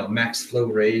 you know, max flow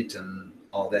rate and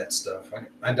all that stuff.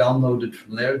 I downloaded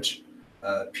from Large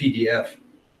PDF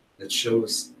that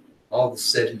shows all the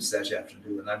settings that you have to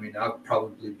do. And I mean, I'll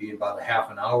probably be about a half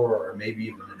an hour or maybe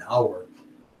even an hour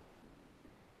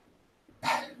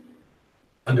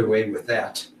underway with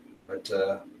that. But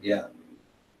yeah.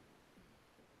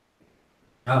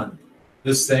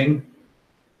 This thing,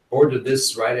 ordered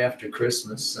this right after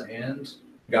Christmas and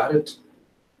got it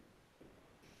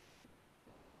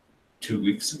 2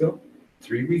 weeks ago,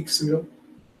 3 weeks ago,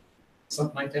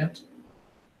 something like that.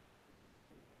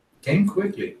 Came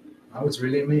quickly. I was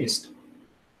really amazed.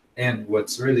 And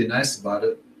what's really nice about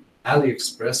it,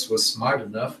 AliExpress was smart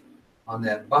enough on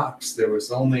that box. There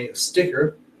was only a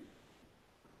sticker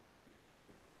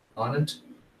on it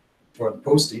for the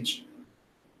postage.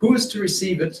 Who is to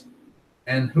receive it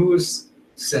and who is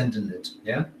sending it?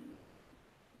 Yeah.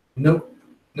 No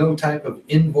type of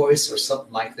invoice or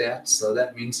something like that. So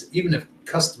that means even if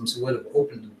customs would have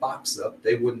opened the box up,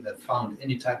 they wouldn't have found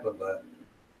any type of a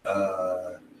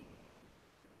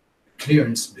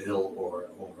clearance bill or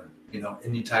you know,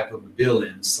 any type of bill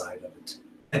inside of it.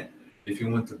 If you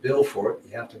want the bill for it,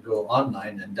 you have to go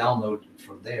online and download it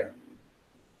from there.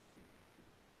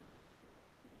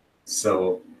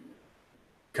 So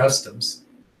customs,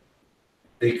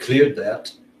 they cleared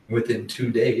that within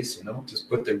 2 days, you know, just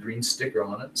put their green sticker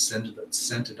on it,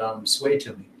 sent it on its way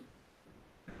to me.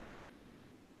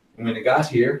 When it got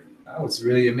here, I was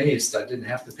really amazed. I didn't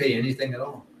have to pay anything at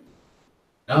all.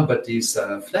 No, but these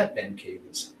flatbed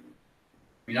cables,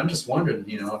 I mean, I'm just wondering,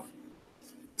 you know, if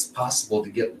it's possible to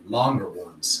get longer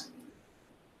ones.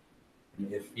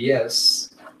 If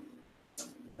yes,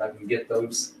 if I can get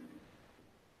those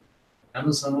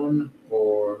Amazon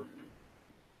or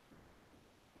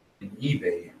in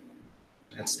eBay,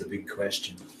 that's the big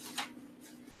question.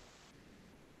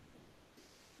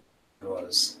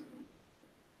 Because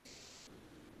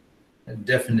I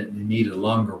definitely need a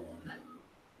longer one.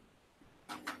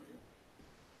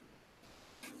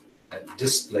 That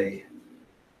display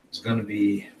is going to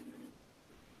be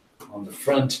on the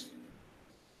front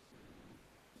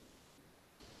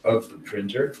of the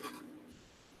printer,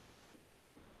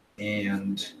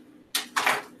 and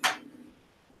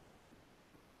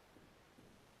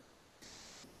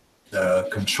the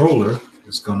controller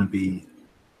is going to be,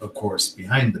 of course,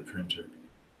 behind the printer.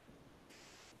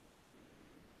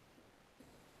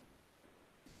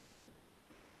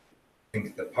 I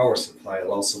think the power supply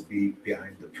will also be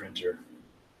behind the printer.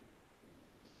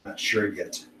 Not sure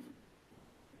yet.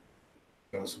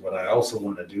 Because what I also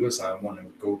want to do is I want to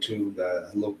go to the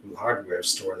local hardware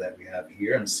store that we have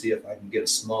here and see if I can get a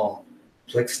small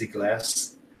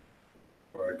plexiglass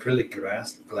or acrylic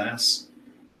glass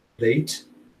plate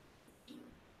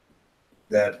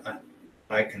that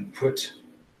I can put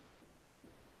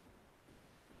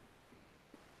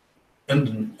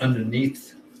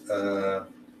underneath the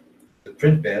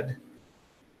print bed,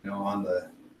 you know, on the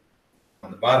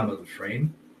bottom of the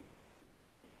frame.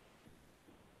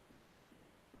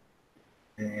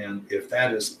 And if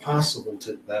that is possible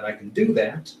that I can do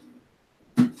that,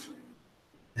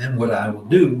 then what I will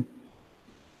do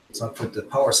is I'll put the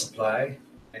power supply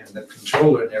and the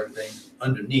controller and everything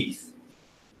underneath.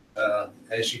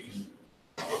 As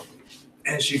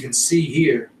you can see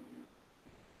here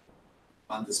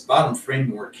on this bottom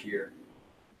framework here,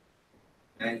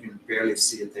 and you can barely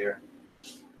see it there.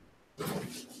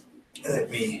 Let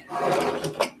me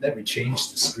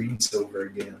change the screens over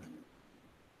again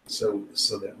so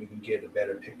that we can get a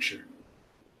better picture.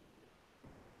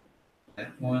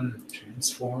 That one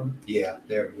transform. Yeah,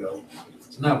 there we go.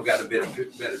 So now we've got a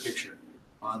better picture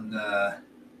on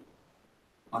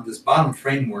this bottom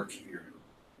framework here.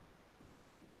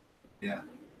 Yeah,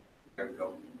 there we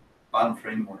go. Bottom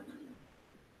framework.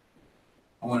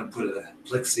 I want to put a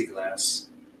plexiglass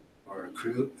or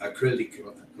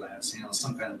acrylic glass, you know,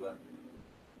 some kind of a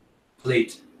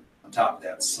plate on top of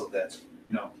that so that,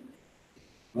 you know,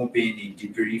 won't be any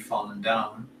debris falling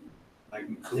down. I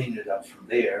can clean it up from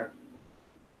there.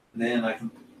 And then I can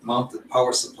mount the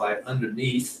power supply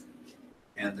underneath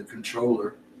and the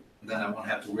controller. And then I won't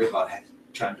have to worry about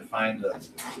trying to find a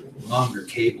longer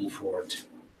cable for it,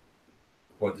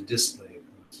 for the display.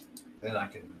 Then I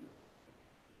can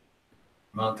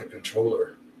mount the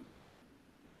controller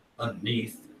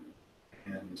underneath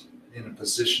and in a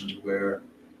position to where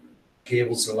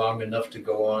cables are long enough to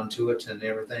go onto it and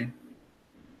everything.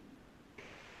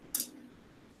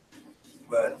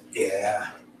 But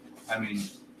yeah, I mean,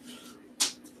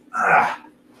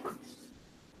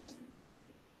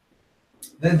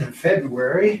 then in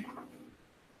February,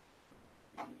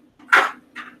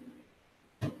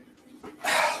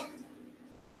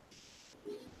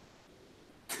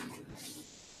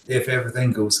 if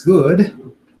everything goes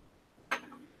good,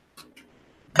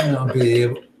 then I'll be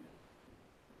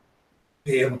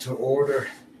able to order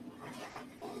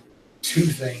 2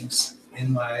 things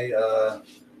in my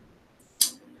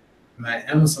my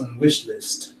Amazon wish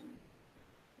list.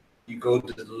 You go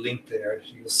to the link there,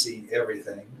 you'll see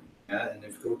everything. And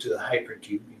if you go to the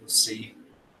hypercube, you'll see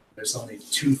there's only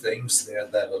 2 things there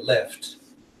that are left.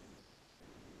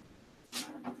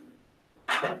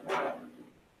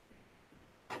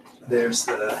 There's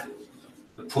the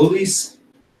pulleys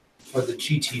for the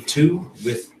GT2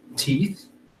 with teeth.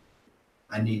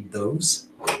 I need those.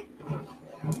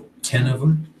 10 of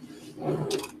them.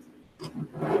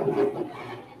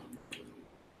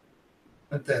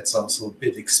 But that's also a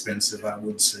bit expensive, I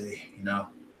would say, you know.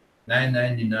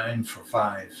 $9.99 for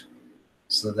 5.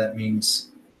 So that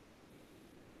means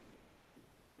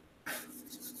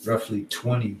roughly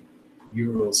 20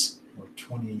 euros or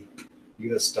 20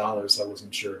 US dollars. I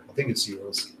wasn't sure. I think it's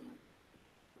euros.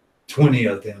 20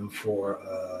 of them for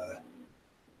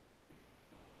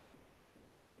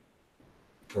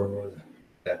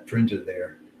that printer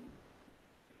there.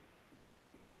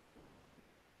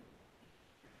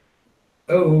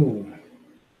 Oh,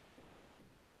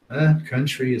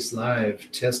 Country is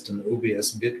live. Test and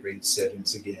OBS bitrate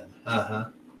settings again.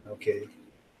 Okay.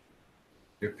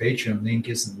 Your Patreon link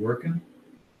isn't working?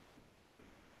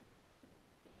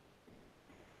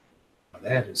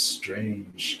 That is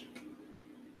strange.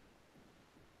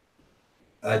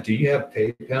 Do you have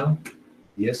PayPal?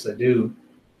 Yes, I do.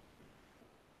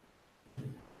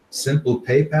 Simple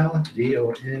PayPal,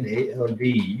 DONALD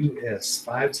US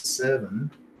 57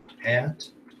 at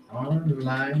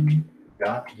online.de.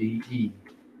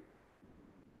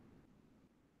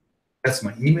 That's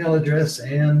my email address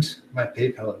and my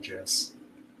PayPal address.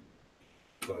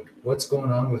 But what's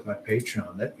going on with my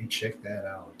Patreon? Let me check that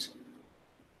out.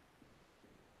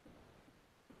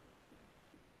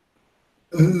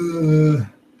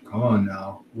 Come on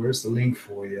now. Where's the link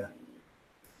for you?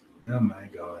 Oh my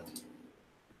God.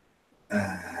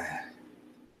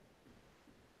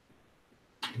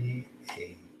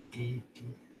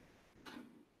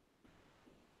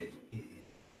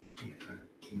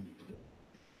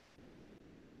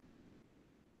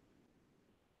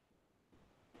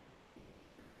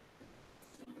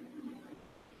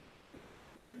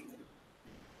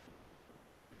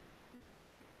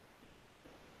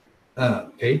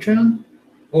 Patreon?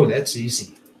 Oh, that's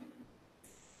easy.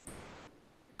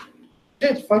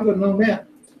 Shit, if I would have known that,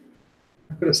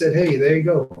 I could have said, hey, there you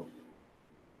go.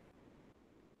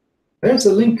 There's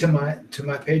a link to my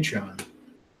Patreon.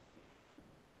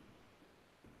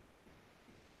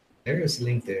 There is a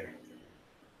link there.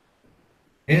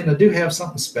 And I do have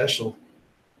something special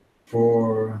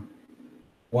for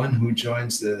one who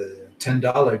joins the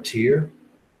 $10 tier,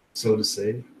 so to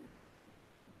say.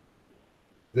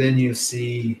 Then you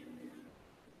see,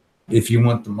 if you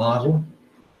want the model,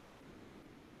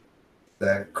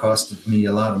 that costed me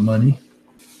a lot of money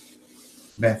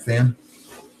back then.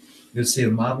 You'll see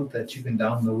a model that you can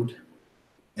download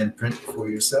and print for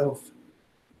yourself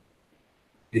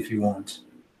if you want.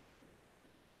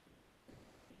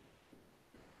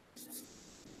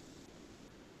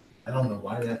 I don't know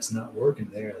why that's not working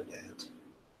there, that.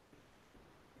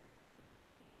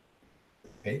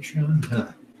 Patreon,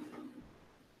 huh?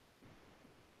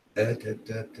 Let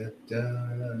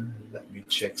me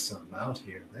check something out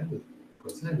here. That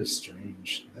is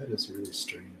strange. That is really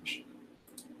strange.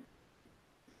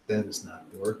 That is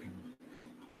not working.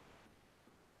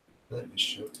 Let me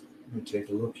take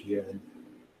a look here.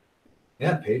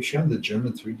 Yeah, Patreon, the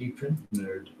German 3D print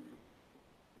nerd.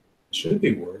 Should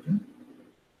be working.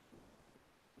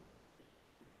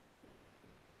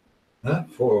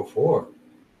 404.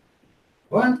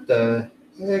 What the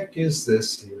heck is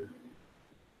this here?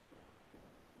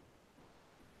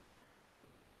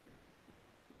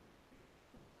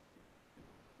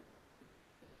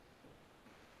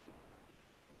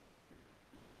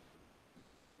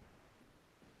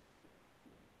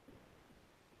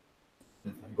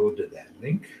 If I go to that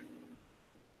link,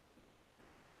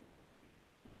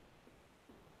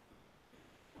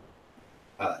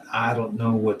 I don't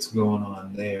know what's going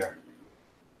on there.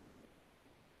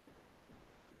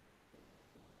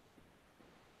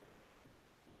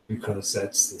 Because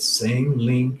that's the same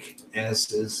link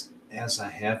as I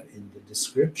have in the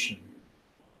description.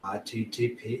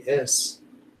 https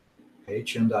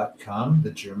patreon.com,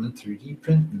 the German 3D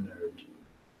print nerd.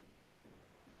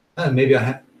 Maybe I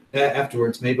have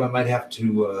afterwards. Maybe I might have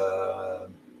to.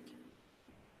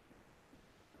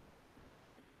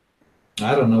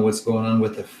 I don't know what's going on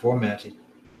with the formatting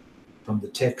from the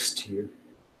text here,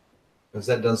 because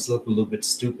that does look a little bit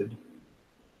stupid.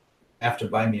 After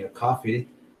Buy Me a Coffee,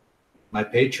 my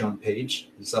Patreon page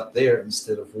is up there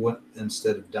instead of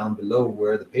down below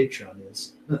where the Patreon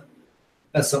is.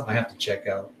 That's something I have to check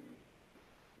out.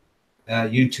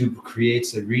 YouTube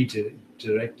creates a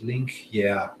redirect link.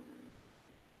 Yeah,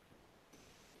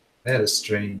 that is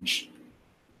strange,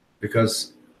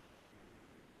 because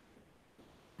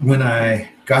when I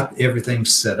got everything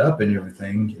set up and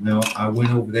everything, I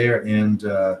went over there and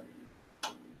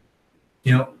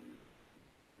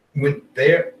went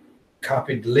there,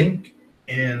 copied the link,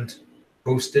 and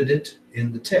posted it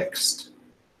in the text.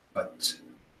 But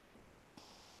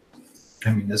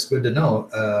I mean, that's good to know.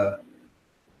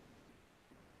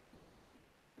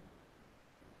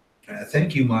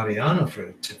 Thank you, Mariano,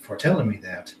 for telling me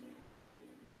that.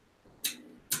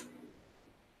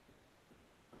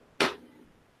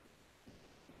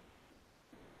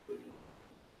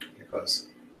 Because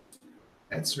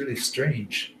that's really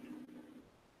strange.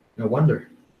 No wonder.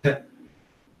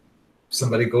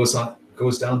 Somebody goes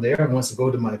down there and wants to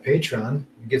go to my Patreon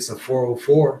and gets a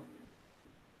 404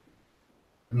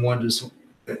 and wonders,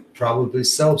 probably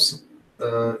sells,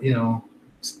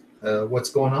 what's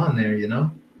going on there,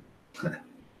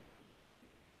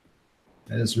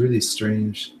 That is really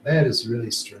strange. That is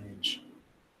really strange.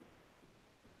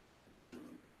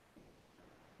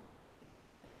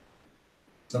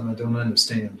 Something I don't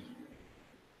understand.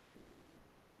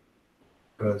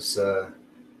 Because that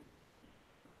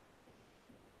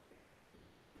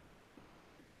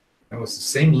was the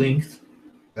same length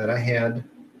that I had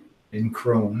in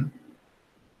Chrome,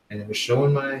 and it was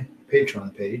showing my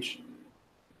Patreon page,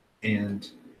 and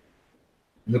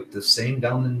looked the same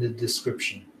down in the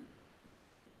description.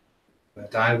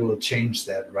 But I will change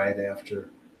that right after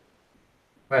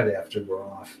we're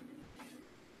off.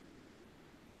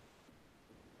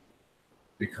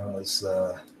 Because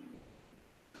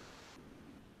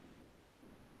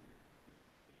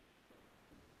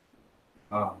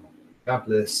God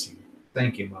bless you.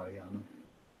 Thank you, Mariano.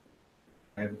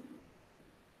 Did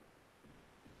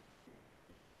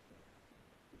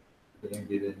I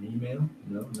get an email?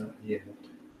 No, not yet.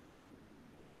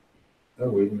 Oh,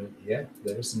 wait a minute. Yeah,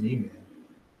 there's an email.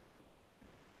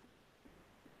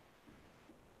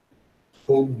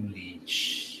 Holy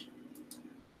sh!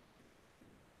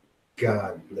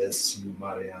 God bless you,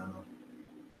 Mariano.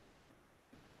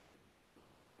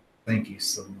 Thank you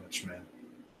so much, man.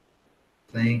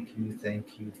 Thank you,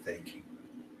 thank you, thank you.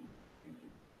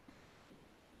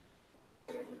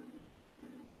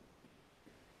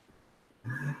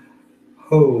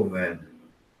 Oh, man.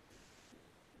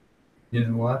 You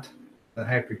know what? The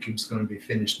Hypercube's going to be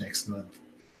finished next month.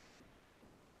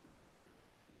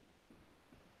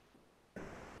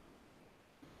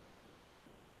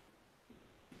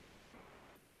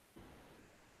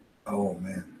 Oh,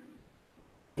 man.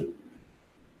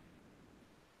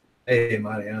 Hey,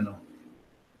 Mariano.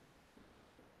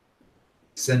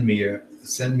 Send me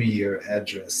your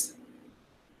address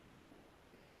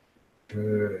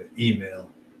per email.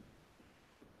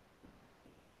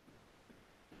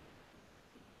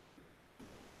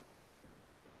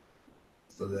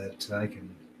 So that I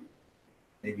can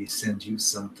maybe send you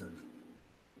something.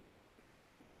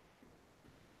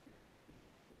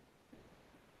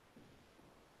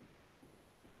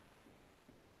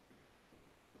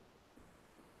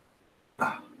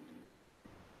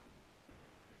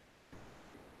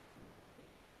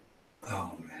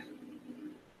 Oh, man.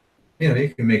 You know,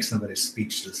 you can make somebody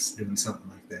speechless doing something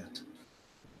like that.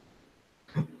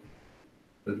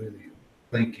 But really,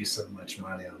 thank you so much,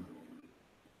 Mariano.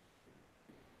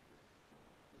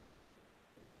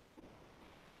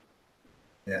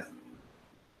 Yeah.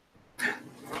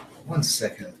 1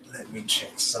 second. Let me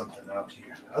check something out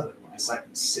here. Otherwise, I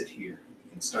can sit here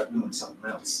and start doing something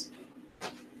else.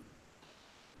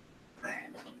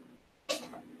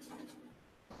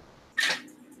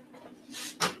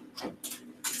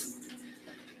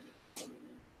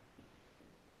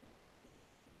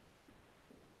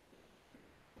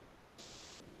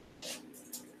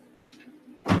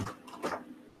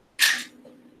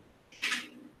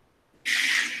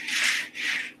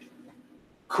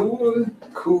 Cool,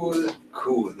 cool,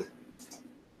 cool.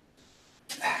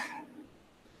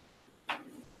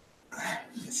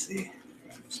 Let's see.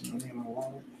 There's money in my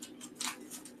wallet.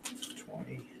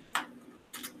 20,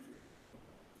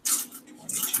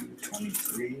 22,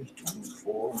 23,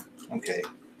 24. Okay.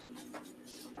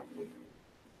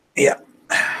 Yeah.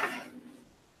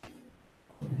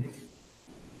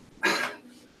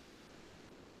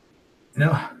 You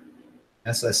know,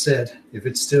 as I said, if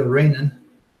it's still raining,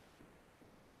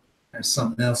 there's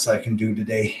something else I can do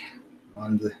today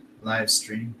on the live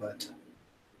stream, but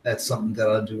that's something that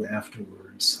I'll do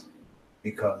afterwards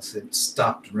because it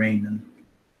stopped raining.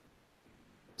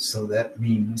 So that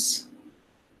means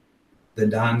the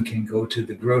Don can go to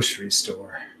the grocery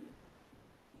store,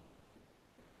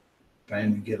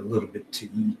 trying to get a little bit to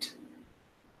eat.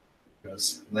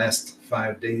 Because last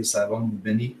 5 days I've only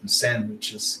been eating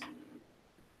sandwiches.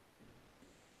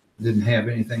 Didn't have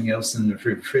anything else in the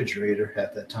refrigerator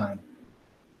at that time.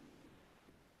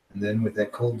 And then with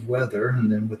that cold weather,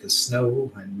 and then with the snow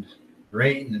and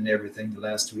rain and everything the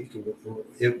last week,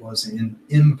 it was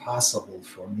impossible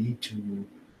for me to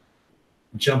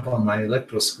jump on my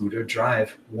electro scooter,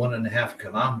 drive 1.5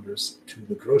 kilometers to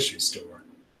the grocery store.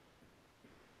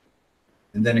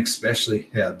 And then especially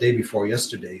day before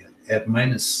yesterday at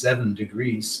 -7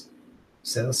 degrees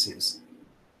Celsius.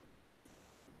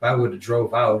 If I would have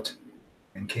drove out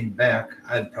and came back,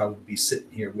 I'd probably be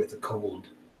sitting here with a cold.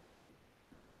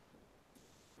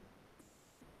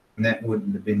 And that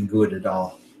wouldn't have been good at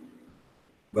all.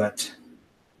 But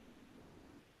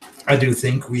I do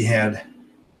think we had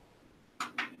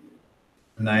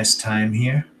a nice time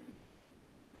here.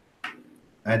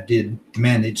 I did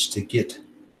manage to get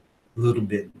a little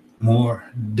bit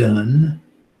more done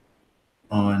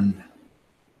on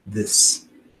this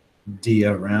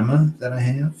diorama that I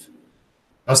have.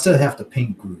 I'll still have to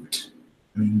paint Groot.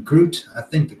 I mean, Groot, I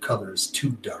think the color is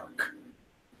too dark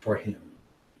for him.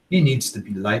 He needs to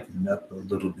be lightened up a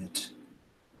little bit.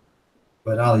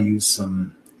 But I'll use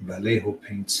some Vallejo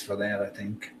paints for that, I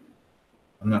think.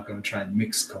 I'm not going to try and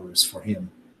mix colors for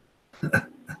him.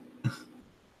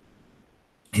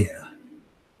 Yeah.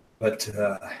 But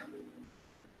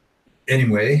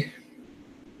anyway,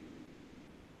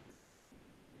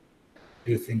 I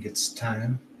do think it's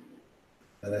time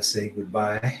that I say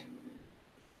goodbye.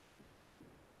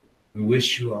 We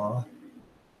wish you all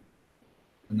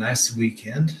a nice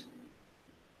weekend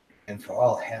and for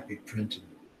all happy printing.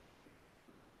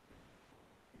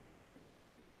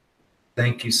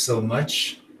 Thank you so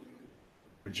much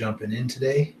for jumping in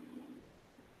today.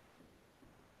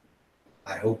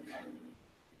 I hope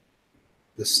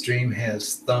the stream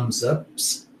has thumbs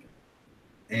ups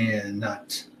and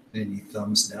not any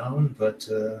thumbs down, but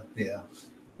yeah,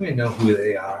 we know who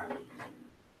they are.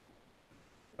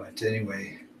 But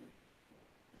anyway,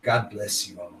 God bless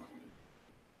you all.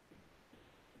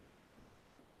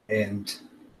 And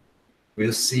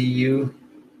we'll see you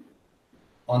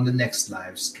on the next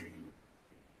live stream.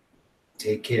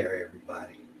 Take care,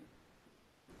 everybody.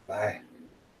 Bye.